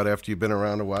talking about after you've been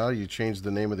around a while, you changed the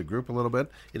name of the group a little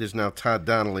bit. It is now Todd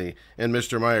Donnelly and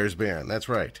Mr. Myers Band. That's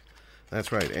right.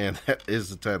 That's right, and that is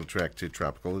the title track to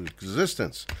Tropical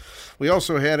Existence. We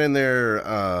also had in there,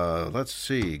 let's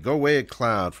see, Go Away a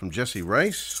Cloud from Jesse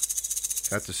Rice.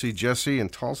 Got to see Jesse in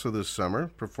Tulsa this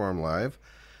summer perform live.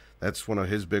 That's one of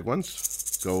his big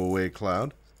ones, Go Away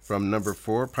Cloud. From number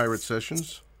 4, Pirate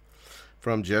Sessions.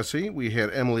 From Jesse, we had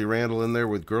Emily Randall in there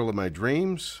with Girl of My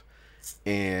Dreams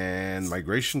and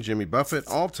Migration, Jimmy Buffett,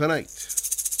 all tonight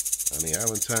on the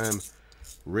Island Time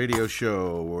Radio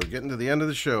Show. We're getting to the end of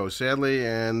the show, sadly,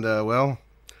 and, well,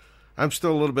 I'm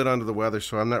still a little bit under the weather,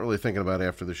 so I'm not really thinking about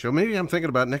after the show. Maybe I'm thinking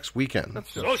about next weekend.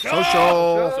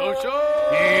 Social!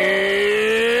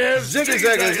 Ziggy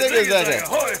zagga, ziggy zagga.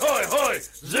 Hoi, hoi, hoi.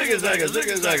 Ziggy zagga,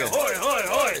 ziggy zagga. Hoi, hoi,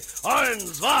 hoi. 1, 2,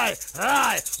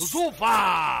 3,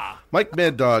 super. Mike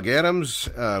Mad Dog Adams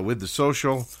with the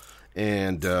Social,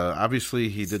 and obviously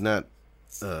he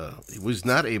was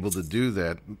not able to do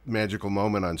that magical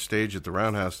moment on stage at the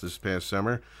Roundhouse this past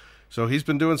summer. So he's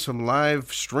been doing some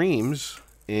live streams,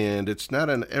 and it's not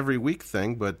an every week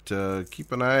thing, but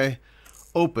keep an eye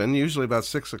open, usually about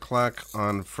 6 o'clock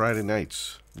on Friday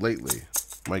nights lately.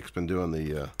 Mike's been doing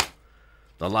the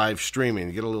live streaming.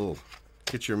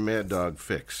 Get your Mad Dog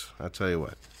fix. I'll tell you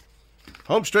what.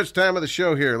 Home stretch time of the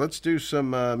show here. Let's do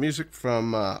some music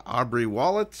from Aubrey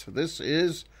Wallet. This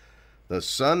is The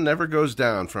Sun Never Goes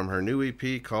Down from her new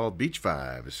EP called Beach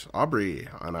Vibes. Aubrey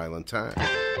on Island Time.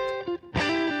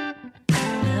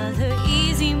 Another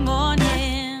easy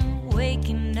morning,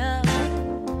 waking up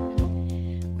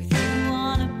with you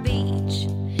on a beach.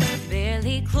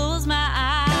 Barely close my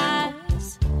eyes.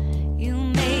 You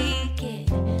make it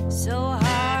so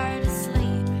hard to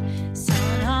sleep.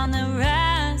 Sun on the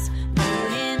rise,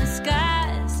 moon in the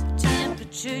skies.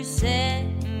 Temperature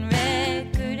setting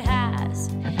record highs.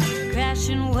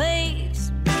 Crashing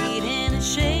waves, beat in the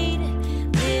shade.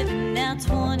 Living now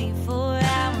 24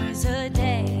 hours a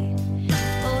day.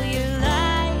 Oh, you're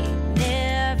lightning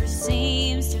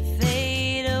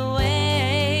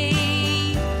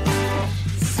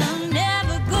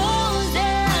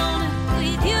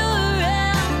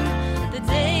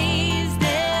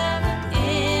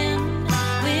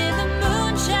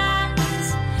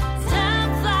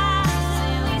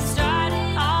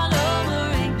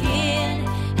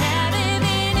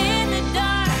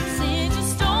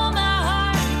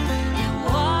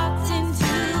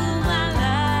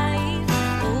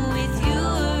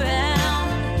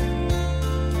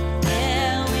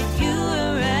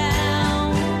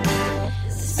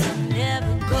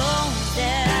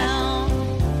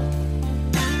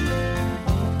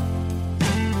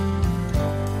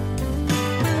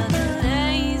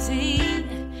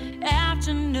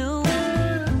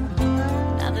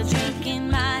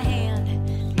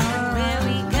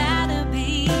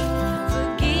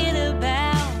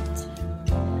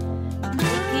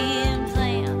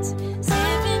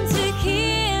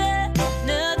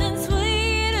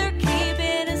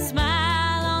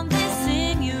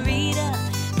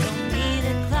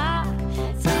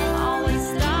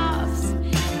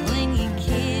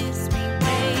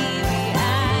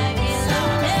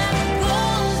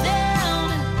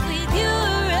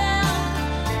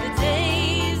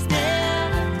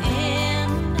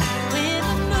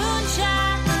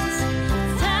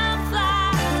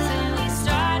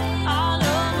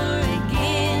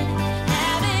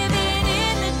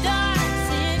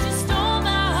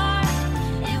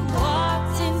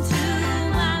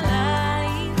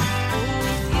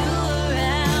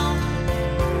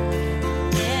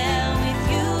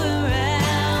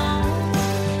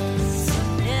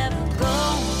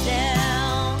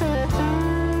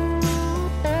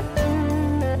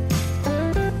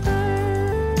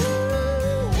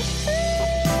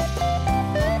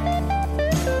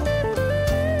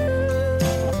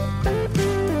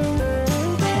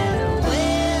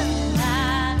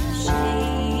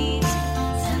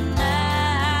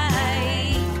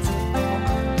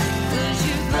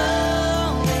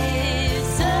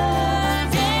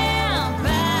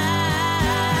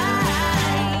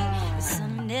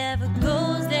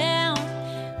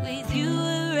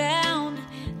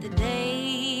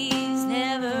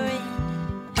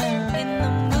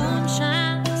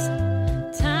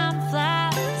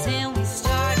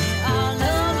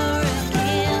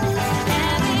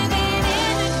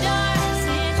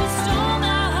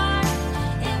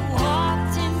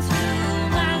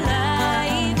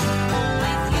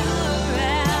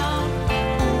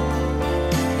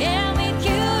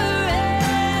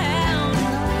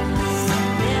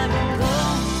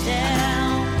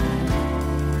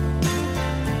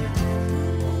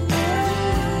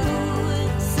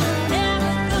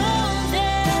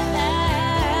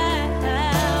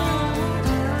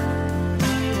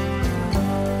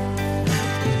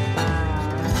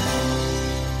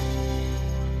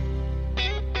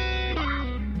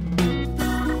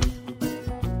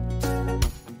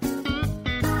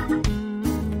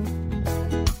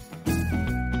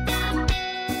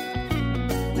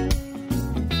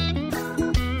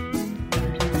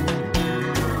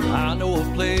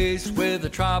place with a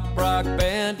trop rock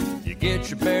band. You get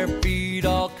your bare feet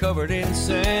all covered in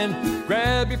sand.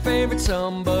 Grab your favorite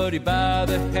somebody by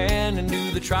the hand and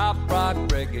do the trop rock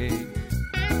reggae.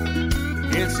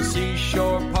 It's a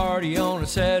seashore party on a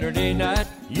Saturday night.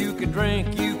 You can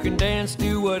drink, you can dance,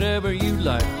 do whatever you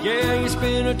like. Yeah, you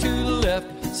spin her to the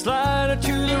left, slide her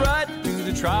to the right, do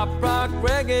the trop rock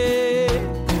reggae.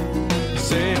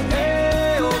 Say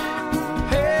hey oh,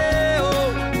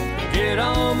 get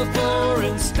on the floor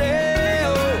and stay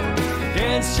oh,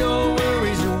 dance your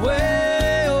worries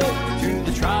away oh, to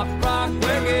the trop rock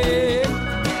reggae.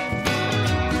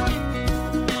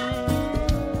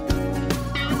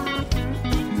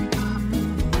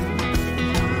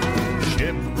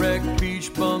 Shipwrecked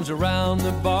beach bums around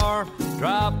the bar,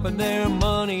 dropping their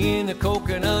money in the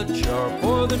coconut jar.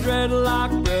 For the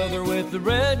dreadlock brother with the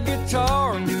red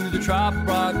guitar and do the trop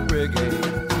rock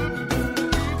reggae.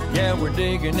 Yeah, we're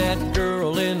digging that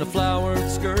girl in the flowered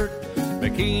skirt,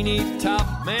 bikini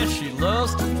top, man, she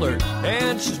loves to flirt.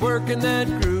 And she's working that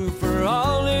groove for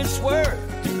all it's worth,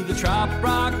 do the trop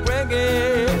rock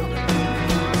reggae.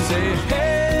 Say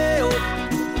hey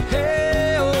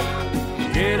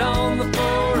oh, get on the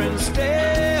floor and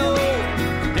stay oh,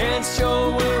 dance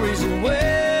your worries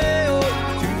away oh,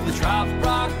 to the trop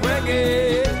rock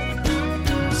reggae.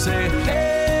 Say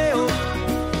hey oh,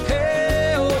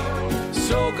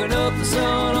 soaking up the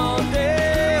sun all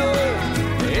day oh,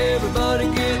 everybody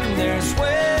getting their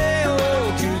sway oh,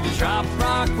 to the trop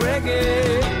rock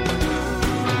reggae.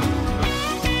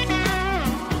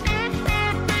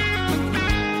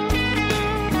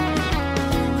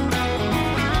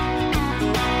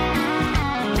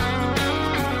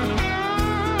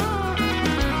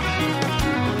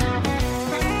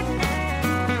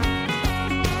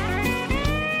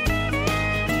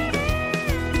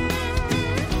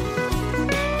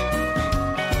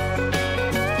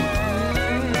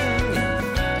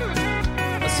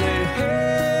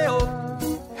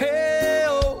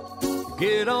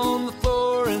 Get on the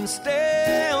floor and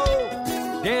stay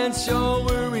oh, dance your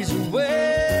worries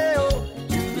away oh,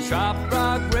 to the trop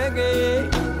rock reggae.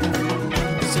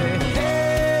 Say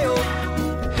hey oh,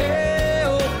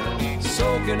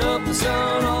 soaking up the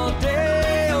sun all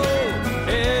day oh,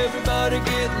 everybody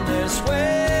getting their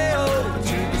sway oh,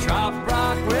 to the trop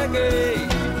rock reggae.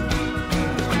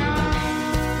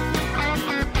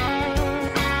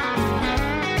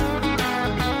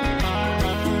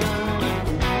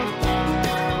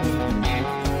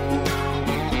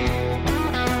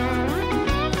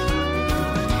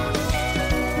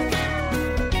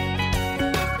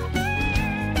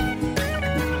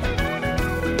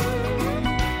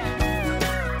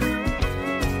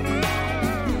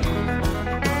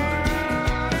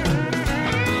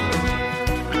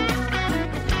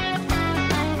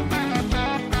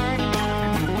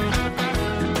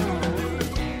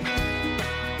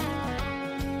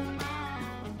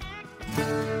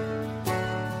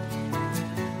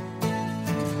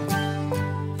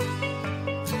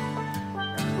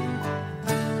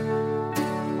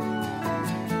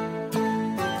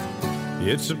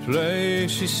 It's a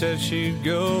place she said she'd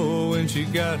go when she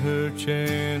got her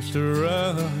chance to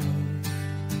run.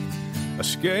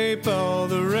 Escape all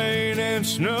the rain and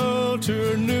snow to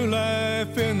her new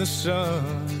life in the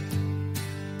sun.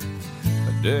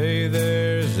 A day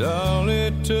there's all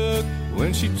it took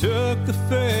when she took the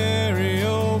ferry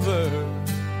over.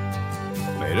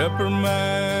 Made up her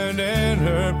mind and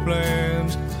her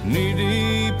plans, knee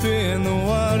deep in the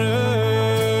water.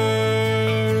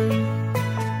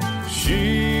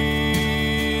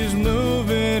 She's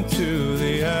moving to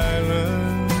the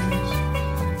islands.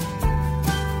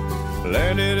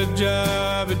 Landed a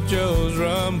job at Joe's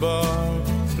Rum Bar,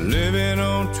 living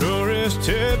on tourist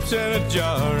tips and a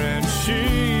jar. And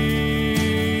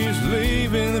she's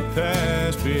leaving the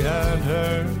past behind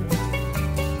her,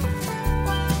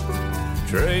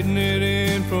 trading it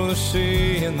in for the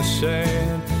sea and the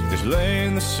sand. Just lay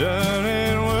in the sun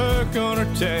and work on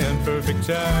her tan. Perfect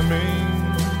timing.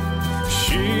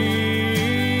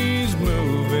 She's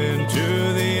moving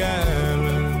to the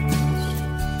islands.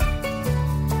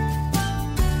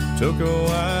 Took a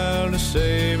while to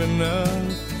save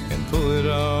enough and pull it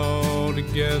all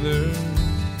together.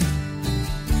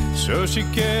 So she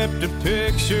kept a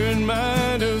picture in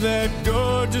mind of that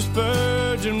gorgeous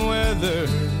virgin weather,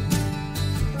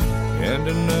 and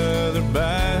another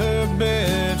by her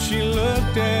bed she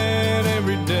looked at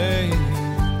every day,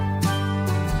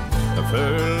 of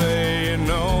her laying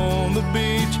on the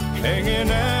beach, hanging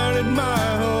out at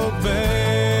Maho Bay.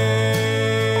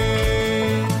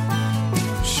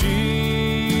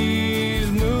 She's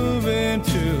moving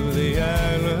to the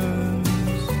islands.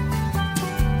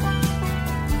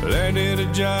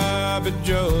 at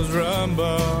Joe's Rum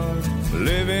Bar,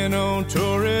 living on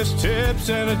tourist tips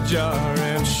and a jar,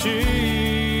 and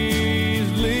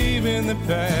she's leaving the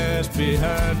past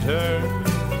behind her,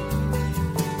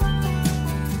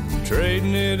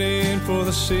 trading it in for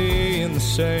the sea and the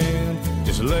sand,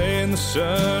 just lay in the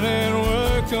sun and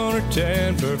work on her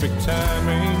tan. Perfect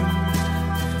timing,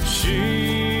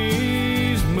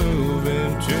 she's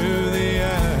moving to the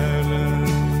islands.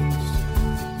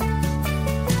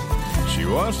 She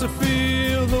wants to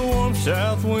feel the warm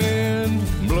south wind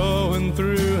blowing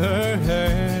through her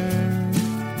hair.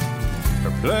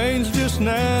 Her plane's just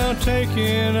now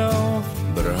taking off,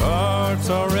 but her heart's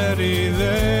already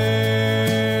there.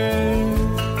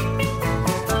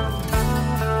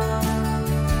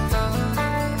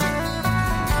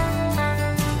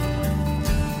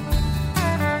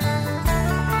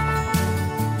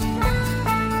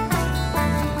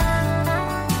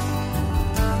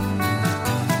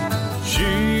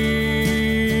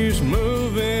 She's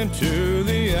moving to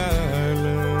the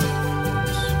islands,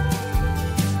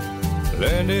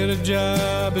 landed a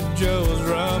job at Joe's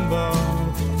Rum Bar,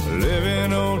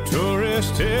 living on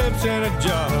tourist tips and a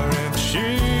jar, and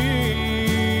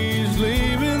she's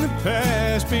leaving the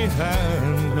past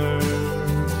behind her,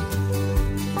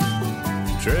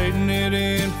 trading it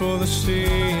in for the sea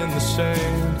and the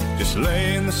sand, just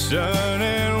lay in the sun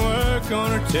and work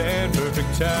on her tan.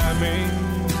 Perfect timing,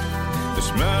 the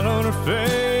smile on her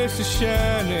face is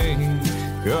shining,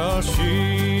 'cause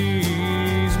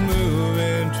she's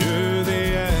moving to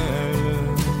the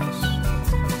islands.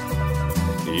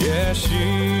 Yeah,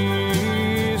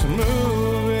 she's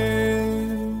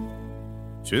moving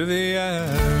to the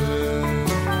islands.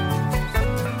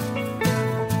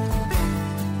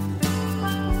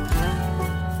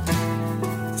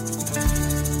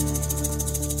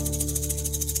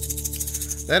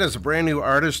 That is a brand new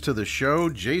artist to the show,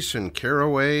 Jason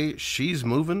Caraway. She's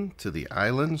moving to the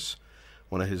islands,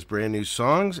 one of his brand new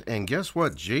songs. And guess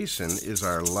what? Jason is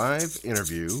our live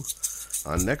interview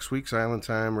on next week's Island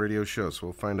Time radio show. So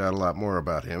we'll find out a lot more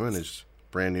about him and his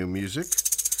brand new music.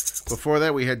 Before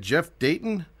that, we had Jeff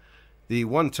Dayton, the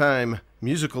one-time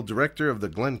musical director of the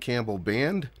Glenn Campbell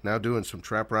Band, now doing some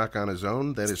trop rock on his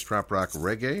own. That is trop rock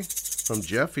reggae from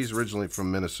Jeff. He's originally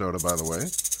from Minnesota, by the way.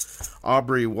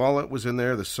 Aubrey Wallet was in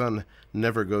there, The Sun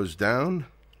Never Goes Down.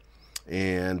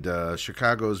 And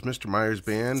Chicago's Mr. Myers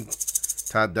Band,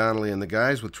 Todd Donnelly and the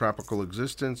guys with Tropical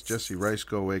Existence, Jesse Rice,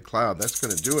 Go Away Cloud. That's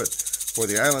going to do it for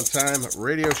the Island Time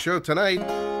radio show tonight.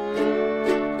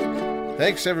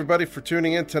 Thanks, everybody, for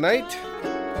tuning in tonight.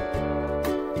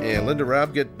 And Linda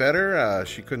Robb, get better.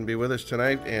 She couldn't be with us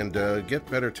tonight. And get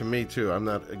better to me, too. I'm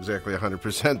not exactly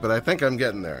 100%, but I think I'm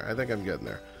getting there.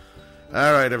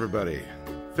 All right, everybody.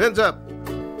 Fins up.